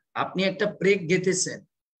 আপনি একটা ব্রেক গেঁথেছেন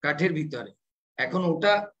কাঠের ভিতরে, এখন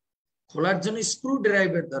ওটা খোলার জন্য স্ক্রু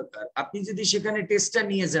ড্রাইভার দরকার। আপনি যদি সেখানে টেস্টার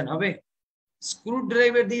নিয়ে যান হবে? স্ক্রু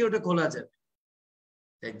ড্রাইভার দিয়ে ওটা খোলা যাবে।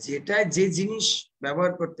 যেটা যে জিনিস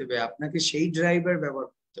ব্যবহার করতে হবে আপনাকে সেই ড্রাইভার ব্যবহার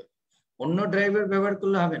করতে হবে, অন্য ড্রাইভার ব্যবহার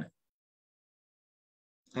করলে হবে না।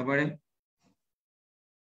 তারপরে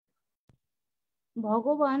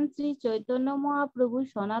ভগবান শ্রী চৈতন্য মহাপ্রভু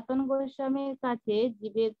সনাতন গোস্বামীর কাছে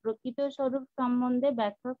জীবের প্রকৃত স্বরূপ সম্বন্ধে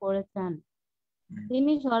ব্যাখ্যা করেছেন।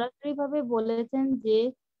 তিনি সরাসরিভাবে বলেছেন যে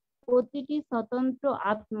প্রতিটি স্বতন্ত্র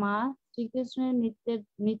আত্মা শ্রীকৃষ্ণের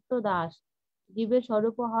নিত্য দাস, জীবের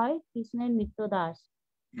স্বরূপ হয় কৃষ্ণের নিত্য দাস।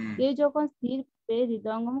 কেউ যখন স্থিরভাবে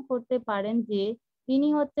হৃদয়ঙ্গম করতে পারেন যে তিনি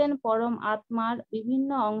হচ্ছেন পরম আত্মার বিভিন্ন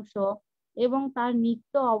অংশ এবং তার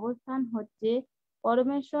নিত্য অবস্থান হচ্ছে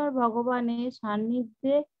পরমেশ্বর ভগবানের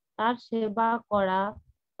সান্নিধ্যে তার সেবা করা,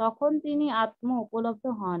 তখন তিনি আত্ম উপলব্ধ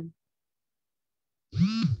হন।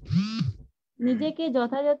 নিজেকে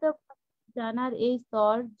যথাযথ জানার এই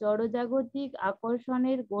স্তর জড়জাগতিক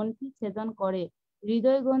আকর্ষণের গ্রন্থি ছেদন করে,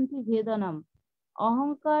 হৃদয় গ্রন্থি ভেদনম।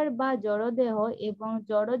 অহংকার বা জড়দেহ এবং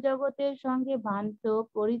জড় জগতের সঙ্গে ভ্রান্ত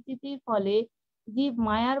পরিচিতির ফলে জীব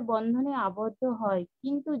মায়ার বন্ধনে আবদ্ধ হয়,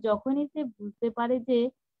 কিন্তু যখনই সে বুঝতে পারে যে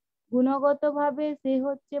গুণগতভাবে সে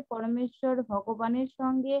হচ্ছে পরমেশ্বর ভগবানের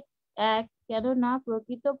সঙ্গে এক, কেননা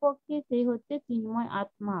প্রকৃতপক্ষে সে হচ্ছে চিন্ময়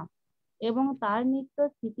আত্মা এবং তার নিত্য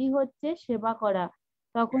স্থিতি হচ্ছে সেবা করা,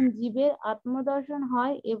 তখন জীবের আত্মদর্শন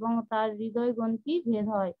হয় এবং তার হৃদয় গ্রন্থি ভেদ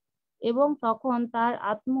হয় এবং তখন তার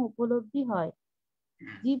আত্ম উপলব্ধি হয়।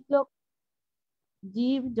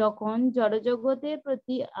 জীব যখন জড়জগতের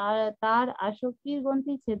প্রতি তার আসক্তির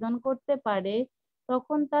গ্রন্থি ছেদন করতে পারে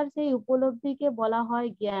তখন তার সেই উপলব্ধিকে বলা হয়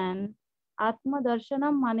জ্ঞান।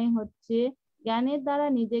 আত্মদর্শনম মানে হচ্ছে জ্ঞানের দ্বারা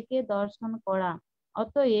নিজেকে দর্শন করা।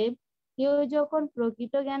 অতএব কেউ যখন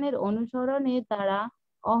প্রকৃত জ্ঞানের অনুসরণের দ্বারা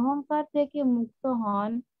অহংকার থেকে মুক্ত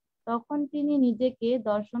হন তখন তিনি নিজেকে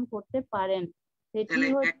দর্শন করতে পারেন। সেটি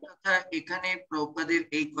হচ্ছে এখানে প্রভুপাদের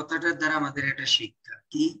এই কথাটার দ্বারা আমাদের একটা শিক্ষা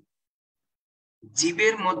কি,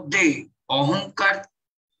 জীবের মধ্যে অহংকার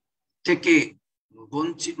থেকে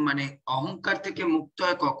বঞ্চিত মানে অহংকার থেকে মুক্ত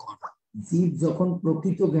হয় কখন? জীব যখন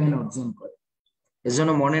প্রকৃত জ্ঞান অর্জন করে।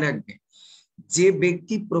 এজন্য মনে রাখবে, যে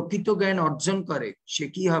ব্যক্তি প্রকৃত জ্ঞান অর্জন করে সে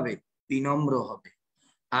কি হবে? বিনম্র হবে।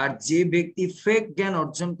 আর যে ব্যক্তি ফেক জ্ঞান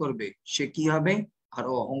অর্জন করবে সে কি হবে?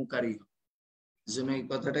 আরো অহংকারী হবে। এজন্য এই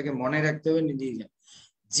কথাটাকে মনে রাখতে হবে নিজেই।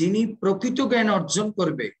 যিনি প্রকৃত জ্ঞান অর্জন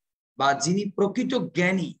করবে বা যিনি প্রকৃত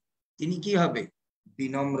জ্ঞানী তিনি কি হবে?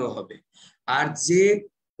 বিনম্র হবে। আর যে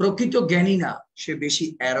প্রকৃত জ্ঞানী না সে বেশি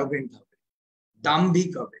অ্যারোগেন্ট হবে,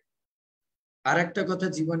 দাম্ভিক হবে। আর একটা কথা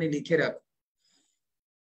জীবনে লিখে রাখো,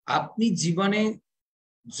 আপনি জীবনে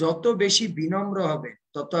যত বেশি বিনম্র হবেন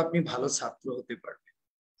তত আপনি ভালো ছাত্র হতে পারবেন,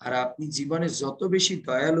 আর আপনি জীবনে যত বেশি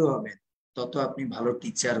দয়ালু হবেন তত আপনি ভালো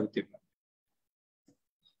টিচার হতে পারবেন।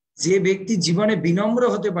 যে ব্যক্তি জীবনে বিনম্র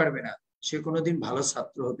হতে পারবে না সে কোনোদিন ভালো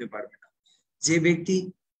ছাত্র হতে পারবে না। যে ব্যক্তি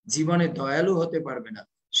জীবনে দয়ালু হতে পারবে না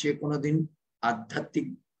সে কোনোদিন আধ্যাত্মিক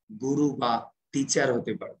গুরু বা টিচার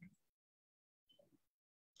হতে পারবে না।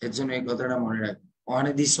 এর জন্য এই কথাটা মনে রাখবেন।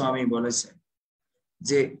 মহানিধি স্বামী বলেছেন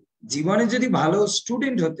যে জীবনে যদি ভালো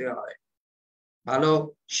স্টুডেন্ট হতে হয়, ভালো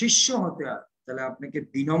শিষ্য হতে হয়, তাহলে আপনাকে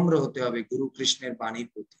বিনম্র হতে হবে গুরু কৃষ্ণের বাণীর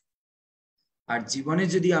প্রতি। আর জীবনে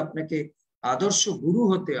যদি আপনাকে আদর্শ গুরু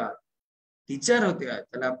হতে হয়, টিচার হতে হয়,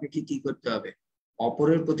 তাহলে আপনাকে কি করতে হবে?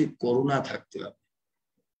 অপরের প্রতি করুণা থাকতে হবে।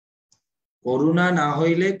 করুণা না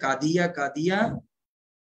হইলে কাঁদিয়া কাঁদিয়া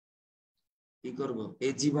কি করব?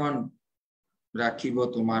 এই জীবন রাখিব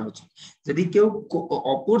তোমার। যদি কেউ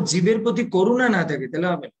অপর জীবের প্রতি করুণা না থাকে তাহলে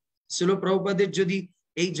হবে না। শিল প্রভুপাদের যদি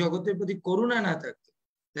এই জগতের প্রতি করুণা না থাকতো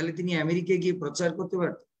তাহলে তিনি আমেরিকায় গিয়ে প্রচার করতে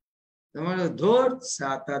পারতেন? তোমার ধর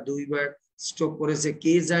সাতা 2 বার স্ট্রোক করেছে,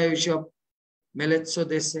 কে যায় ওইসব মেলেচ্ছ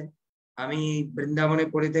দেশে, আমি বৃন্দাবনে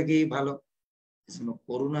পড়ে থাকি ভালো। এজন্য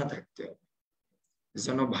করুণা থাকতে হবে।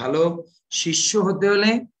 এজন্য ভালো শিষ্য হতে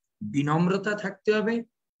হলে বিনম্রতা থাকতে হবে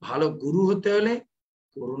ভালো গুরু হতে হলে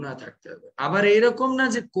করুণা থাকতে হবে। আবার এরকম না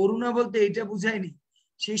যে করুণা বলতে এটা বুঝায়নি,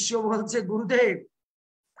 শিষ্য বলছে গুরুদেব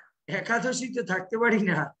একাদশীতে থাকতে পারি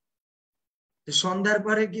না, সন্ধ্যার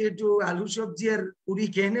পরে কি একটু আলু সবজি আর পুরি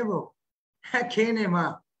খেয়ে নেবো? হ্যাঁ খেয়ে নে মা,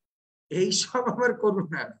 এইসব আবার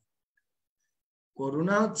করুণা না।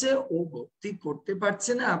 করুণা হচ্ছে ও ভক্তি করতে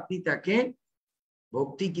পারছে না, আপনি তাকে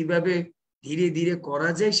ভক্তি কিভাবে ধীরে ধীরে করা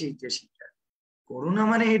যায় সেইটা শিখা। করুণা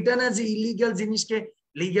মানে এটা না যে ইলিগাল জিনিসকে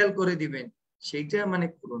লিগ্যাল করে দিবেন, সেইটা মানে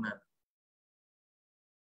করুণা।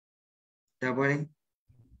 তারপরে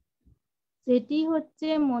সেটি হচ্ছে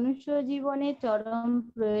মনুষ্য জীবনে চরম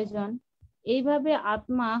প্রয়োজন। এইভাবে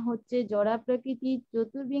আত্মা হচ্ছে জড়া প্রকৃতির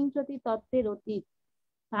চতুর্বিংশতি তত্ত্বের অতীত।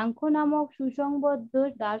 সাংখ্য নামক সুসংবদ্ধ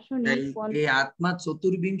দার্শনিক এই আত্মা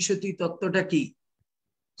চতুর্বিংশতি তত্ত্বটা কি?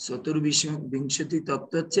 চতুর্বিংশতি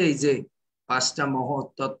তত্ত্ব হচ্ছে এই যে 5টা মহৎ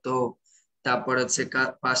তত্ত্ব, তারপর হচ্ছে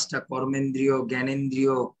 5টা কর্মেন্দ্রিয়,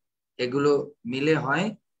 জ্ঞানেন্দ্রিয়, এগুলো মিলে হয়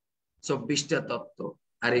 24টা তত্ত্ব।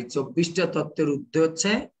 আর এই 24টা তত্ত্বের ঊর্ধ্বে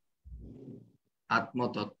হচ্ছে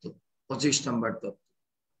আত্মতত্ত্ব, 25 নম্বর তত্ত্ব।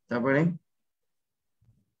 তারপরে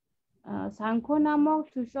সাংখ্য নামক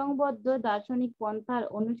সুসংবদ্ধ দার্শনিক পন্থার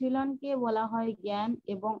অনুশীলনকে বলা হয় জ্ঞান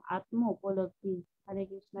এবং আত্ম উপলব্ধি। হরে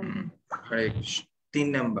কৃষ্ণ। হরে কৃষ্ণ। 3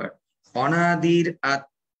 নম্বর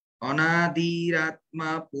অনাদির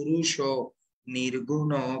আত্মা পুরুষ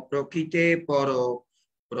নির্গুণ প্রকৃতে পর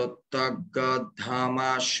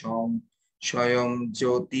প্রত্যগ্ধামা স্বয়ং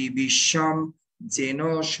জ্যোতি বিশ্বম যেন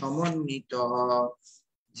সমন্বিত।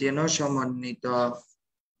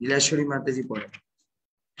 লীলাশ্বরী মাতাজি পড়ে।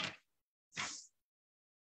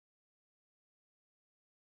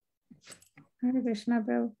 হরে কৃষ্ণ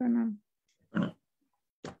প্রভু প্রণাম।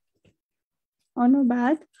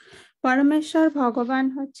 অনুবাদ: পরমেশ্বর ভগবান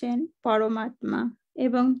হচ্ছেন পরমাত্মা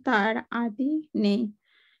এবং তার আদি নেই।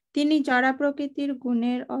 তিনি জড়া প্রকৃতির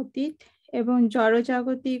গুণের অতীত এবং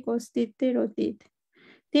জড়জাগতিক অস্তিত্বের অতীত।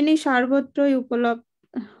 তিনি সর্বত্রই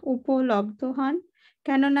উপলব্ধ হন,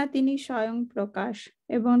 কেননা তিনি স্বয়ং প্রকাশ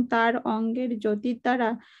এবং তার অঙ্গের জ্যোতির দ্বারা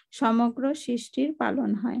সমগ্র সৃষ্টির পালন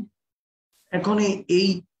হয়। এখন এই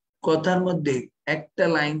কথার মধ্যে একটা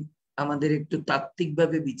লাইন আমাদের একটু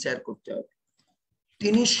তাত্ত্বিকভাবে বিচার করতে হবে।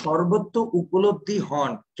 তিনি সর্বত্র উপলব্ধি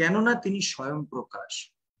হন, কেননা তিনি স্বয়ং প্রকাশ।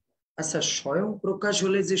 আচ্ছা, স্বয়ং প্রকাশ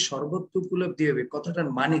হলে যে সর্বত্র উপলব্ধি হবে, কথাটার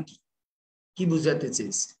মানে কি বুঝাতে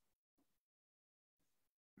চেয়েছে?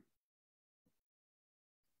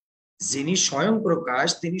 যিনি স্বয়ং প্রকাশ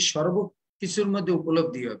তিনি সর্বকিছুর মধ্যে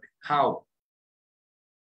উপলব্ধি হবে। হাউ?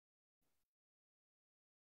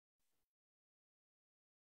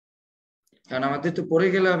 কারণ আমাদের তো পড়ে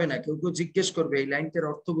গেলে হবে না, কেউ কেউ জিজ্ঞেস করবে এই লাইনটার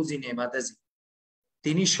অর্থ বুঝি নেই মাতাজি।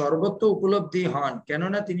 তিনি সর্বত্র উপলব্ধি হন,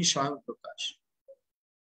 কেননা তিনি স্বয়ং প্রকাশ।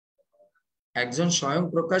 একজন স্বয়ং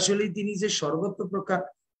প্রকাশ হলেই তিনি যে সর্বত্র প্রকাশ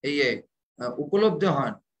উপলব্ধ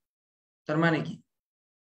হন, তার মানে কি?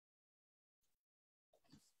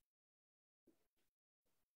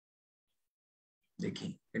 দেখি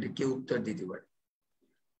এটা কে উত্তর দিতে পারে।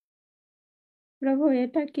 প্রভু,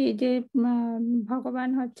 এটা কি যে ভগবান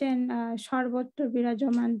হচ্ছেন সর্বত্র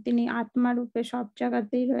বিরাজমান, তিনি আত্মা রূপে সব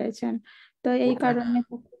জায়গাতেই রয়েছেন, তো এই কারণে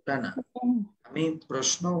না, আমি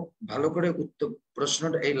প্রশ্ন ভালো করে উত্তর,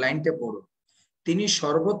 প্রশ্নটা এই লাইনটা পড়ো। তিনি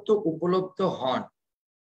সর্বত্র উপলব্ধ হন,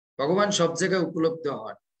 ভগবান সব জায়গায় উপলব্ধ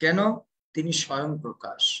হন, কেন? তিনি স্বয়ং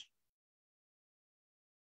প্রকাশ।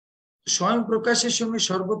 স্বয়ং প্রকাশের সঙ্গে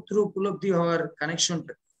সর্বত্র উপলব্ধি হওয়ার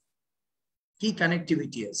কানেকশনটা কি?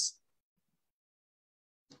 কানেক্টিভিটি আছে?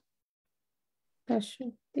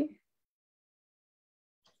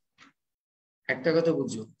 একটা কথা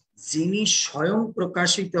বুঝো, যিনি স্বয়ং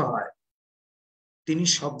প্রকাশিত হয় তিনি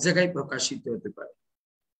সব জায়গায় প্রকাশিত হতে পারে,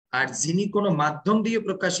 আর যিনি কোনো মাধ্যম দিয়ে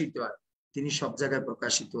প্রকাশিত হয় তিনি সব জায়গায়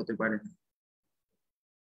প্রকাশিত হতে পারেন।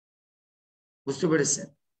 বুঝতে পেরেছেন?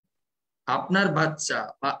 আপনার বাচ্চা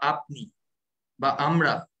বা আপনি বা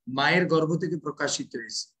আমরা মায়ের গর্ভ থেকে প্রকাশিত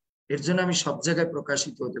হয়েছি, এর জন্য আমি সব জায়গায়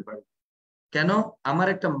প্রকাশিত হতে পারি। কেন? আমার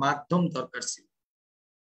একটা মাধ্যম দরকার ছিল,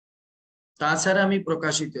 তাছাড়া আমি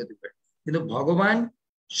প্রকাশিত হতে পারি। কিন্তু ভগবান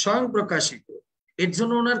স্বয়ং প্রকাশিত, এর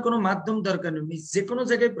জন্য ওনার কোনো মাধ্যম দরকার নেই, যে কোনো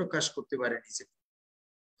জায়গায় প্রকাশ করতে পারে নিজে।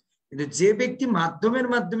 কিন্তু যে ব্যক্তি মাধ্যমের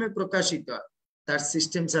মাধ্যমে প্রকাশিত হয় তার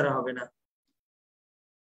সিস্টেম ছাড়া হবে না,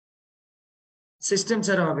 সিস্টেম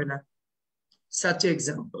ছাড়া হবে না। সাচ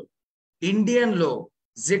এক্সাম্পল, ইন্ডিয়ান লোক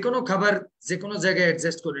যে কোনো খাবার যে কোনো জায়গায়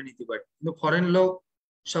অ্যাডজাস্ট করে নিতে পারে, কিন্তু ফরেন লোক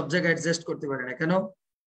সব জায়গায় অ্যাডজাস্ট করতে পারে না। কেন?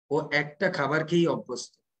 ও একটা খাবার খেয়েই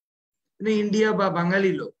অভ্যস্ত। কিন্তু ইন্ডিয়া বা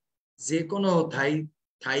বাঙালি লোক যে কোনো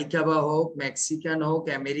থাই খাবার হোক, মেক্সিকান হোক,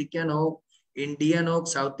 আমেরিকান হোক, ইন্ডিয়ান হোক,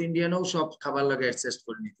 সাউথ ইন্ডিয়ান হোক, সব খাবার লাগে অ্যাডজাস্ট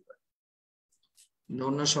করে নিতে পারে, কিন্তু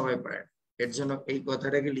অন্য সবাই পারে না। এর জন্য এই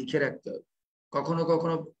কথাটাকে লিখে রাখতে হবে। কখনো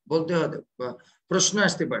কখনো বলতে হবে, প্রশ্ন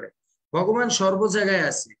আসতে পারে ভগবান সর্ব জায়গায়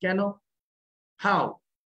আছে কেন, হাউ?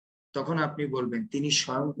 তখন আপনি বলবেন তিনি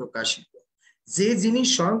স্বয়ং প্রকাশিত। যে জিনিস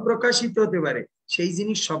স্বয়ং প্রকাশিত হতে পারে সেই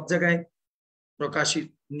জিনিস সব জায়গায় প্রকাশিত,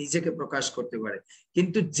 নিজেকে প্রকাশ করতে পারে।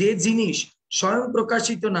 কিন্তু যে জিনিস স্বয়ং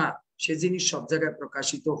প্রকাশিত না, সে জিনিস সব জায়গায়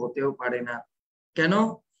প্রকাশিত হতেও পারে না। কেন?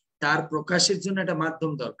 তার প্রকাশের জন্য একটা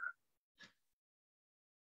মাধ্যম দরকার,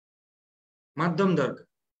 মাধ্যম দরকার।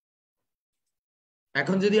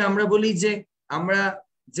 এখন যদি আমরা বলি যে আমরা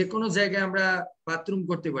যে কোনো জায়গায় আমরা বাথরুম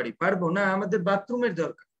করতে পারি, পারবো না, আমাদের বাথরুমের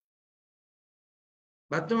দরকার,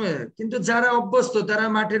 বাথরুমের। কিন্তু যারা অভ্যস্ত তারা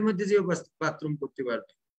মাঠের মধ্যে যে বাথরুম করতে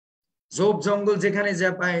পারবে, ঝোপ জঙ্গল যেখানে যা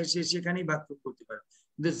পায় সে সেখানেই বাথরুম করতে পারবে।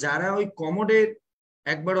 কিন্তু যারা ওই কমোডের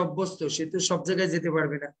একবার অভ্যস্ত সে তো সব জায়গায় যেতে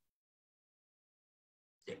পারবে না।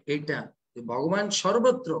 এইটা ভগবান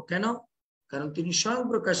সর্বত্র, কেন? কারণ তিনি স্বয়ং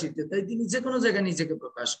প্রকাশিত, তাই তিনি যে কোনো জায়গায় নিজেকে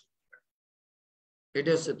প্রকাশ করতে পারেন। এটা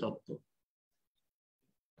হচ্ছে তত্ত্ব।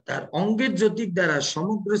 তার অঙ্গের জ্যোতির দ্বারা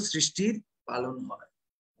সমগ্র সৃষ্টির পালন হয়।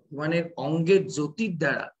 ভগবানের অঙ্গের জ্যোতির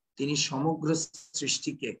দ্বারা তিনি সমগ্র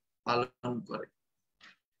সৃষ্টিকে পালন করেন,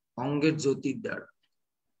 অঙ্গের জ্যোতির দ্বারা,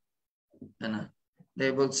 তাই না?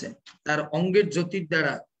 তাই বলছে তার অঙ্গের জ্যোতির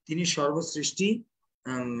দ্বারা তিনি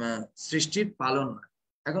সৃষ্টির পালন হয়।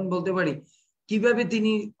 এখন বলতে পারি কিভাবে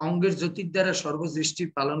তিনি অঙ্গের জ্যোতির দ্বারা সর্বসৃষ্টির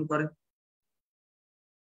পালন করেন,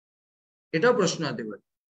 এটাও প্রশ্ন হতে পারে।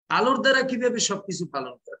 আলোর দ্বারা কিভাবে সবকিছু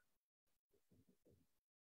পালন করে?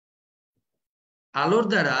 আলোর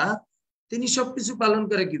দ্বারা তিনি সবকিছু পালন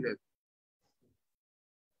করে কিভাবে?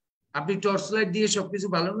 আপনি টর্চ লাইট দিয়ে সবকিছু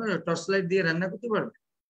পালন করেন? টর্চ লাইট দিয়ে রান্না করতে পারবেন?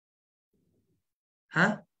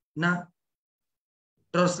 হ্যাঁ, না।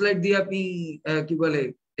 টর্চ লাইট দিয়ে আপনি কি বলে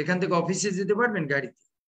এখান থেকে অফিসে যেতে পারবেন গাড়িতে?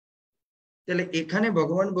 তাহলে এখানে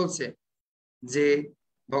ভগবান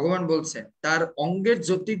বলছে তার অঙ্গের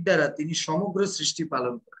জ্যোতির দ্বারা তিনি সমগ্র সৃষ্টি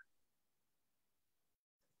পালন করেন।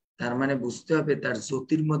 তার মানে বুঝতে হবে তার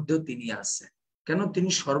জ্যোতির মধ্যেও তিনি আছেন। কেন? তিনি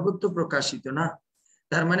সর্বত্র প্রকাশিত না।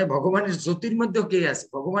 তার মানে ভগবানের জ্যোতির মধ্যেও কে আছে?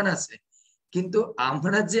 ভগবান আছে। কিন্তু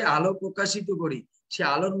আমরা যে আলো প্রকাশিত করি সে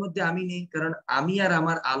আলোর মধ্যে আমি নেই, কারণ আমি আর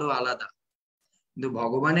আমার আলো আলাদা। কিন্তু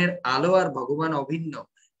ভগবানের আলো আর ভগবান অভিন্ন,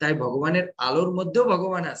 তাই ভগবানের আলোর মধ্যেও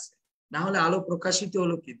ভগবান আছে, না হলে আলো প্রকাশিত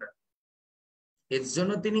হলো কিভাবে? এর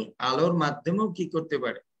জন্য তিনি আলোর মাধ্যমেও কি করতে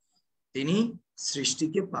পারে? তিনি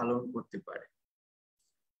সৃষ্টিকে পালন করতে পারে।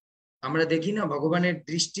 আমরা দেখি না ভগবানের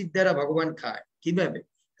দৃষ্টির দ্বারা ভগবান খায়, কিভাবে?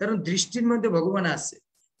 কারণ দৃষ্টির মধ্যে ভগবান আছে,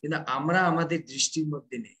 কিন্তু আমরা আমাদের দৃষ্টির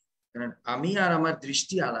মধ্যে নেই, কারণ আমি আর আমার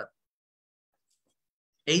দৃষ্টি আলাদা।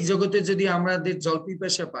 এই জগতে যদি আমাদের জল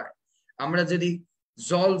পিপাসা পায়, আমরা যদি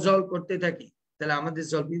জল জল করতে থাকি, তাহলে আমাদের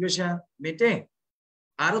জল পিপাসা মেটে?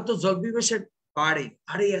 আরো তো জল পিপাসা বাড়ে।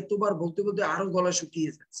 আরে এতবার বলতে বলতে আরো গলা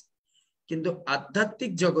শুকিয়ে যাচ্ছে। কিন্তু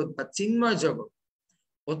আধ্যাত্মিক জগৎ বা চিন্ময় জগৎ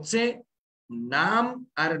হচ্ছে নাম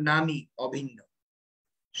আর নামই অভিন্ন।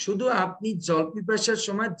 শুধু আপনি জল পিপাসার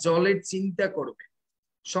সময় জলের চিন্তা করবেন,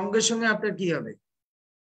 সঙ্গে সঙ্গে আপনার কি হবে?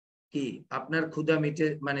 কি আপনার ক্ষুধা মিটে,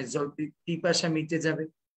 মানে জল পিপাসা মিটে যাবে।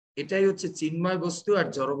 এটাই হচ্ছে চিন্ময় বস্তু আর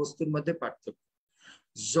জড় বস্তুর মধ্যে পার্থক্য।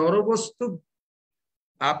 জড় বস্তু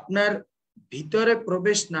আপনার ভিতরে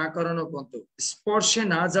প্রবেশ না করানো পর্যন্ত, স্পর্শে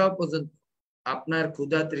না যাওয়া পর্যন্ত আপনার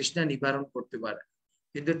ক্ষুধা তৃষ্ণা নিবারণ করতে পারে।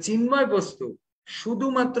 কিন্তু চিন্ময় বস্তু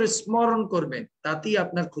শুধুমাত্র স্মরণ করবেন, তাতেই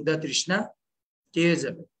আপনার ক্ষুধা তৃষ্ণা কি হয়ে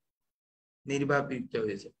যাবে? নির্বাপিত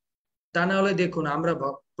হয়ে যাবে। তা না হলে দেখুন আমরা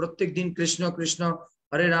প্রত্যেক দিন কৃষ্ণ কৃষ্ণ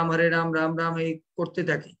হরে রাম রাম রাম এই করতে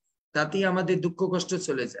থাকি, তাতেই আমাদের দুঃখ কষ্ট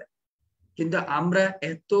চলে যায়। কিন্তু আমরা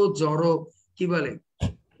এত জড়, কি বলে,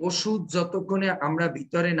 ওষুধ যতক্ষণে আমরা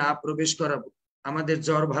ভিতরে না প্রবেশ করাবো আমাদের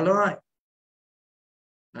জ্বর ভালো হয়?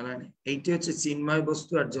 এইটি হচ্ছে চিন্ময়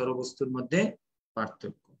বস্তু আর জড় বস্তুর মধ্যে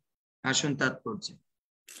পার্থক্য। আসুন তাৎপর্য।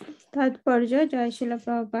 জয় শিল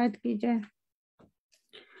প্রভুপাদ কি জয়।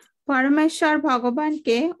 পরমেশ্বর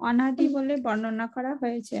ভগবানকে অনাদি বলে বর্ণনা করা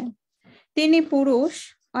হয়েছে। তিনি পুরুষ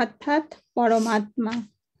অর্থাৎ পরমাত্মা।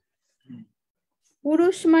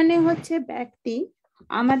 পুরুষ মানে হচ্ছে ব্যক্তি।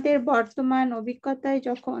 আমাদের বর্তমান অভিজ্ঞতায়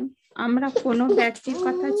যখন আমরা কোনো ব্যক্তির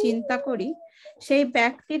কথা চিন্তা করি, সেই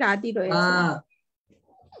ব্যক্তির আদি রয়েছে,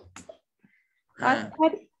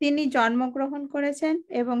 অর্থাৎ তিনি জন্মগ্রহণ করেছেন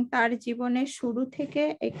এবং তার জীবনের শুরু থেকে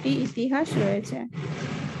একটি ইতিহাস রয়েছে।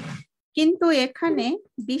 কিন্তু এখানে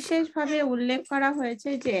বিশেষভাবে উল্লেখ করা হয়েছে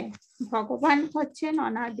যে ভগবান হচ্ছেন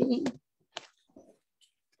অনাদি।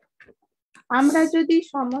 আমরা যদি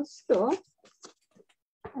সমস্ত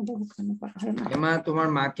তোমার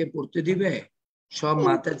মাকে পড়তে দিবে, সব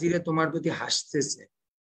মাতাজিরা তোমার প্রতি হাসতেছে।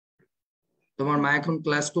 তোমার মা এখন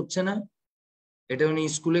ক্লাস করছে না? এটা উনি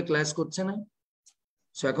স্কুলে ক্লাস করছে না?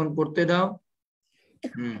 এখন পড়তে দাও।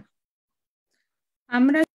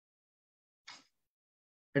 আমরা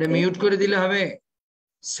এটা মিউট করে দিলে হবে।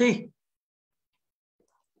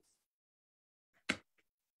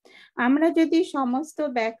 আমরা যদি সমস্ত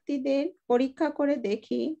ব্যক্তিদের পরীক্ষা করে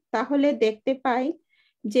দেখি তাহলে দেখতে পাই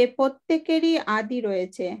যে প্রত্যেকেরই আদি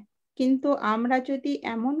রয়েছে, কিন্তু আমরা যদি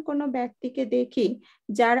এমন কোনো ব্যক্তিকে দেখি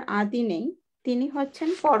যার আদি নেই, তিনি হচ্ছেন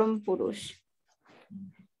পরম পুরুষ।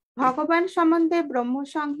 ভগবান সম্বন্ধে ব্রহ্ম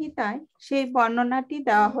সংহিতায় সেই বর্ণনাটি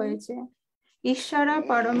দেওয়া হয়েছে। ঈশ্বর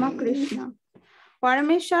পরম কৃষ্ণ,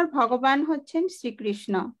 পরমেশ্বর ভগবান হচ্ছেন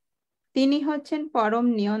শ্রীকৃষ্ণ। তিনি হচ্ছেন পরম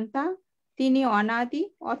নিয়ন্তা, তিনি অনাদি,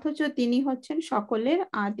 অথচ তিনি হচ্ছেন সকলের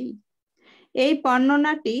আদি। এই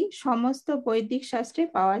বর্ণনাটি সমস্ত বৈদিক শাস্ত্রে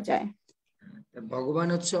পাওয়া যায়। ভগবান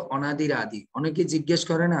হচ্ছে অনাদির আদি। অনেকে জিজ্ঞেস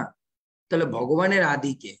করে না তাহলে ভগবানের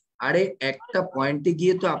আদি কে? আরে একটা পয়েন্টে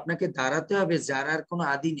গিয়ে তো আপনাকে দাঁড়াতে হবে যার আর কোনো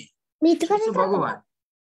আদি নেই, ভগবান,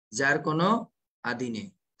 যার কোনো আদি নেই।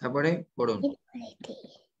 তারপরে পড়ুন।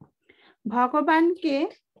 ভগবানকে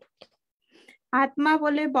আত্মা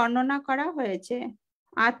বলে বর্ণনা করা হয়েছে।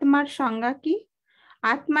 আত্মার সংজ্ঞা কি?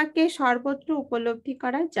 আত্মাকে সর্বত্র উপলব্ধি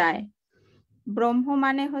করা যায়। ব্রহ্ম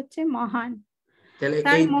মানে হচ্ছে মহান। তাহলে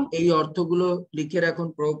এই অর্থগুলো লিখে রাখুন,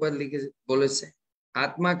 প্রভুপাদ লিখে বলেছে।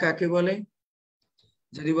 আত্মা কাকে বলে?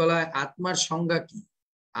 যদি বলা হয় আত্মার সংজ্ঞা কি,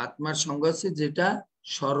 আত্মার সংজ্ঞা হচ্ছে যেটা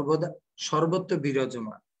সর্বদা সর্বত্র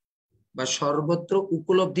বিরাজমান বা সর্বত্র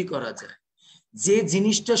উপলব্ধি করা যায়। যে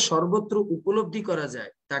জিনিসটা সর্বত্র উপলব্ধি করা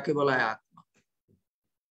যায় তাকে বলা হয় আত্মা।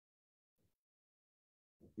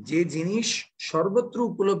 যে জিনিস সর্বত্র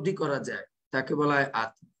উপলব্ধি করা যায় তাকে বলা হয়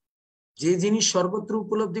আত্মা। যে জিনিস সর্বত্র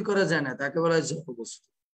উপলব্ধি করা যায় না তাকে বলা হয় জড় বস্তু।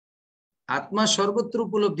 আত্মা সর্বত্র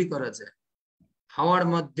উপলব্ধি করা যায়, হাওয়ার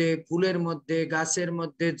মধ্যে, ফুলের মধ্যে, গাছের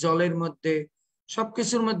মধ্যে, জলের মধ্যে,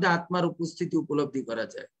 সবকিছুর মধ্যে আত্মার উপস্থিতি উপলব্ধি করা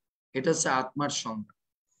যায়। এটা হচ্ছে আত্মার সংজ্ঞা।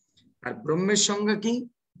 আর ব্রহ্মের সংজ্ঞা কি?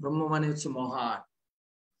 ব্রহ্ম মানে হচ্ছে মহান।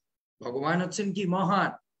 ভগবান হচ্ছেন কি?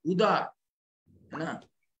 মহান, উদার, না?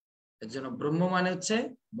 এর জন্য ব্রহ্ম মানে হচ্ছে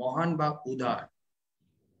মহান বা উদার।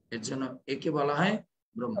 এর জন্য একে বলা হয়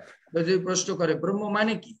ব্রহ্ম। যদি প্রশ্ন করে ব্রহ্ম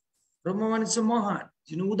মানে কি? ব্রহ্ম মানে হচ্ছে মহান,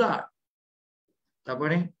 যিনি উদার।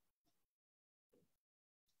 তারপরে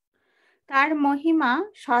তার মহিমা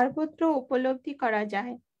সর্বত্র উপলব্ধি করা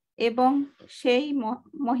যায়, এবং সেই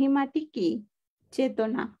মহিমাটি কি?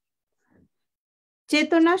 চেতনা।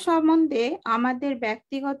 চেতনা সম্বন্ধে আমাদের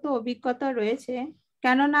ব্যক্তিগত অভিজ্ঞতা রয়েছে,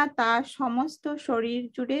 কেননা তা সমস্ত শরীর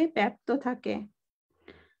জুড়ে ব্যাপ্ত থাকে।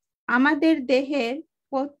 আমাদের দেহের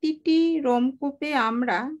প্রতিটি রোমকূপে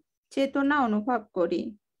আমরা চেতনা অনুভব করি,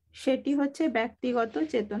 সেটি হচ্ছে ব্যক্তিগত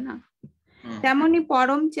চেতনা। তেমনি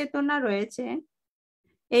পরম চেতনা রয়েছে।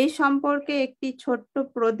 এই সম্পর্কে একটি ছোট্ট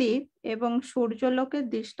প্রদীপ এবং সূর্যলোকের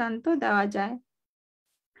দৃষ্টান্ত দেওয়া যায়।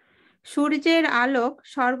 সূর্যের আলোক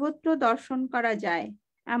সর্বত্র দর্শন করা যায়,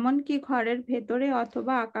 এমনকি ঘরের ভেতরে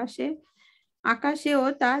অথবা আকাশেও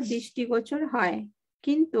তা দৃষ্টিগোচর হয়,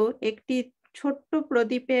 কিন্তু একটি ছোট্ট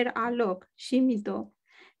প্রদীপের আলোক সীমিত।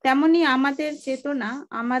 তেমনি আমাদের চেতনা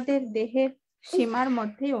আমাদের দেহের সীমার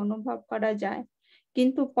মধ্যেই অনুভব করা যায়,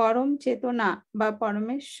 কিন্তু পরম চেতনা বা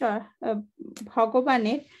পরমেশ্বর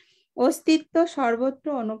ভগবানের অস্তিত্ব সর্বত্র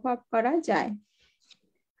অনুভব করা যায়।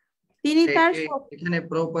 তিনি তার এখানে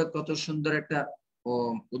প্রভুপাদ কত সুন্দর একটা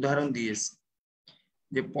উদাহরণ দিয়েছে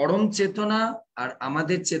যে পরম চেতনা আর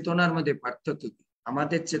আমাদের চেতনার মধ্যে পার্থক্য কি।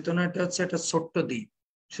 আমাদের চেতনাটা হচ্ছে একটা ছোট্ট দ্বীপ,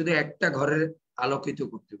 শুধু একটা ঘরের আলোকিত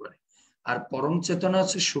করতে পারে। আর পরম চেতনা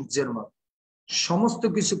হচ্ছে সূর্যের মতো, সমস্ত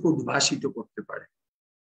কিছুকে উদ্ভাসিত করতে পারে।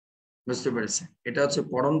 বুঝতে পেরেছেন? এটা হচ্ছে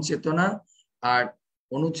পরম চেতনা আর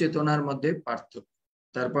অনুচেতনার মধ্যে পার্থক্য।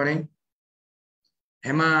 তারপরে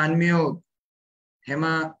হেমা আনমিউট।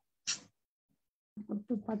 হেমা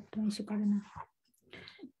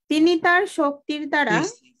তিনি তার শক্তির দ্বারা।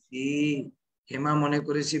 হেমা মনে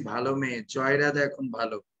করেছি ভালো মেয়ে, জয়রাধা এখন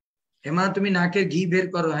ভালো। হেমা তুমি নাকের ঘি বের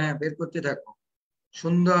করো। হ্যাঁ, বের করতে থাকো।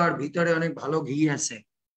 সুন্দর, ভিতরে অনেক ভালো ঘি আছে।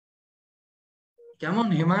 কেমন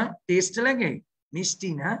হেমা? টেস্ট লাগে? মিষ্টি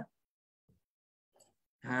না?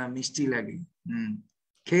 হ্যাঁ, মিষ্টি লাগে।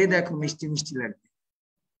 খেয়ে দেখো, মিষ্টি মিষ্টি লাগবে।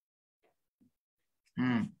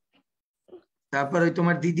 তারপর ওই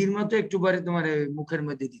তোমার দিদির মতো একটু পরে তোমার মুখের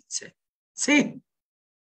মধ্যে দিচ্ছে।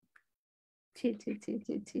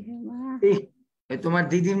 তোমার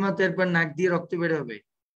দিদির মতো এরপর নাক দিয়ে রক্ত বের হবে।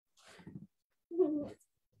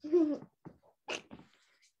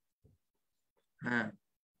 হ্যাঁ,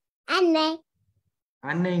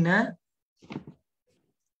 আর নেই না?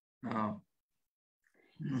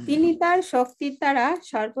 তিনি তার শক্তির দ্বারা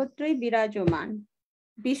সর্বত্রই বিরাজমান।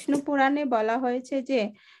 বিষ্ণু পুরাণে বলা হয়েছে যে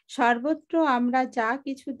সর্বত্র আমরা যা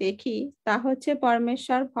কিছু দেখি তা হচ্ছে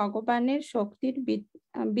পরমেশ্বর ভগবানের শক্তির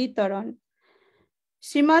বিতরণ।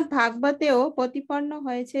 শ্রীমদ্ ভাগবতেও প্রতিপন্ন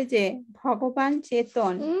হয়েছে যে ভগবান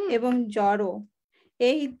চেতন এবং জড়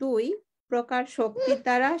এই দুই প্রকার শক্তির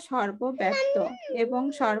দ্বারা সর্বব্যাপ্ত এবং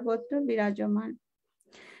সর্বত্র বিরাজমান।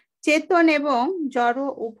 চেতন এবং জড়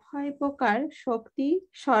উভয় প্রকার শক্তি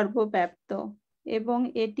সর্বব্যাপ্ত এবং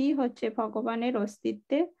এটি হচ্ছে ভগবানের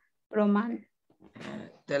অস্তিত্বের প্রমাণ।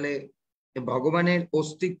 তাহলে ভগবানের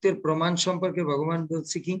অস্তিত্বের প্রমাণ সম্পর্কে ভগবান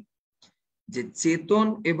বলছে কি, যে চেতন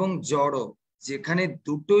এবং জড় যেখানে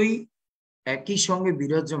দুটোই একই সঙ্গে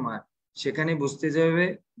বিরাজমান, সেখানে বুঝতে যাবে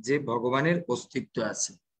যে ভগবানের অস্তিত্ব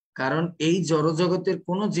আছে। কারণ এই জড় জগতের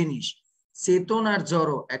কোনো জিনিস চেতন আর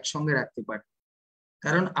জড় একসঙ্গে রাখতে পারে,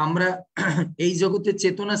 কারণ আমরা এই জগতে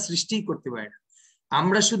চেতনা সৃষ্টি করতে পারি না,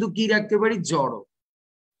 আমরা শুধু কি রাখতে পারি, জড়।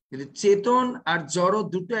 কিন্তু চেতন আর জড়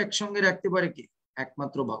দুটো একসঙ্গে রাখতে পারে কি,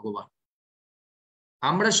 একমাত্র ভগবান।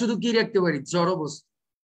 আমরা শুধু কি রাখতে পারি, জড় বস্তু।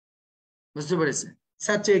 বুঝতে পেরেছেন?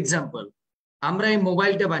 সাচ এক্সাম্পল, আমরা এই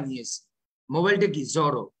মোবাইলটা বানিয়েছি, মোবাইলটা কি,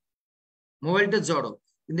 জড়। মোবাইলটা জড়,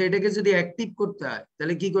 কিন্তু এটাকে যদি অ্যাক্টিভ করতে হয়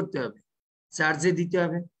তাহলে কি করতে হবে, চার্জে দিতে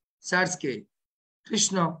হবে। চার্জ কে,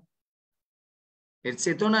 কৃষ্ণ। এর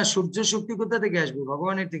চেতনা সূর্য শক্তি কোথা থেকে আসবে,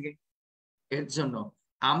 ভগবানের থেকে। এর জন্য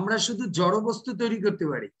আমরা শুধু জড় বস্তু তৈরি করতে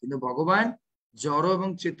পারি, কিন্তু ভগবান জড় এবং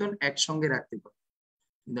চেতন একসঙ্গে রাখতে পারে।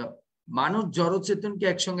 কিন্তু মানুষ জড় চেতনকে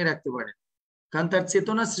একসঙ্গে রাখতে পারে, কারণ তার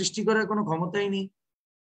চেতনা সৃষ্টি করার কোনো ক্ষমতাই নেই।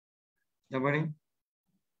 তারপরে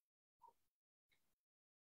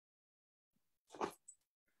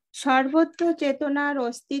সর্বত্র চেতনার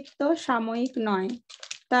অস্তিত্ব সাময়িক নয়,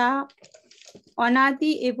 তা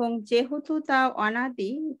অনাদি, এবং যেহেতু তা অনাদি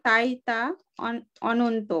তাই তা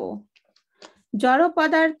অনন্ত। জড়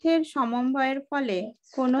পদার্থের সমন্বয়ের ফলে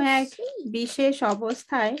কোনো এক বিশেষ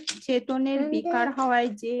অবস্থায় চেতনের বিকার হওয়ায়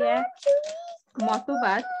যে এক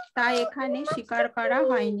মতবাদ, তা এখানে স্বীকার করা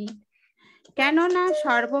হয়নি। কেননা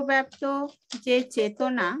সর্বব্যাপ্ত যে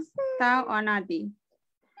চেতনা তা অনাদি।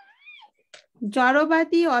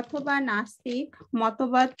 জড়বাদী অথবা নাস্তিক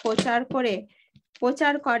মতবাদ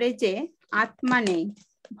প্রচার করে যে আত্মা নেই,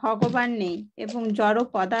 ভগবান নেই এবং জড়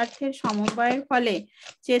পদার্থের সমন্বয়ের ফলে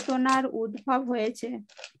চেতনার উদ্ভব হয়েছে।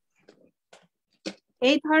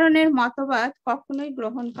 এই ধরনের মতবাদ কখনোই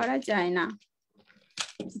গ্রহণ করা যায় না।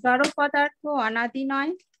 জড় পদার্থ অনাদি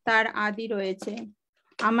নয়, তার আদি রয়েছে।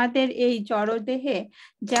 আমাদের এই জড় দেহে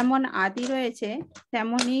যেমন আদি রয়েছে,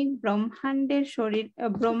 তেমনি ব্রহ্মাণ্ডের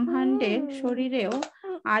শরীরেও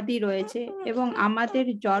আদি রয়েছে, এবং আমাদের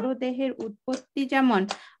জড় দেহের উৎপত্তি যেমন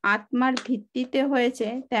আত্মার ভিত্তিতে হয়েছে,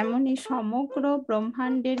 তেমনি সমগ্র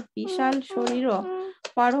ব্রহ্মাণ্ডের বিশাল শরীরও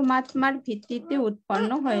পরমাত্মার ভিত্তিতে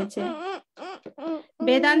উৎপন্ন হয়েছে।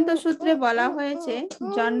 বেদান্ত সূত্রে বলা হয়েছে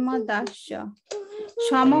জন্মদাস্য।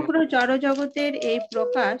 সমগ্র জড় জগতের এই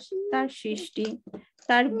প্রকাশ তার সৃষ্টি,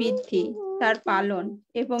 তার বৃদ্ধি, তার পালন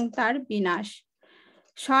এবং তার বিনাশ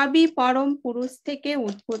সবই পরম পুরুষ থেকে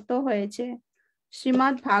উদ্ভূত হয়েছে।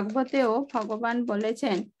 শ্রীমদ্ ভাগবতেও ভগবান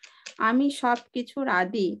বলেছেন, আমি সবকিছুর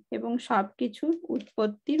আদি এবং সবকিছুর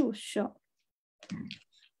উৎপত্তির উৎস।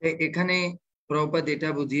 এখানে প্রভুপাদ এটা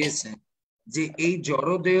বুঝিয়েছেন যে এই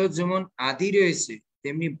জড়দেহ যেমন আদি রয়েছে,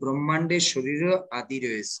 তেমনি ব্রহ্মাণ্ডের শরীরও আদি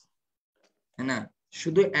রয়েছে, হ্যাঁ না?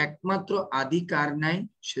 শুধু একমাত্র আদি কার নাই,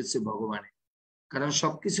 সে হচ্ছে ভগবানের। কারণ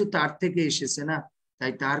সবকিছু তার থেকে এসেছে না,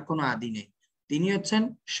 তাই তার কোনো আদি নেই। তিনি হচ্ছেন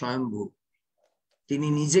স্বয়ম্ভূ, তিনি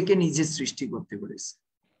নিজেকে নিজে সৃষ্টি করতে পেরেছেন,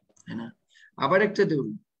 হ্যাঁ না? আবার একটা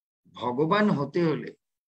ধরুন, ভগবান হতে হলে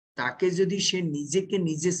তাকে যদি সে নিজেকে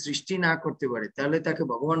নিজে সৃষ্টি না করতে পারে, তাহলে তাকে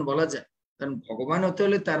ভগবান বলা যায়? কারণ ভগবান হতে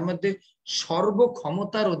হলে তার মধ্যে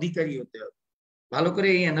সর্বক্ষমতার অধিকারী হতে হবে। ভালো করে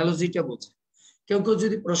এই অ্যানালজিটা বোঝে। কেউ কেউ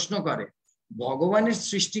যদি প্রশ্ন করে ভগবানের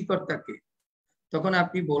সৃষ্টিকর্তাকে, তখন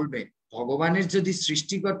আপনি বলবেন ভগবানের যদি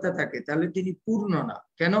সৃষ্টিকর্তা থাকে তাহলে তিনি পূর্ণ না।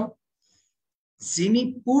 কেন? যিনি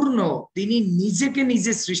পূর্ণ, তিনি নিজেকে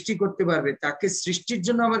নিজে সৃষ্টি করতে পারবে, তাকে সৃষ্টির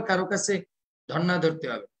জন্য আবার কারো কাছে ধর্ণা ধরতে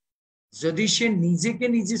হবে। যদি সে নিজেকে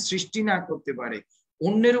নিজে সৃষ্টি না করতে পারে,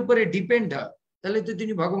 অন্যের উপরে ডিপেন্ড হয়, তাহলে তো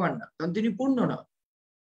তিনি ভগবান না, কারণ তিনি পূর্ণ না।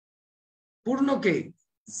 পূর্ণকে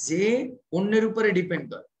যে অন্যের উপরে ডিপেন্ড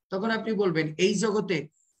করে, তখন আপনি বলবেন এই জগতে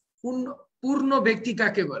পূর্ণ ব্যক্তি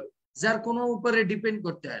কাকে বলে? যার কোনো উপরে ডিপেন্ড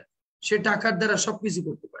করতে হয়, সে টাকার দ্বারা সবকিছু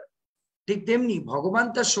করতে পারে। ঠিক তেমনি ভগবান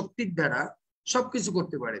তার শক্তির দ্বারা সবকিছু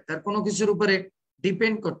করতে পারে, তার কোনো কিছুর উপরে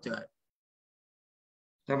ডিপেন্ড করতে হয়।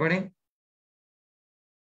 তারপরে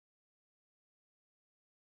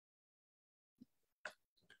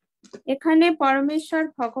এখানে পরমেশ্বর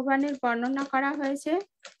ভগবানের বর্ণনা করা হয়েছে।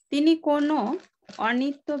 তিনি কোনো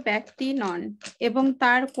অনিত্য ব্যক্তি নন এবং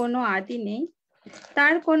তার কোনো আদি নেই,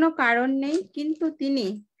 তার কোনো কারণ নেই, কিন্তু তিনি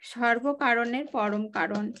সর্বকারণের পরম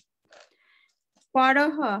কারণ।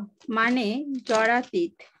 পরহ মানে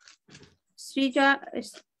জড়াতীত,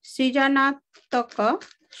 সৃজনাত্মক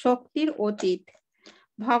শক্তির অতীত।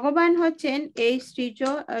 ভগবান হচ্ছেন এই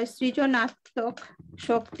সৃজনাত্মক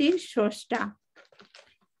শক্তির স্রষ্টা।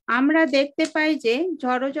 আমরা দেখতে পাই যে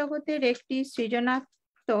জড়জগতের একটি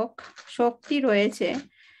সৃজনাত্মক শক্তি রয়েছে,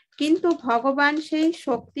 কিন্তু ভগবান সেই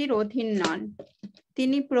শক্তির অধীন নন।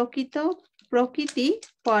 তিনি প্রকৃতি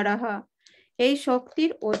পরহ, এই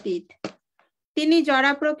শক্তির অতীত। তিনি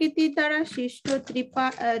জড়া প্রকৃতির দ্বারা সৃষ্ট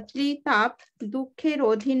ত্রিতাপ দুঃখের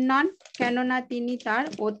অধীন নন, কেননা তিনি তার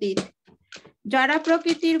অতীত। জড়া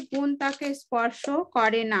প্রকৃতির গুণ তাকে স্পর্শ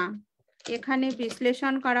করে না। এখানে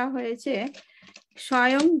বিশ্লেষণ করা হয়েছে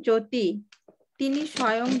স্বয়ং জ্যোতি, তিনি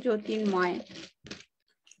স্বয়ং জ্যোতির্ময়।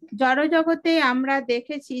 জড়জগতে আমরা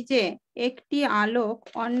দেখেছি যে একটি আলোক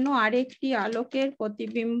অন্য আরেকটি আলোকের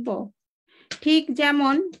প্রতিবিম্ব, ঠিক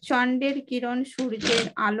যেমন চন্দ্রের কিরণ সূর্যের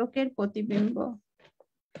আলোকের প্রতিবিম্ব,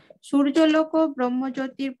 সূর্যলোক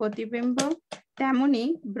ব্রহ্মজ্যোতির প্রতিবিম্ব, তেমনি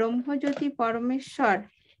ব্রহ্মজ্যোতি পরমেশ্বর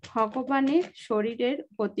ভগবানের শরীরের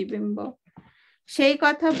প্রতিবিম্ব। সেই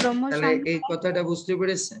কথা এই কথাটা বুঝতে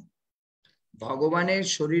পেরেছেন? ভগবানের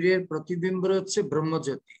শরীরের প্রতিবিম্ব হচ্ছে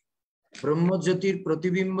ব্রহ্মজ্যোতি, ব্রহ্মজ্যোতির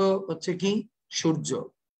প্রতিবিম্ব হচ্ছে কি সূর্য,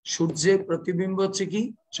 সূর্যের প্রতিবিম্ব হচ্ছে কি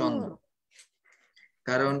চন্দ্র।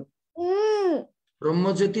 কারণ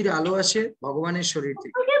ব্রহ্মজ্যোতির আলো আসে ভগবানের শরীর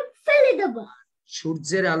থেকে,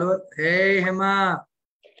 সূর্যের আলো হেমা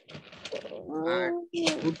আর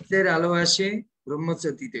সূর্যের আলো আসে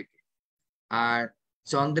ব্রহ্মজ্যোতি থেকে, আর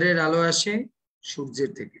চন্দ্রের আলো আসে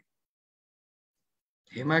সূর্যের থেকে।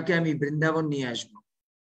 হেমাকে আমি বৃন্দাবন নিয়ে আসবো,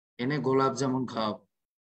 এনে গোলাপ জামুন খাওয়াবো।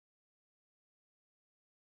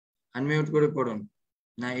 আনমিউট করে পড়ুন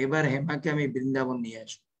না, এবার হেমাকে আমি বৃন্দাবন নিয়ে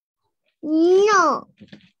আসবো।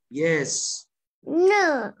 ইয়েস,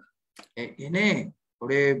 এনে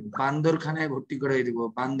ওরে বান্দরখানায় ভর্তি করে দিব,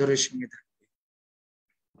 বান্দরের সঙ্গে থাকবে।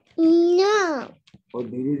 ও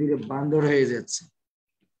ধীরে ধীরে বান্দর হয়ে যাচ্ছে।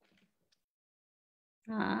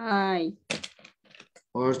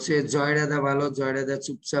 ওর সে জয়রাধা ভালো, জয়রাধা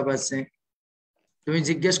চুপচাপ আছে। তুমি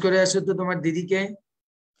জিজ্ঞেস করে আসো তো তোমার দিদিকে,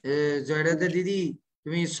 জয়রাধা দিদি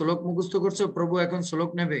তুমি শ্লোক মুখস্থ করছো, প্রভু এখন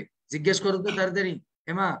শ্লোক নেবে, জিজ্ঞেস করো তো তাড়াতাড়ি।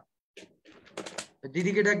 হেমা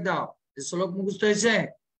দিদিকে ডাক দাও, শ্লোক মুখস্থ হয়েছে,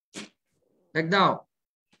 ডাক দাও।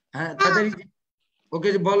 হ্যাঁ তাড়াতাড়ি ওকে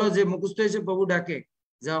বলো যে মুখস্থ হয়েছে, প্রভু ডাকে,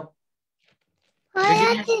 যাও।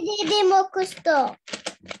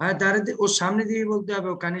 হ্যাঁ তাড়াতাড়ি ওর সামনে দিয়ে বলতে হবে,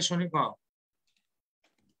 ও কানে শুনে পাও।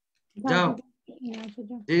 যাও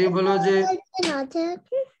দিদি বলো যে,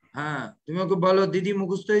 হ্যাঁ তুমি ওকে বলো দিদি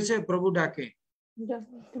মুখস্থ হয়েছে, প্রভু ডাকে।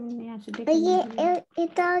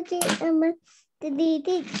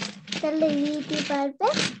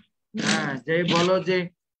 হ্যাঁ যাই বলো যে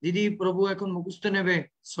দিদি প্রভু এখন মুখস্থ নেবে,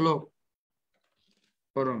 শ্লোক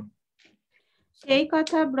করুন। সেই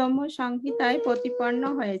কথা ব্রহ্ম সংহিতায় প্রতিপন্ন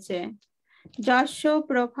হয়েছে, যস্য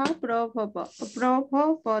প্রভা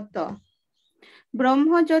প্রভবত।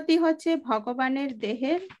 ব্রহ্মজ্যোতি হচ্ছে ভগবানের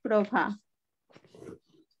দেহের প্রভা,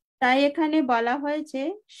 তাই এখানে বলা হয়েছে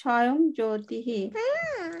স্বয়ং জ্যোতিহি,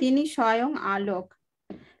 তিনি স্বয়ং আলোক।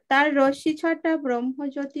 তার রশ্মি ছটা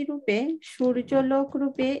ব্রহ্মজ্যোতি রূপে, সূর্যলোক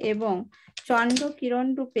রূপে এবং চন্দ্র কিরণ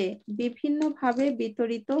রূপে বিভিন্ন ভাবে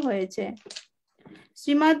বিতরিত হয়েছে।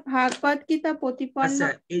 শ্রীমদ্ ভাগবত গীতা প্রতিপন্ন।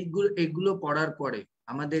 এইগুলো পড়ার পরে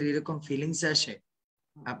আমাদের এরকম ফিলিংস আসে,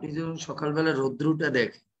 আপনি যখন সকালবেলা রৌদ্রটা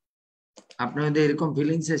দেখেন আপনাদের এরকম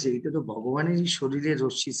ফিলিংস আসে, এটা তো ভগবানেরই শরীরের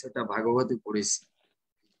রশ্মি, সেটা ভাগবতে পড়েছি,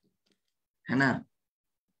 হ্যাঁ না?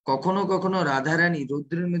 কখনো কখনো রাধারানী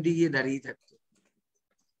রৌদ্রের মধ্যে গিয়ে দাঁড়িয়ে থাকতো,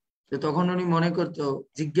 তো তখন উনি মনে করতো,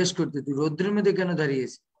 জিজ্ঞেস করতো তুই রৌদ্রের মধ্যে কেন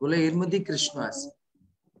দাঁড়িয়েছিস, বলে এর মধ্যে কৃষ্ণ আছে।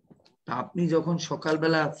 তা আপনি যখন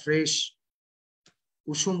সকালবেলা ফ্রেশ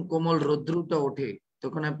কুসুম কোমল রৌদ্রটা ওঠে,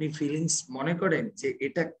 তখন আপনি ফিলিংস মনে করেন যে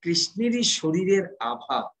এটা কৃষ্ণেরই শরীরের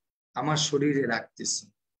আভা আমার শরীরে রাখতেছে।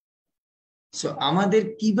 সো আমাদের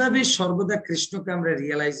কিভাবে সর্বদা কৃষ্ণকে আমরা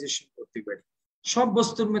রিয়েলাইজেশন করতে পারি? সব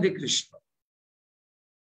বস্তুর মধ্যে কৃষ্ণ,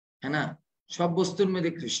 হ্যাঁ না? সব বস্তুর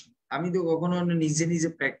মধ্যে কৃষ্ণ। আমি তো কখনো নিজে নিজে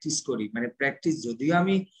প্র্যাকটিস করি, মানে প্র্যাকটিস, যদিও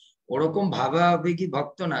আমি ওরকম ভাবাবেগী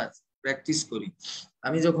ভক্ত না, প্র্যাকটিস করি।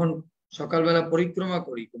 আমি যখন সকালবেলা পরিক্রমা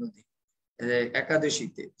করি কোনোদিন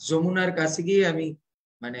একাদশীতে, যমুনার কাছে গিয়ে আমি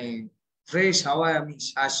মানে ফ্রেশ হাওয়ায় আমি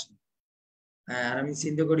শ্বাস নিই, আর আমি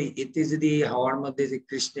চিন্তা করি এতে যদি এই হাওয়ার মধ্যে যে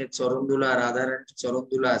কৃষ্ণের চরণ দুলা, রাধারানীর চরণ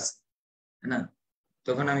দুলা আছে, না,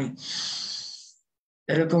 তখন আমি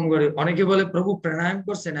এরকম করে। অনেকে বলে প্রভু প্রাণায়াম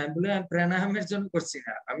করছেন, আমি বলি আমি প্রাণায়ামের জন্য করছি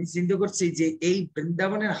না, আমি চিন্তা করছি যে এই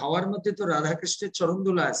বৃন্দাবনের হাওয়ার মধ্যে তো রাধাকৃষ্ণের চরণ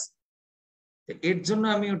দুলা আছে, এর জন্য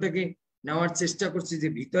আমি ওটাকে নেওয়ার চেষ্টা করছি যে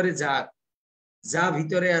ভিতরে যা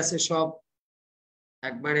ভিতরে আছে সব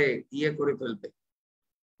একবারে ইয়ে করে ফেলবে,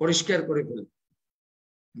 পরিষ্কার করে ফেলবে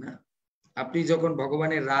না। আপনি যখন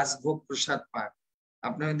ভগবানের রাজভোগ প্রসাদ পান,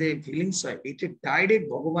 আপনাদের ফিলিংস হয় এটা ডাইরেক্ট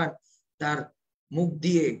ভগবান তার মুখ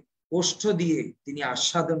দিয়ে, ওষ্ঠ দিয়ে তিনি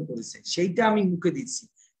আস্বাদন করেছেন, সেইটা আমি মুখে দিচ্ছি।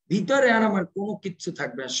 ভিতরে আর আমার কোনো কিচ্ছু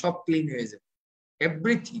থাকবে না, সব ক্লিন হয়ে যাবে,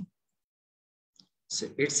 এভরিথিং।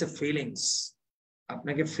 ইটস এ ফিলিংস,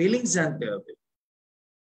 আপনাকে ফিলিংস জানতে হবে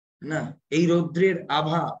না। এই রৌদ্রের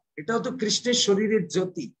আভা, এটাও তো কৃষ্ণের শরীরের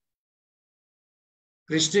জ্যোতি,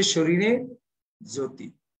 কৃষ্ণের শরীরের জ্যোতি।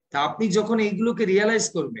 তা আপনি যখন এইগুলোকে রিয়ালাইজ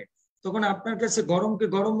করবেন, তখন আপনার কাছে গরমকে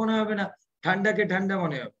গরম মনে হবে না, ঠান্ডাকে ঠান্ডা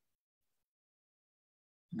মনে হবে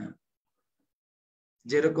না।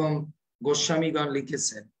 যেরকম গোস্বামীগণ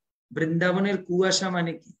লিখেছেন, বৃন্দাবনের কুয়াশা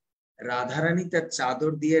মানে কি? রাধারানী তার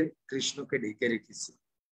চাদর দিয়ে কৃষ্ণকে ঢেকে রেখেছে।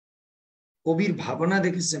 কবির ভাবনা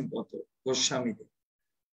দেখেছেন কত গোস্বামীদের,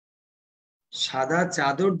 সাদা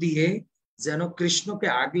চাদর দিয়ে যেন কৃষ্ণকে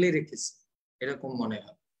আগলে রেখেছে, এরকম মনে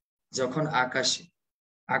হয়। যখন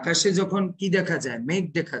আকাশে যখন কি দেখা যায়, মেঘ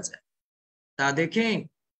দেখা যায়, তা দেখে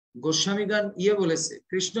গোস্বামীগণ বলেছে,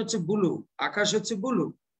 কৃষ্ণ হচ্ছে বুলু, আকাশ হচ্ছে বুলু,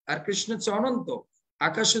 আর কৃষ্ণ হচ্ছে অনন্ত,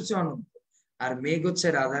 আকাশ হচ্ছে অনন্ত, আর মেঘ হচ্ছে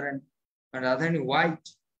রাধারানী, রাধারানী হোয়াইট।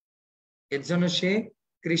 এর জন্য সে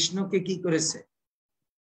কৃষ্ণকে কি করেছে?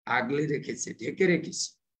 আগলে রেখেছে, ঢেকে রেখেছে।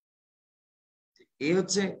 এই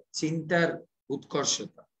হচ্ছে চিন্তার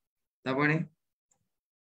উৎকর্ষতা। তারপরে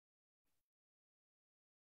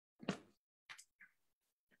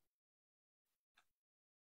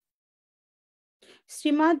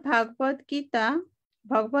শ্রীমদ্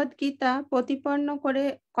ভগবদ গীতা প্রতিপন্ন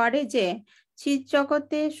করে যে চিৎ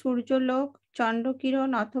জগতে সূর্যলোক,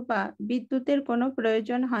 চন্দ্রকিরণ অথবা বিদ্যুতের কোনো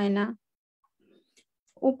প্রয়োজন হয় না।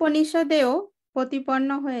 উপনিষদেও প্রতিপন্ন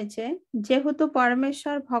হয়েছে, যেহেতু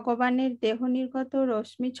পরমেশ্বর ভগবানের দেহ নির্গত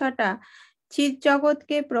রশ্মি ছটা চিৎ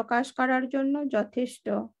জগৎকে প্রকাশ করার জন্য যথেষ্ট,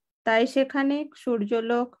 তাই সেখানে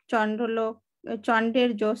সূর্যলোক,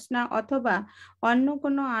 চন্দ্রের জ্যোৎস্না অথবা অন্য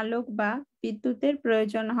কোনো আলোক বা বিদ্যুতের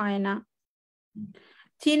প্রয়োজন হয় না।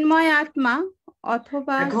 চিন্ময় আত্মা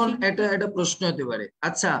অথবা এখন একটা প্রশ্ন হতে পারে,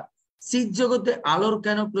 আচ্ছা চিৎ জগতে আলোর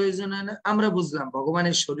কেন প্রয়োজন হয় না? আমরা বুঝলাম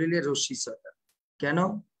ভগবানের শরীরের রশ্মি ছটা, কেন?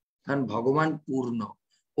 কারণ ভগবান পূর্ণ,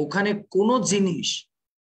 ওখানে কোনো জিনিস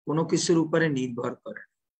কোনো কিছুর উপরে নির্ভর করে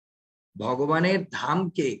না। ভগবানের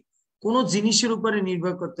ধামকে কোনো জিনিসের উপরে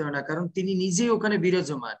নির্ভর করতে হয় না, কারণ তিনি নিজেই ওখানে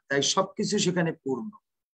বিরাজমান, তাই সবকিছু সেখানে পূর্ণ।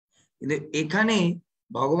 কিন্তু এখানে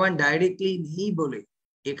ভগবান ডাইরেক্টলি নেই বলে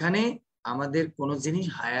এখানে আমাদের কোনো জিনিস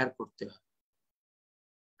হায়ার করতে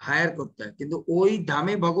হয়, কিন্তু ওই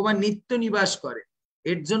ধামে ভগবান নিত্য নিবাস করে,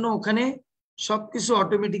 এর জন্য ওখানে সবকিছু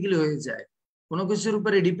অটোমেটিক্যালি হয়ে যায়, কোনো কিছুর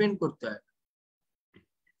উপরে ডিপেন্ড করতে হয়।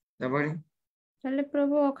 তারপরে তাহলে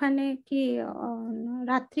প্রভু ওখানে কি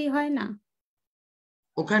রাত্রি হয় না?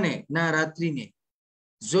 ওখানে না, রাত্রি নেই।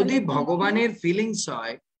 যদি ভগবানের ফিলিংস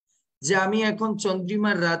হয় যে আমি এখন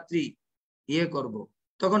চন্দ্রিমার রাত্রি করব,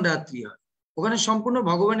 তখন রাত্রি হয়। ওখানে সম্পূর্ণ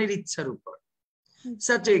ভগবানের ইচ্ছার উপর।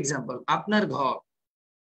 সাচ এক্সাম্পল, আপনার ঘর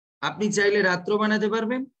আপনি চাইলে রাত্র বানাতে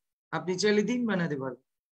পারবেন, আপনি চাইলে দিন বানাতে পারবেন।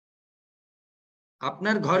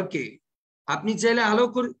 আপনার ঘরকে আপনি চাইলে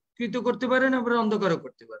আলোকৃত করতে পারেন, আবার অন্ধকারও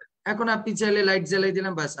করতে পারেন। এখন আপনি চাইলে লাইট জ্বালাই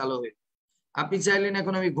দিলাম, বাস আলো হয়ে। আপনি চাইলেন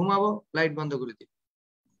এখন আমি ঘুমাবো, লাইট বন্ধ করে দিন।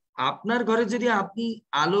 আপনার ঘরে যদি আপনি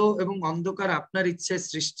আলো এবং অন্ধকার আপনার ইচ্ছায়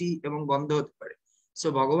সৃষ্টি এবং বন্ধ হতে পারে। সো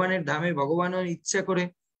ভগবানের ধামে ভগবানের ইচ্ছা করে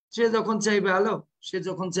সে যখন চাইবে আলো, সে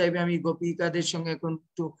যখন চাইবে আমি গোপিকাদের সঙ্গে এখন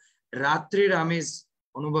একটু রাত্রির আমেজ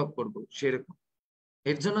অনুভব করব, সেরকম।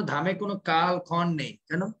 এর জন্য ধামে কোনো কাল ক্ষণ নেই,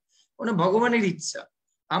 কেন? মানে ভগবানের ইচ্ছা।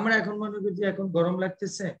 আমরা এখন মনে করছি এখন গরম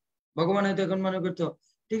লাগতেছে, ভগবান হয়তো এখন মনে করতো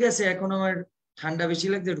ঠিক আছে এখন আমার ঠান্ডা বেশি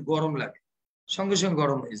লাগছে, একটু গরম লাগে, সঙ্গে সঙ্গে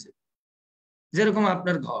গরম হয়ে যাবে। যেরকম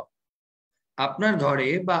আপনার ঘরে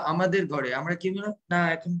বা আমাদের ঘরে আমরা কি বলি না,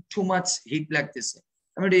 এখন টু মাচ হিট লাগতেছে,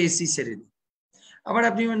 আমি একটু এসি ছেড়ে দিই। আবার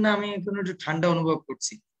আপনি না, আমি এখন একটু ঠান্ডা অনুভব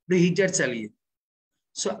করছি, একটু হিটার চালিয়ে।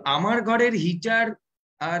 সো আমার ঘরের হিটার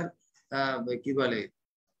আর কি বলে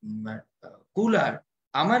কুলার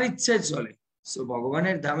আমার ইচ্ছায় চলে। সো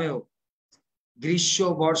ভগবানের ধামেও গ্রীষ্ম,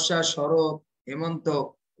 বর্ষা, শরৎ, হেমন্ত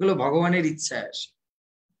এগুলো ভগবানের ইচ্ছায় আসে।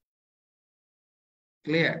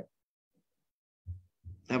 ক্লিয়ার?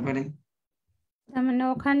 তারপরে মানে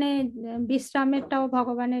ওখানে বিশ্রামেরটাও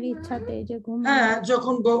ভগবানের ইচ্ছাতে, যে ঘুম। হ্যাঁ,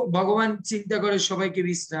 যখন ভগবান চিন্তা করে সবাইকে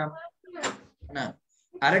বিশ্রাম না।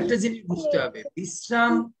 আরেকটা জিনিস বুঝতে হবে,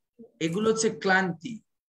 বিশ্রাম এগুলো হচ্ছে ক্লান্তি।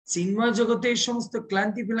 চিন্ময় জগতে এই সমস্ত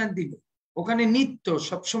ক্লান্তি ফ্লান্তি নেই, ওখানে নিত্য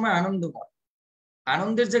সবসময় আনন্দময়।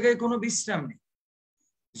 আনন্দের জায়গায় কোনো বিশ্রাম নেই।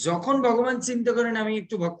 যখন ভগবান চিন্তা করেন আমি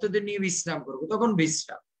একটু ভক্তদের নিয়ে বিশ্রাম করবো, তখন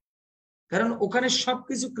বিশ্রাম, কারণ ওখানে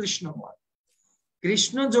সবকিছু কৃষ্ণময়।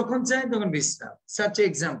 কৃষ্ণ যখন চায় তখন বিশ্রাম। সাচ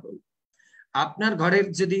এক্সাম্পল, আপনার ঘরের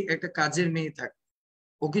যদি একটা কাজের মেয়ে থাকে,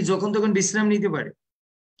 ও কি যখন তখন বিশ্রাম নিতে পারে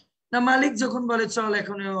না? মালিক যখন বলে চল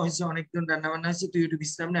এখন হয়েছে, অনেকদিন রান্না বান্না হয়েছে, তুই একটু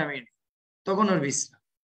বিশ্রাম নে, আমি নি, তখন ওর বিশ্রাম।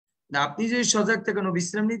 না আপনি যদি সজাগ থাকেন ও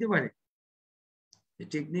বিশ্রাম নিতে পারে।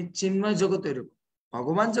 ঠিক চিন্ময় জগৎ এরকম,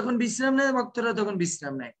 ভগবান যখন বিশ্রাম নেয় ভক্তরা তখন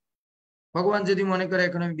বিশ্রাম নেয়। ভগবান যদি মনে করে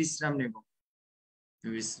এখন আমি বিশ্রাম নেব,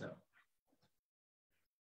 বিশ্রাম।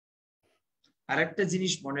 আর একটা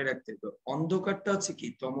জিনিস মনে রাখতে হবে, অন্ধকারটা হচ্ছে কি?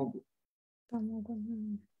 তমোগুণ।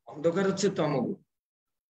 অন্ধকার হচ্ছে তমোগুণ।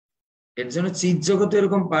 এর জন্য চিৎ জগৎ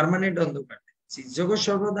এরকম পার্মানেন্ট অন্ধকার, চিৎ জগৎ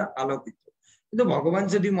সর্বদা আলোকিত। কিন্তু ভগবান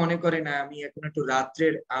যদি মনে করে না আমি এখন একটু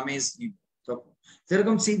রাত্রের আমেজ নিব, তখন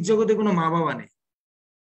সেরকম চিৎ জগতে কোনো মা বাবা নেই।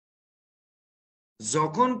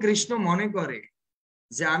 যখন কৃষ্ণ মনে করে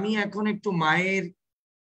যে আমি এখন একটু মায়ের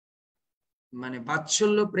মানে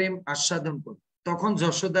বাৎসল্য প্রেম আস্বাদন করব, তখন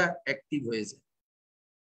যশোদা অ্যাক্টিভ হয়ে যায়।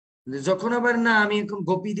 যখন আবার না আমি এখন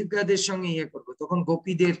গোপীদের সঙ্গে ইয়ে করবো, তখন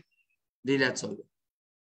গোপীদের লীলা চলবে।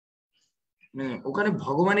 ওখানে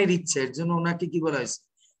ভগবানের ইচ্ছা, এর জন্য ওনাকে কি বলা হয়েছে?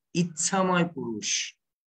 ইচ্ছাময় পুরুষ।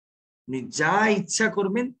 উনি যা ইচ্ছা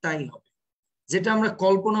করবেন তাই হবে, যেটা আমরা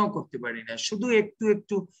কল্পনাও করতে পারি না। শুধু একটু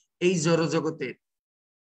একটু এই জড়জগতের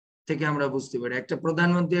থেকে আমরা বুঝতে পারি। একটা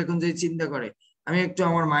প্রধানমন্ত্রী এখন যে চিন্তা করে আমি একটু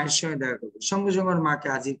আমার মায়ের সঙ্গে দেখা করবো, সঙ্গে সঙ্গে আমার মাকে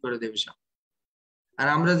হাজির করে দেবে সামনে। আর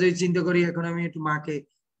আমরা যদি চিন্তা করি এখন আমি একটু মাকে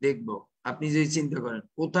দেখবো, আপনি যদি চিন্তা করেন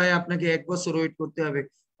কোথায় আপনাকে 1 বছর ওয়েট করতে হবে,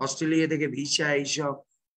 অস্ট্রেলিয়া থেকে ভিসা এইসব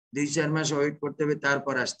 2-4 মাস ওয়েট করতে হবে,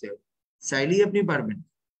 তারপর আসতে হবে। চাইলেই আপনি পারবেন।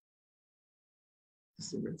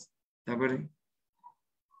 তারপরে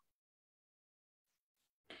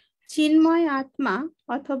চিন্ময় আত্মা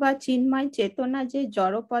অথবা চিন্ময় চেতনা যে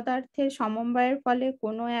জড় পদার্থের সমন্বয়ের ফলে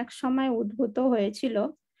কোনো এক সময় উদ্ভূত হয়েছিল,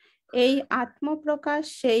 এই আত্মপ্রকাশ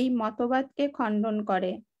সেই মতবাদকে খণ্ডন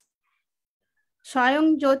করে। স্বয়ং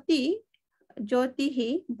জ্যোতিহি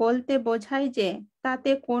বলতে বোঝায় যে তাতে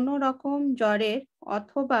কোনো রকম জড়ের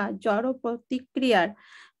অথবা জড় প্রতিক্রিয়ার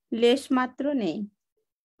লেশমাত্র নেই।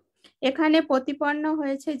 এখানে প্রতিপন্ন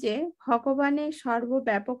হয়েছে যে ভগবানের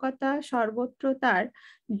সর্বব্যাপকতা সর্বত্র তার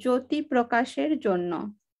জ্যোতি প্রকাশের জন্য।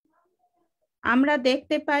 আমরা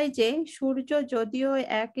দেখতে পাই যে সূর্য যদিও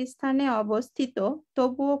এক স্থানে অবস্থিত,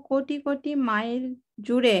 তবুও কোটি কোটি মাইল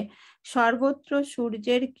জুড়ে সর্বত্র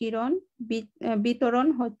সূর্যের কিরণ বিতরণ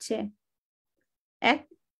হচ্ছে।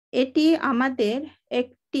 এটি আমাদের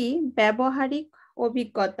একটি ব্যবহারিক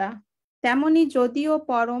অভিজ্ঞতা। তেমনি যদিও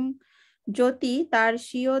পরম জ্যোতি তার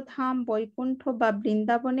স্বীয় ধাম বৈকুণ্ঠ বা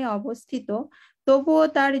বৃন্দাবনে অবস্থিত, তবুও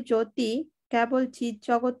তার জ্যোতি কেবল চিৎ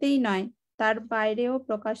জগতেই নয়, তার বাইরেও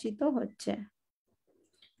প্রকাশিত হচ্ছে।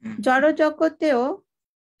 জড়জগতেও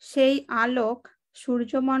সেই আলোক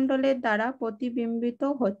সূর্যমণ্ডলের দ্বারা প্রতিবিম্বিত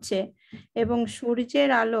হচ্ছে এবং সূর্যের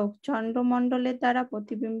আলোক চন্দ্রমণ্ডলের দ্বারা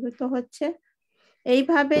প্রতিবিম্বিত হচ্ছে।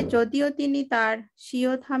 এইভাবে যদিও তিনি তার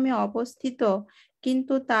স্বীয় ধামে অবস্থিত,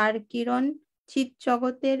 কিন্তু তার কিরণ চিৎ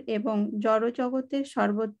জগতের এবং জড় জগতের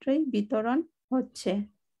সর্বত্রই বিতরণ হচ্ছে।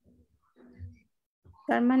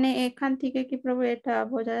 তার মানে এখান থেকে কি প্রভু এটা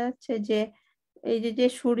বোঝা যাচ্ছে যে এই যে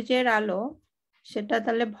সূর্যের আলো, সেটা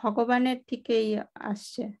তাহলে ভগবানের থেকেই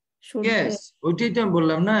আসছে? ওইটাই তো আমি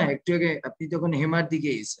বললাম না একটু আগে, আপনি তখন হেমার দিকে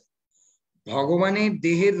এসেছেন। ভগবানের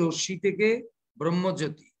দেহের রশ্মি থেকে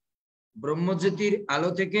ব্রহ্মজ্যোতি, ব্রহ্মজ্যোতির আলো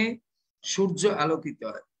থেকে সূর্য আলোকিত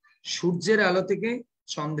হয়, সূর্যের আলো থেকে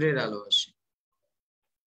চন্দ্রের আলো আসে।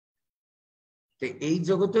 এই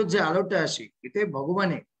জগতের যে আলোটা আসে এটা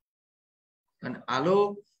ভগবানের, কারণ আলো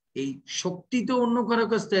এই শক্তি তো অন্য কারো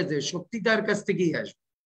কাছ থেকে আসে, শক্তি তার কাছ থেকেই আসবে,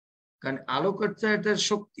 কারণ আলো করছে একটা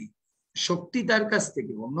শক্তি, শক্তি তার কাছ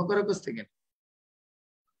থেকে, অন্য কারো কাছ থেকে।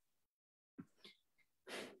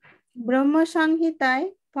 ব্রহ্ম সংহিতায়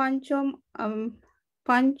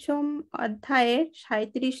পঞ্চম অধ্যায়ের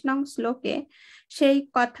 37 নং শ্লোকে সেই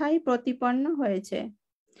কথাই প্রতিপন্ন হয়েছে।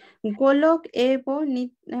 গোলক এব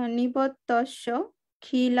নিবত্তস্য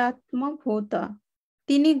খিলাত্মভূত।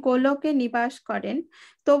 তিনি গোলকে নিবাস করেন,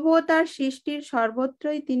 তবুও তার সৃষ্টির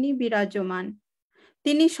সর্বত্রই তিনি বিরাজমান।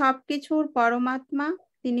 তিনি সবকিছুর পরমাত্মা,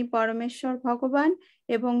 তিনি পরমেশ্বর ভগবান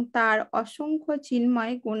এবং তার অসংখ্য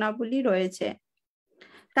চিন্ময় গুণাবলী রয়েছে।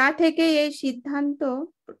 তা থেকে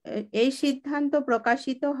এই সিদ্ধান্ত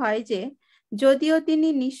প্রকাশিত হয় যে যদিও তিনি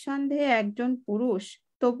নিঃসন্দেহে একজন পুরুষ,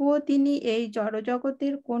 তবুও তিনি এই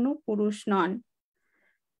জড়জগতের কোনো পুরুষ নন।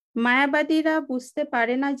 মায়াবাদীরা বুঝতে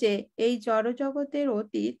পারে না যে এই জড়জগতের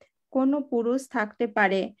অতীত কোনো পুরুষ থাকতে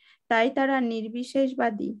পারে, তাই তারা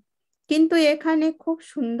নির্বিশেষবাদী। কিন্তু এখানে খুব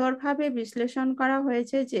সুন্দরভাবে বিশ্লেষণ করা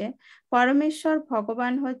হয়েছে যে পরমেশ্বর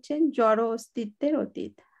ভগবান হচ্ছেন জড় অস্তিত্বের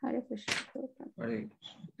অতীত। হরে কৃষ্ণ।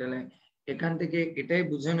 তাহলে এখান থেকে এটাই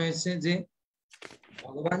বোঝানো হয়েছে যে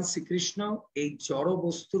ভগবান শ্রীকৃষ্ণ এই জড়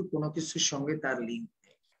বস্তুর কোনো কিছুর সঙ্গে তার লিঙ্ক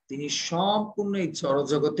নেই, তিনি সম্পূর্ণ এই জড়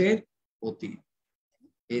জগতের অতীত।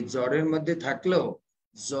 এই জড়ের মধ্যে থাকলেও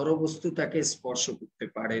জড় বস্তু তাকে স্পর্শ করতে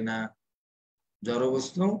পারে না, জড়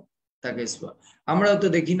বস্তু তাকে আমরাও তো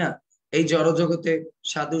দেখি না এই জড় জগতে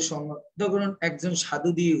সাধু সঙ্গ, ধরুন একজন সাধু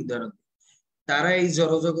দিয়ে উদাহরণ, তারা এই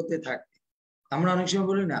জড় জগতে থাকে। আমরা অনেক সময়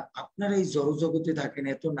বলি না আপনারা এই জড় জগতে থাকেন,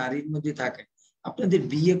 এত নারীর মধ্যে থাকেন, আপনাদের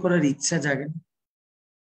বিয়ে করার ইচ্ছা জাগে না,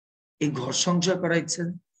 এই ঘর সংসার করার ইচ্ছা?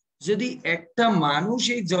 যদি একটা মানুষ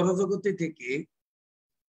এই জড় জগতে থেকে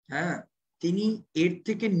তিনি এর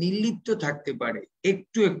থেকে নির্লিপ্ত থাকতে পারে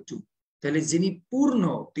একটু একটু, তাহলে যিনি পূর্ণ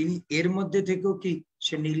তিনি এর মধ্যে থেকেও কি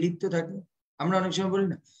সে নির্লিপ্ত থাকে? আমরা অনেক সময় বলি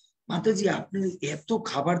না মাতাজি আপনার এত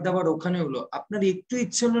খাবার দাবার ওখানে হলো, আপনার একটু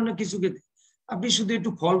ইচ্ছে হলো না কিছু খেতে, আপনি শুধু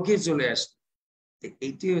একটু ফল খেয়ে চলে আসেন।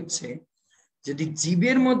 এইটি হচ্ছে যদি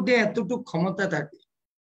জীবের মধ্যে এতটুকু ক্ষমতা থাকে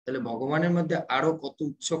তাহলে ভগবানের মধ্যে আরো কত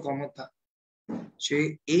উচ্চ ক্ষমতা। সে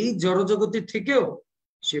এই জড়জগতের থেকেও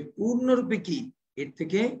সে পূর্ণরূপে কি এর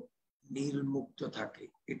থেকে নির্মুক্ত থাকে।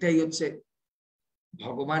 এটাই হচ্ছে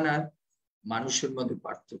ভগবান আর মানুষের মধ্যে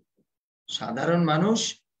পার্থক্য। সাধারণ মানুষ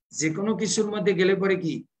যে কোনো কিছুর মধ্যে গেলে পরে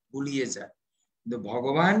কি গুলিয়ে যায়, কিন্তু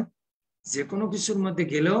ভগবান যে কোনো কিছুর মধ্যে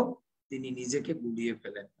গেলেও তিনি নিজেকে গুলিয়ে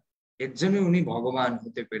ফেলেন, এর জন্য উনি ভগবান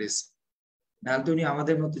হতে পেরেছেন, নাহলে তো উনি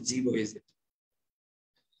আমাদের মতো জীব হয়ে যেত।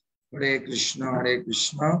 হরে কৃষ্ণ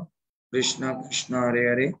কৃষ্ণ কৃষ্ণ হরে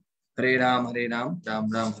হরে, হরে রাম রাম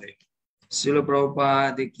রাম হরে। শিল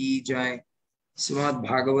প্রভুপাদ কি জয়, শ্রীমদ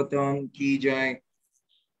ভাগবতম কি জয়,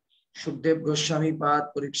 সুখদেব গোস্বামী পাদ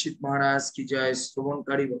পরীক্ষিত মহারাজ কি জয়,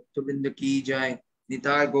 শ্রবণকারী ভক্তবৃন্দ কি জয়,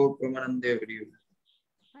 নিতাই গৌর প্রেমানন্দে হরি।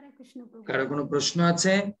 কারো কোনো প্রশ্ন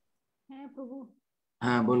আছে? হ্যাঁ প্রভু।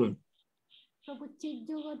 হ্যাঁ বলুন। প্রভু চিৎ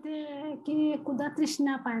জগতে কি ক্ষুধা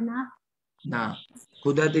তৃষ্ণা পায় না? না,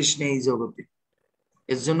 ক্ষুধা তৃষ্ণা এই জগতে,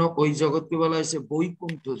 এর জন্য ওই জগৎকে বলা হয়েছে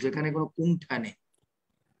বৈকুণ্ঠ, যেখানে কোনো কুণ্ঠা নেই।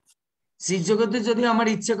 সেই জগতে যদি আমার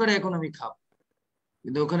ইচ্ছা করে এখন আমি খাবো,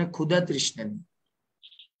 কিন্তু ওখানে ক্ষুধা তৃষ্ণা নেই।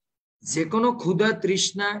 যে কোনো ক্ষুধা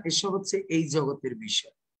তৃষ্ণা এসব হচ্ছে এই জগতের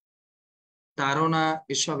বিষয়, তাড়না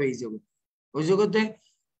এসব এই জগতে। ওই জগতে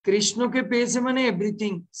কৃষ্ণকে পেয়েছে মানে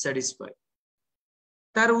এভরিথিং স্যাটিসফাই।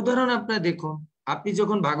 তার উদাহরণ আপনারা দেখুন, আপনি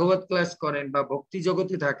যখন ভাগবত ক্লাস করেন বা ভক্তি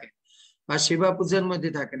জগতে থাকেন বা সেবা পূজার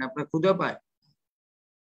মধ্যে থাকেন, আপনার ক্ষুধা পায়?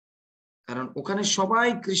 কারণ ওখানে সবাই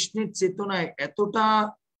কৃষ্ণের চেতনায় এতটা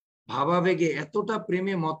ভাবাবেগে এতটা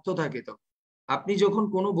প্রেমে মত্ত থাকে। তো আপনি যখন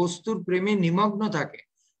কোনো বস্তুর প্রেমে নিমগ্ন থাকে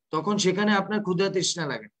তখন সেখানে আপনার ক্ষুধা তৃষ্ণা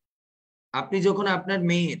লাগে। আপনি যখন আপনার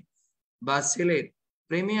মেয়ের বা ছেলের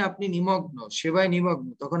প্রেমে আপনি নিমগ্ন, সেবায় নিমগ্ন,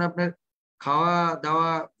 তখন আপনার খাওয়া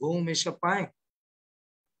দাওয়া ঘুম এসব পায়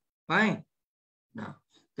না।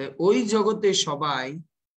 তাই ওই জগতে সবাই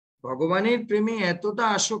ভগবানের প্রেমে এতটা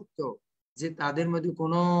আসক্ত যে তাদের মধ্যে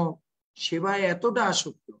কোনো সেবায় এতটা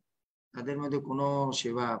আসক্ত, তাদের মধ্যে কোনো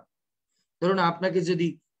সেবা। ধরুন আপনাকে যদি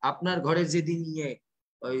আপনার ঘরে যেদিন নিয়ে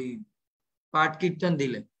ওই পাঠ কীর্তন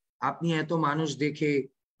দিলেন, আপনি এত মানুষ দেখে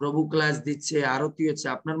প্রভু ক্লাস দিচ্ছে, আরতি হচ্ছে,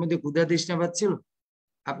 আপনার মধ্যে ক্ষুধা তৃষ্ণা পাচ্ছিল?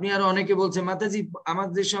 আপনি আর অনেকে বলছে মাতাজি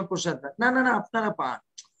আমাদের সময় প্রসাদ না, না না আপনারা পান,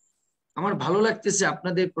 আমার ভালো লাগতেছে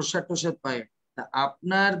আপনাদের প্রসাদ টসাদ পায়।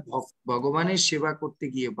 আপনার ভগবানের সেবা করতে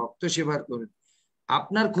গিয়ে, ভক্ত সেবা করে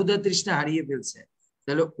আপনার ক্ষুধা তৃষ্ণা হারিয়ে ফেলছে,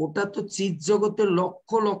 তাহলে ওটা তো চিৎ জগতের লক্ষ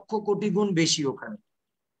লক্ষ কোটি গুণ বেশি ওখানে,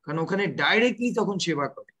 কারণ ওখানে ডাইরেক্টলি তখন সেবা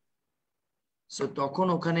করে, তখন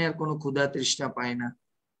ওখানে আর কোনো ক্ষুধা তৃষ্ণা পায় না।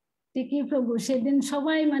 ঠিকই প্রভু, সেদিন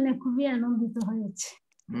সবাই মানে খুবই আনন্দিত হয়েছে।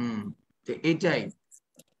 তো এটাই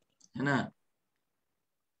না,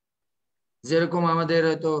 যেরকম আমাদের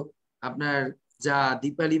হয়তো আপনার যা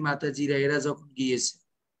দীপালি মাতাজিরা এরা যখন গিয়েছে,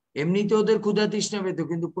 এমনিতে ওদের ক্ষুধা তৃষ্ণা পেত,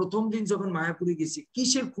 কিন্তু প্রথম দিন যখন মায়াপুরে গেছে,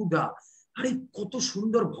 কিসের ক্ষুধা, আরে কত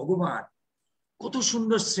সুন্দর ভগবান, কত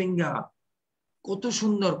সুন্দর শৃঙ্গা, কত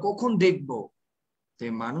সুন্দর, কখন দেখবো। তো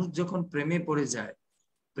মানুষ যখন প্রেমে পড়ে যায়,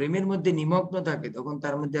 প্রেমের মধ্যে নিমগ্ন থাকে, তখন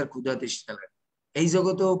তার মধ্যে আর ক্ষুধা তৃষ্ণা লাগে। এই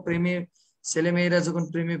জগতেও প্রেমে ছেলে মেয়েরা যখন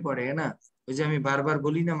প্রেমে পড়ে না, ওই যে আমি বারবার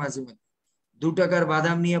বলি না মাঝে মাঝে, 2 টাকার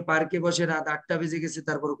বাদাম নিয়ে পার্কে বসে রাত 8টা বেজে গেছে,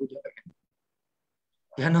 তারপর ক্ষুধা লাগে।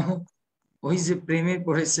 কেন? ওই যে প্রেমে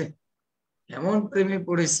পড়েছে, এমন প্রেমে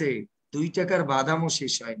পড়েছে 2 টাকার বাদামও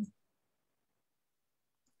শেষ হয়নি,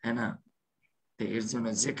 হ্যাঁ না? এর জন্য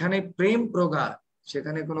যেখানে প্রেম প্রগাঢ়,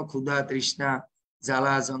 সেখানে কোনো ক্ষুধা তৃষ্ণা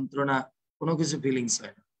জ্বালা যন্ত্রণা কোনো কিছু ফিলিংস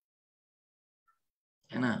হয় না,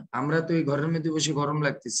 হ্যাঁ না? আমরা তো এই ঘরের মধ্যে বসে গরম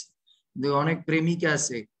লাগতেছে, কিন্তু অনেক প্রেমিকা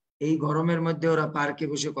আছে এই গরমের মধ্যে ওরা পার্কে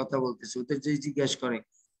বসে কথা বলতেছে, ওদের যে জিজ্ঞাসা করে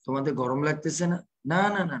তোমাদের গরম লাগতেছে না, না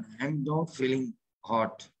না না I am not feeling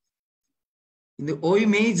hot. কিন্তু ওই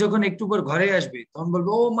মেয়ে যখন একটু পর ঘরে আসবে তখন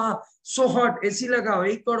বলবো ও মা সো হট, এসি লাগাও,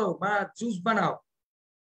 এই করো, মা জুস বানাও।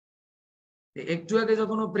 একটু আগে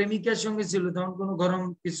যখন ও প্রেমিকার সঙ্গে ছিল তখন কোনো গরম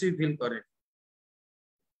কিছুই ফিল করে।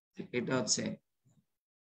 এটা হচ্ছে।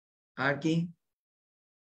 আর কি,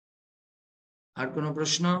 আর কোনো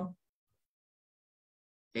প্রশ্ন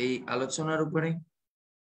এই আলোচনার উপরে?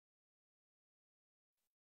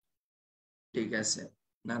 ঠিক আছে,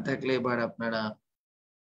 না থাকলে এবার আপনারা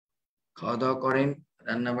খাওয়া দাওয়া করেন,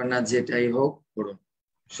 রান্না বান্না যেটাই হোক করুন।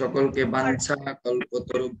 সকলকে বাঞ্ছা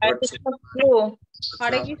কল্পতরু।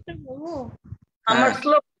 হরে কৃষ্ণ প্রভু, আমার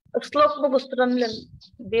শ্লোক মুখস্থটা নিলেন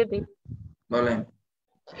দিয়ে দিই। বলেন।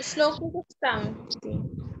 শ্লোক মুখস্থ।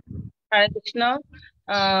 হরে কৃষ্ণ।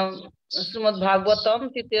 শ্রীমদ্ ভাগবতম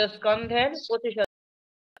 ৩য় স্কন্ধের ২৫